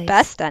special place.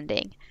 best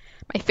ending.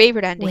 My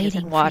favorite ending is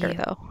Waiting in for water, you.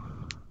 though.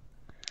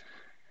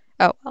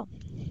 Oh, well.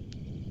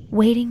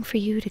 Waiting for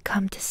you to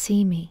come to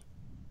see me.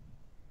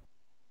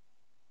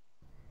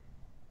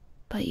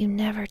 But you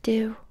never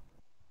do.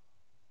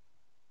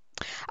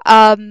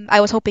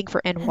 I was hoping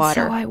for in And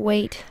water. so I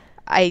wait,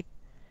 I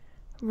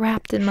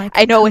wrapped in my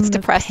I know it's cocoon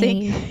of depressing,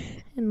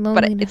 pain and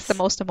but loneliness. it's the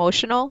most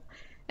emotional,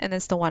 and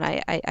it's the one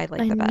I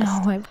like the best.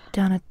 I know I've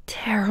done a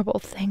terrible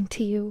thing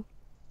to you.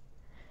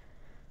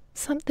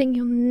 Something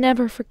you'll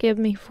never forgive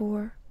me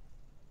for.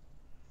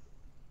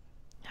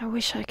 I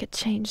wish I could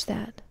change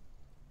that.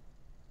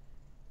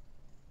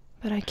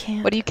 But I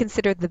can't. What do you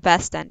consider the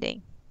best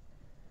ending?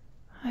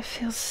 I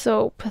feel so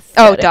Oh,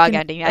 pathetic dog and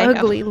ending. I know.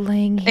 ugly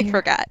laying I here,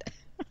 forgot.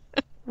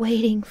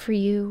 waiting for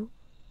you.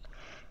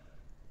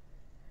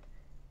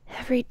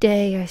 Every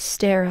day I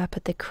stare up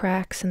at the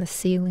cracks in the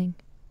ceiling,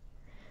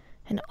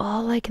 and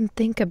all I can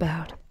think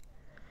about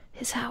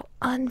is how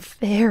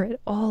unfair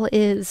it all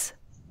is.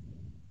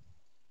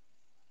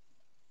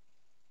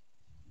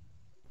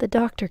 The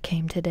doctor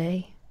came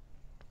today.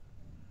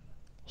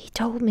 He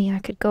told me I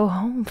could go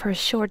home for a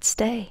short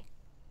stay.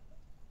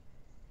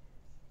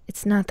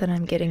 It's not that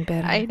I'm getting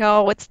better. I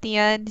know, it's the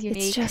end, It's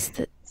Unique. just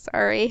that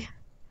Sorry.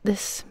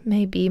 this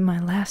may be my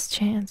last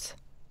chance.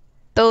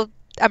 Though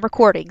I'm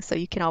recording, so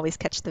you can always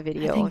catch the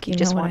video think if you you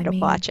just know what wanted I to mean.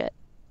 watch it.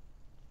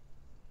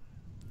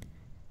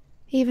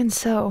 Even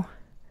so,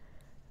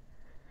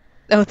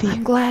 Oh, the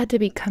I'm glad to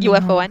be coming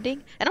UFO home.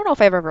 ending? I don't know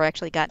if I've ever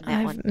actually gotten that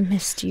I've one.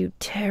 missed you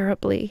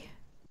terribly.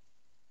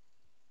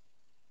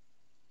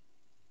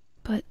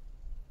 But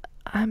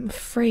I'm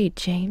afraid,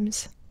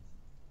 James.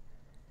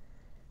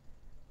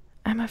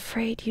 I'm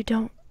afraid you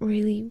don't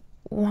really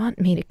want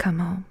me to come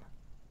home.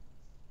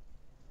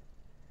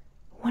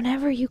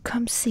 Whenever you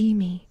come see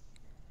me,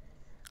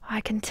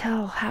 I can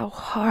tell how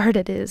hard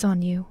it is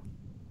on you.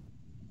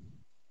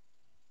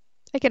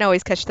 I can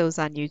always catch those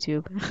on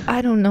YouTube.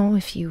 I don't know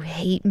if you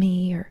hate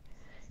me or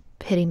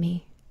pity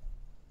me.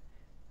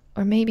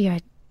 Or maybe I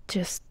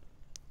just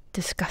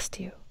disgust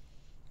you.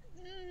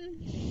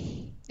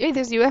 Yeah,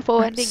 there's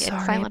UFO I'm ending in sorry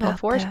Silent Hill about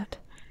 4. that.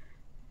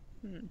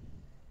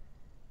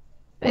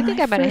 I When think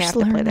I I'm gonna first have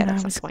to play learned that that I at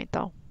some was point,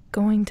 though.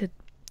 Going to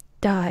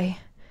die,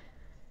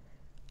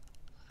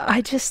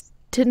 I just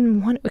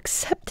didn't want to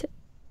accept it.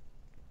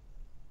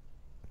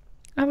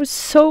 I was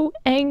so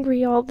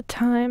angry all the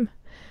time,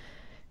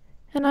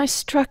 and I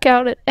struck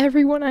out at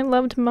everyone I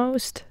loved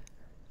most.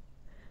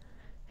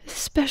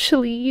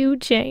 especially you,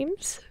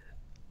 James.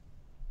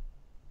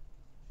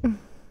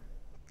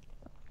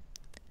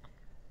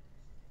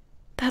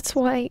 That's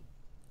why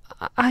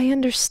I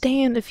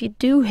understand if you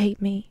do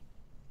hate me.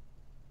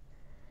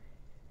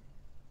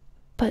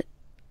 But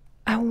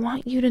I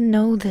want you to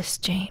know this,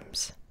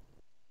 James.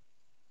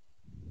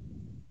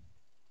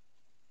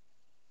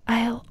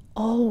 I'll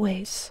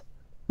always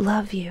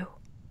love you.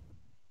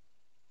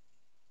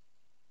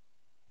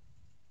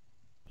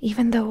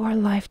 Even though our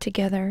life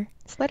together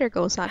This letter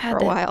goes on had for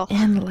a to while.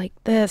 end like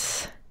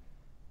this,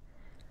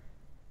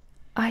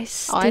 I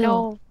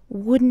still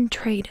wouldn't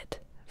trade it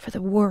for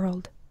the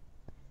world.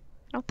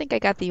 I don't think I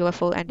got the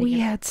UFO ending We in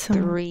had some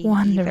 3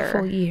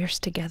 wonderful either. years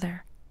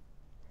together.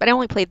 But I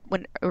only played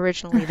when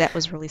originally that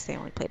was released. I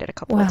only played it a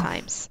couple of Well,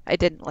 times. I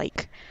didn't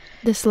like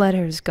This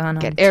letter's gone on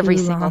get every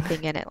too single long,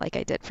 thing in it like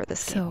I did for this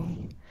so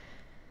game.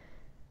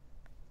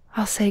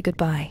 I'll say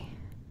goodbye.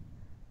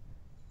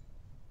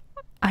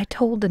 I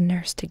told the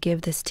nurse to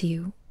give this to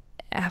you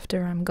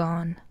after I'm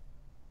gone.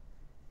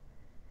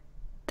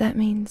 That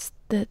means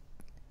that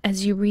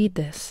as you read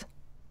this,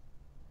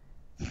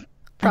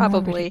 I'm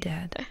already Probably.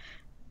 dead.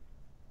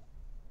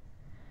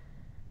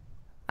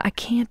 I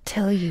can't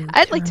tell you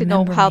I'd like to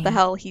know remember how the me,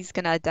 hell he's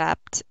gonna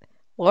adapt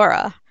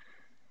Laura.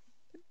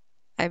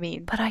 I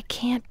mean, but I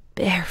can't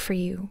bear for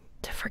you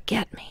to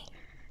forget me.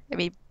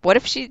 what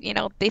if she,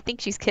 they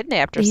think she's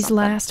kidnapped or These something?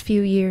 last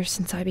few years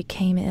since I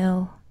became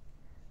ill,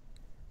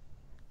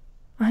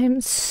 I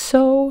am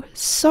so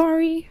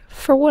sorry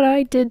for what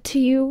I did to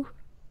you,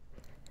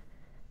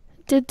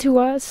 did to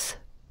us.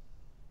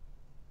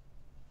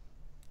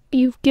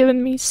 You've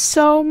given me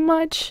so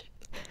much,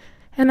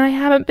 and I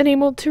haven't been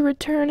able to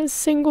return a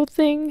single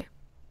thing.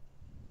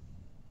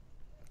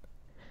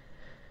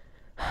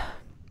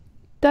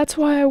 That's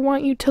why I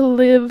want you to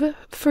live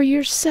for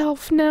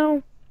yourself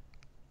now.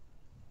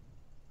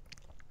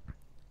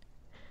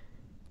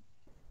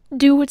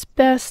 Do what's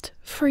best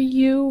for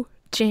you,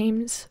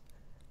 James.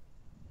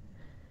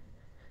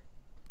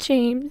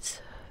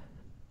 James,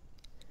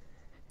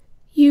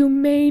 you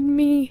made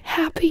me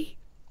happy.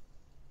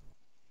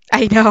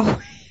 I know.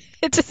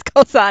 It just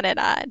goes on and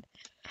on.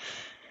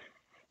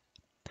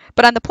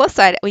 But on the plus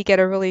side, we get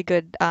a really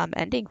good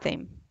ending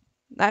theme.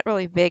 Not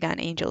really big on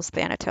Angel's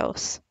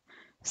Thanatos.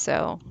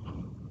 So,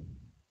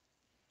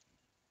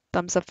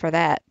 thumbs up for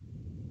that.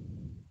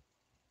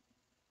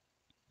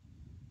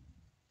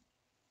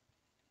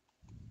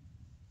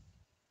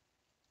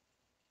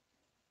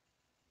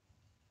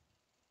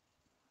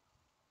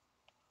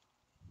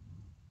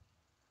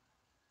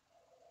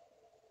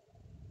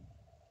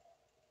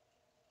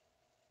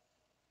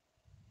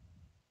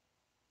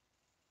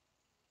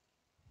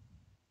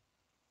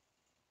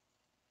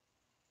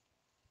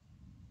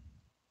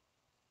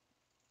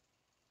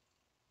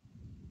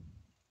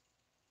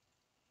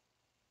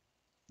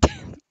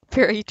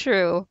 Very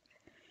true.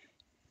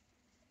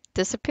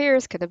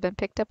 Disappears, could have been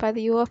picked up by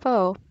the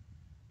UFO.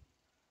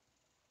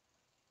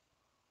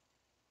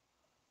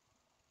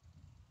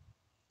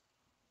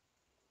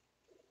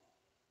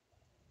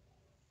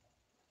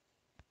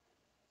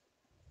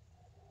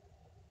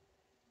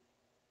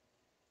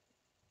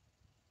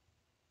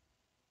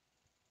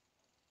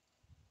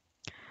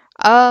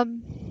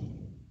 Um,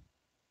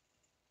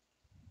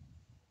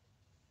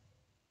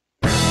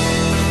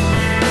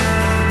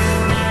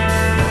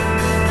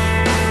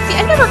 See,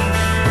 I never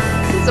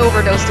his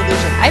overdose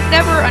delusion. I've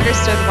never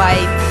understood why.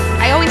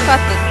 I always thought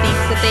the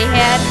themes that they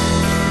had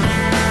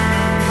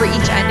for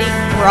each ending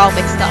were all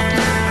mixed up.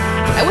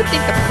 I would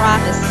think the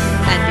promise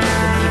ending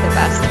would be the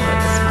best for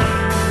this one.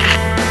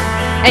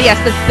 And yes,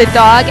 the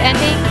dog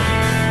ending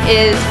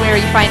is where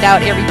you find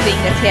out everything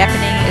that's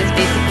happening is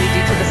basically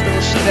due to this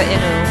little Shiba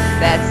Inu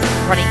that's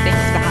running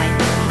things behind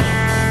you.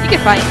 You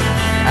can find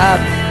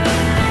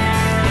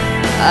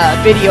a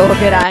video of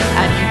it on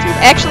YouTube.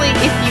 Actually,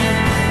 if you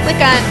click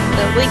on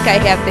the link I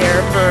have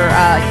there for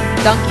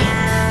Donkey's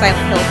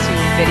Silent Hill 2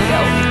 video,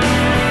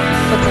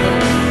 it puts a little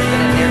piece of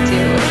it in there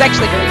too. It's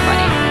actually very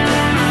funny.